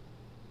to,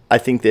 I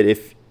think that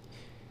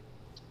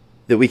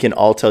that we can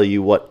all tell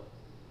you what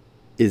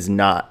is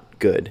not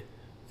good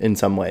in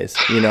some ways,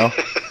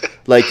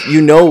 like,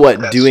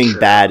 what doing true.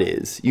 Bad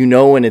is,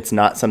 when it's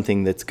not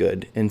something that's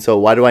good. And so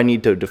why do I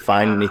need to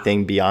define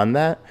anything beyond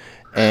that?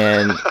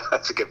 And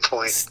that's a good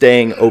point.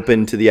 Staying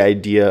open to the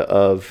idea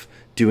of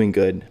doing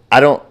good. I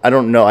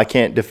don't know. I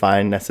can't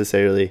define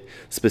necessarily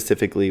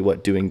specifically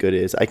what doing good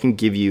is. I can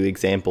give you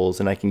examples,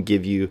 and I can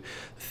give you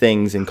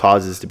things and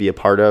causes to be a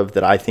part of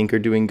that I think are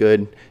doing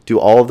good. Do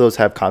all of those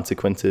have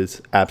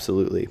consequences?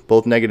 Absolutely.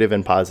 Both negative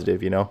and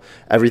positive,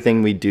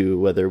 Everything we do,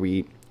 whether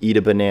we eat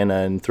a banana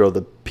and throw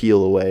the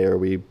peel away or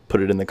we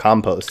put it in the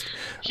compost.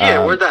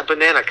 Yeah, where'd that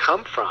banana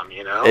come from,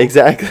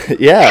 Exactly.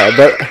 Yeah,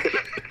 but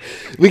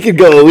we could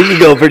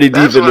go pretty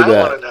deep into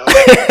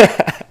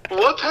that.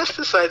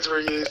 pesticides were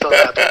used on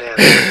that banana?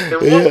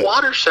 And what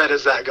watershed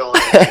is that going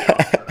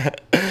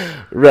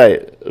into?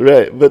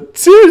 Right. But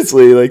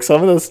seriously, like,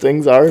 some of those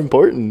things are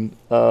important.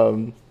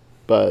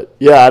 But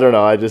yeah, I don't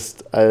know.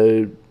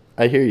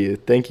 I hear you.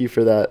 Thank you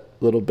for that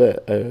little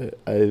bit.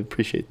 I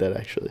appreciate that,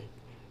 actually.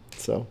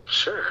 So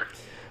Sure.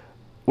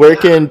 where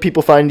can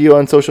people find you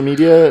on social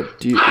media?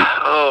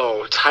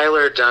 Oh,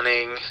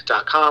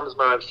 TylerDunning.com is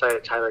my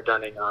website. Tyler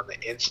Dunning on the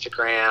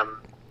Instagram.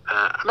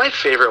 My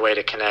favorite way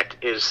to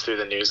connect is through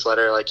the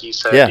newsletter, like you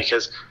said,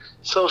 because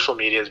social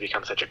media has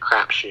become such a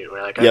crapshoot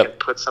where, like, I can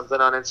put something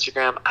on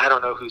Instagram. I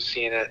don't know who's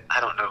seeing it.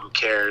 I don't know who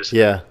cares.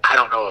 Yeah. I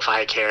don't know if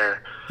I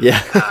care.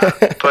 Yeah.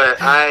 But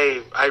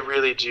I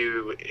really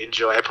do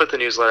enjoy. I put the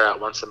newsletter out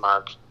once a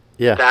month.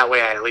 Yeah. That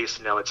way I at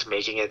least know it's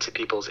making it to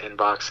people's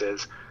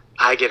inboxes.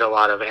 I get a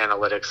lot of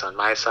analytics on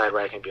my side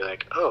where I can be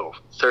like,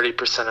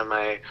 30% of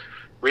my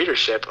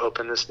readership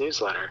open this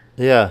newsletter.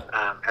 Yeah.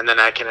 And then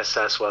I can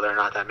assess whether or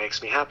not that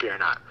makes me happy or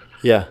not.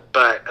 Yeah.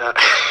 But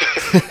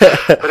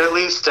but at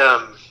least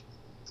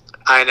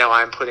I know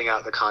I'm putting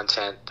out the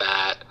content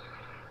that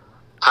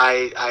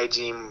I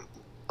deem,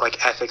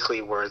 like,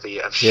 ethically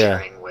worthy of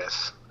sharing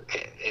with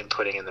and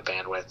putting in the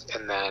bandwidth.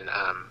 And then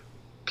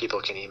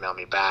people can email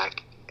me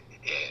back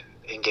and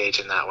engage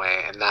in that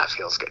way, and that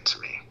feels good to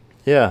me.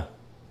 Yeah.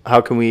 How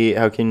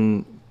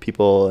can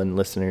people and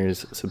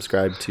listeners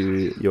subscribe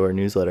to your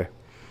newsletter?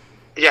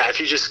 Yeah, if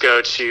you just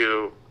go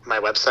to my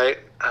website,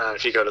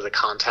 if you go to the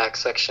contact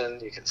section,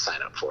 you can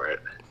sign up for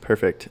it.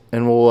 Perfect.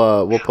 And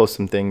we'll post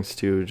some things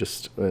too,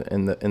 just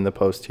in the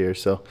post here.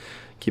 So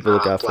keep a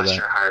lookout for that. Bless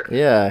your heart.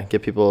 Yeah,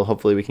 get people.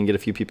 Hopefully, we can get a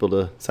few people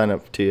to sign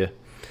up to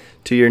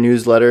your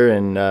newsletter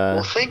and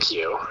well, thank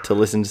you. To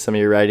listen to some of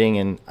your writing.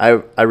 And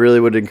I really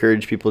would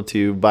encourage people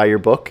to buy your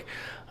book.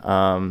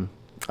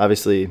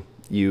 Obviously,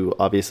 you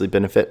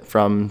benefit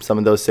from some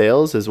of those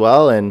sales as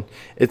well, and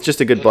it's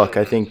just a good book.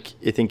 I think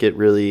it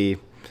really.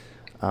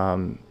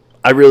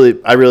 I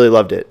really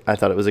loved it. I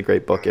thought it was a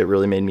great book. It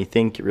really made me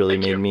think. It really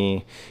gave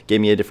me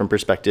a different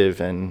perspective,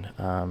 and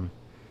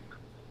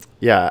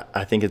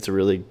I think it's a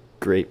really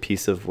great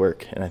piece of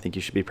work, and I think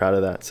you should be proud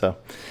of that. So,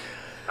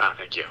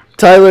 thank you,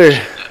 Tyler.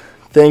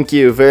 Thank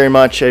you very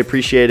much. I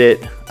appreciate it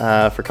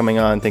for coming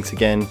on. Thanks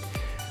again.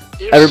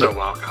 You're so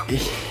welcome.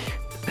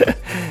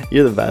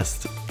 You're the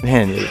best,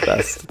 man. You're the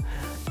best.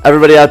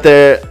 Everybody out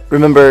there,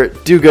 remember,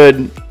 do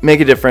good,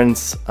 make a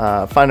difference,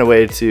 find a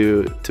way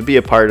to be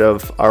a part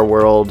of our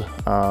world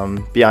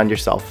beyond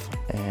yourself.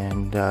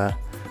 And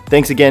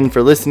thanks again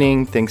for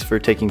listening. Thanks for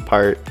taking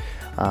part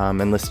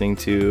and listening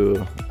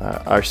to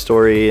our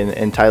story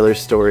and Tyler's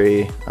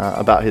story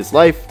about his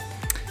life.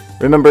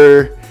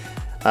 Remember,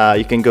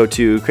 you can go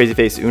to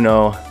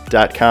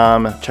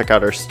crazyfaceuno.com, check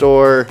out our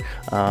store,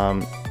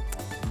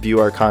 view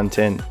our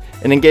content,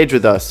 and engage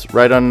with us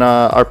right on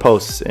our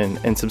posts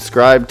and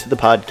subscribe to the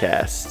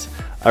podcast.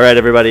 All right,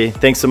 everybody.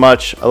 Thanks so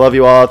much. I love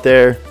you all out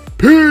there.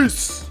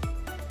 Peace.